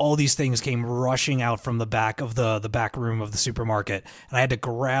just all these things came rushing out from the back of the back room of the supermarket. And I had to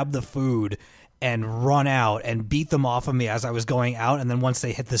grab the food and run out and beat them off of me as I was going out. And then once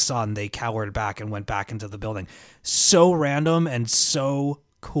they hit the sun, they cowered back and went back into the building. So random and so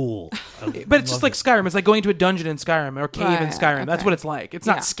cool. But it's just like Skyrim. It's like going to a dungeon in Skyrim or a cave in Right, Skyrim. That's okay. what it's like. It's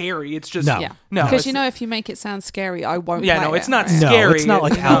not scary. It's just No. Yeah. no. Because it's- if you make it sound scary, I won't Yeah, play no, it's it, not right? No, scary. it's not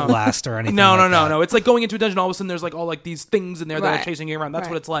like No. Outlast or anything. No. It's like going into a dungeon. All of a sudden, there's like all like these things in there that are Right. chasing you around. That's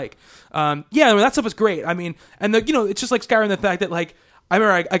Right. what it's like. That stuff is great. I mean, and it's just like Skyrim. The fact that like I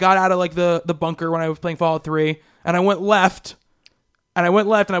remember I got out of like the bunker when I was playing Fallout 3, and I went left, and I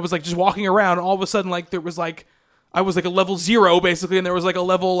was like just walking around. And all of a sudden, like there was like I was like a level 0 basically, and there was like a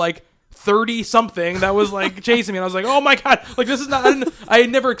level like 30 something that was like chasing me, and I was like, oh my god, like this is not. I had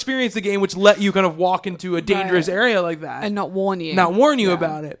never experienced a game which let you kind of walk into a dangerous Right. area like that And not warn you.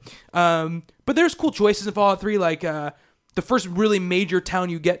 about it. But there's cool choices in Fallout 3. Like the first really major town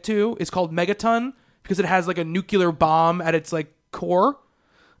you get to is called Megaton because it has like a nuclear bomb at its like core.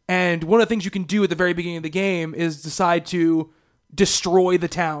 And one of the things you can do at the very beginning of the game is decide to destroy the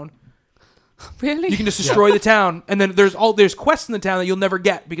town. Really? You can just destroy the town, and then there's quests in the town that you'll never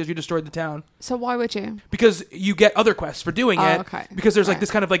get because you destroyed the town. So why would you? Because you get other quests for doing it. Okay. Because there's like Right.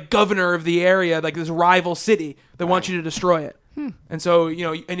 this kind of like governor of the area, like this rival city that wants you to destroy it. And so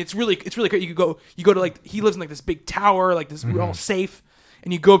and it's really great. You go to like he lives in like this big tower, like this all safe,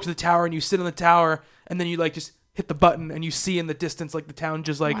 and you go up to the tower and you sit on the tower, and then you like just hit the button and you see in the distance like the town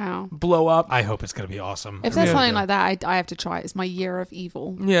just like Wow. blow up. I hope it's going to be awesome. If there's Yeah. something like that, I have to try it. It's my year of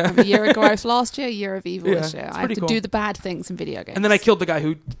evil. Yeah. A year of growth last year, year of evil Yeah, this year. it's I have pretty to cool. do the bad things in video games. And then I killed the guy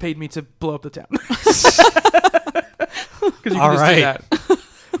who paid me to blow up the town. Because you All can just right. do that.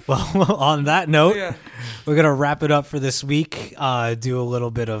 Well, on that note, Yeah. we're going to wrap it up for this week. Do a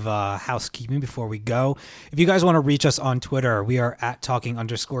little bit of housekeeping before we go. If you guys want to reach us on Twitter, we are at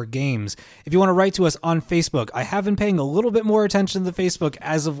talking_games. If you want to write to us on Facebook, I have been paying a little bit more attention to the Facebook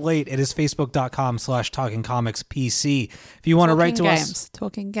as of late. It is facebook.com/talkingcomicspc. If you want to write to us.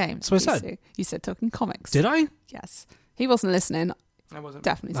 Talking games. That's what I said. You said talking comics. Did I? Yes. He wasn't listening. I wasn't.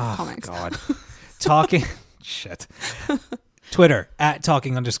 Definitely said Oh, comics. God. Talking. Shit. Twitter at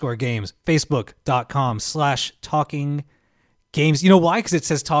talking_games. Facebook.com/talking games. You know why? Because it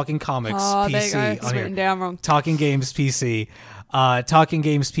says talking comics Oh, there you PC go. It's on here. written down wrong. Talking Games PC.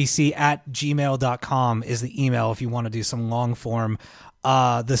 talkinggamespc@gmail.com is the email if you want to do some long form.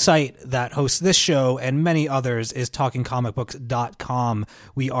 The site that hosts this show and many others is talkingcomicbooks.com.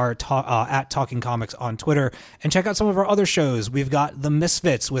 We are at Talking Comics on Twitter. And check out some of our other shows. We've got The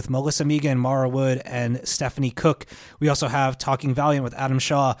Misfits with Melissa Megan, Mara Wood, and Stephanie Cook. We also have Talking Valiant with Adam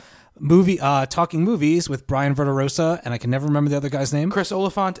Shaw. Talking Movies with Brian Verderosa, and I can never remember the other guy's name. Chris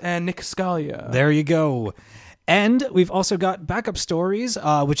Oliphant and Nick Scalia. There you go. And we've also got Backup Stories,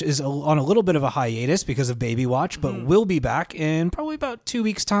 which is on a little bit of a hiatus because of Baby Watch, but we'll be back in probably about 2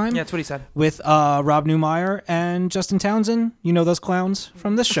 weeks' time. Yeah, that's what he said. With Rob Newmeyer and Justin Townsend. You know those clowns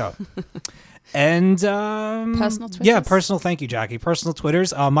from this show. And personal Twitters. Yeah, personal. Thank you, Jackie. Personal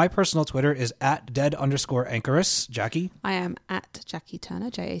Twitters. My personal Twitter is @dead_anchoress. Jackie. I am at Jackie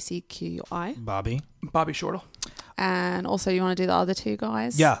Turner, JACQI. Bobby Shortle. And also, you want to do the other two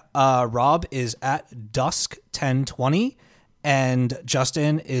guys? Yeah. Rob is at Dusk1020, and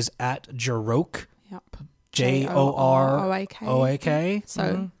Justin is at Jaroak. Yep. JOROAK.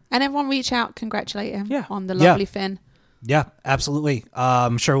 So, and everyone reach out, congratulate him on the Yeah. lovely Finn. Yeah, absolutely.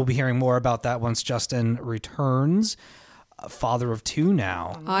 I'm sure we'll be hearing more about that once Justin returns. Father of 2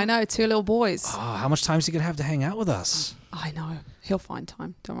 now. I know, 2 little boys. How much time is he going to have to hang out with us? I know. He'll find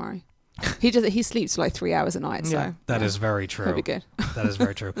time. Don't worry. He sleeps for like 3 hours a night. So That is very true. He'll be good. That is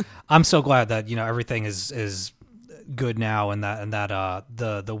very true. I'm so glad that everything is good now, and that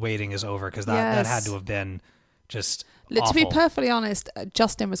the waiting is over, because that had to have been just awful. To be perfectly honest,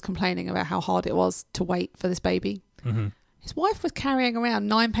 Justin was complaining about how hard it was to wait for this baby. Mm-hmm. His wife was carrying around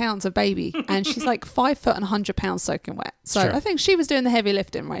 9 pounds of baby, and she's like 5 foot and 100 pounds soaking wet. So Sure. I think she was doing the heavy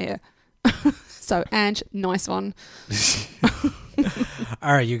lifting right here. So, Ange, nice one.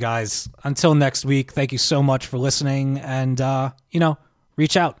 All right, you guys. Until next week, thank you so much for listening, and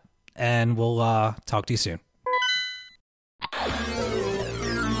reach out, and we'll talk to you soon.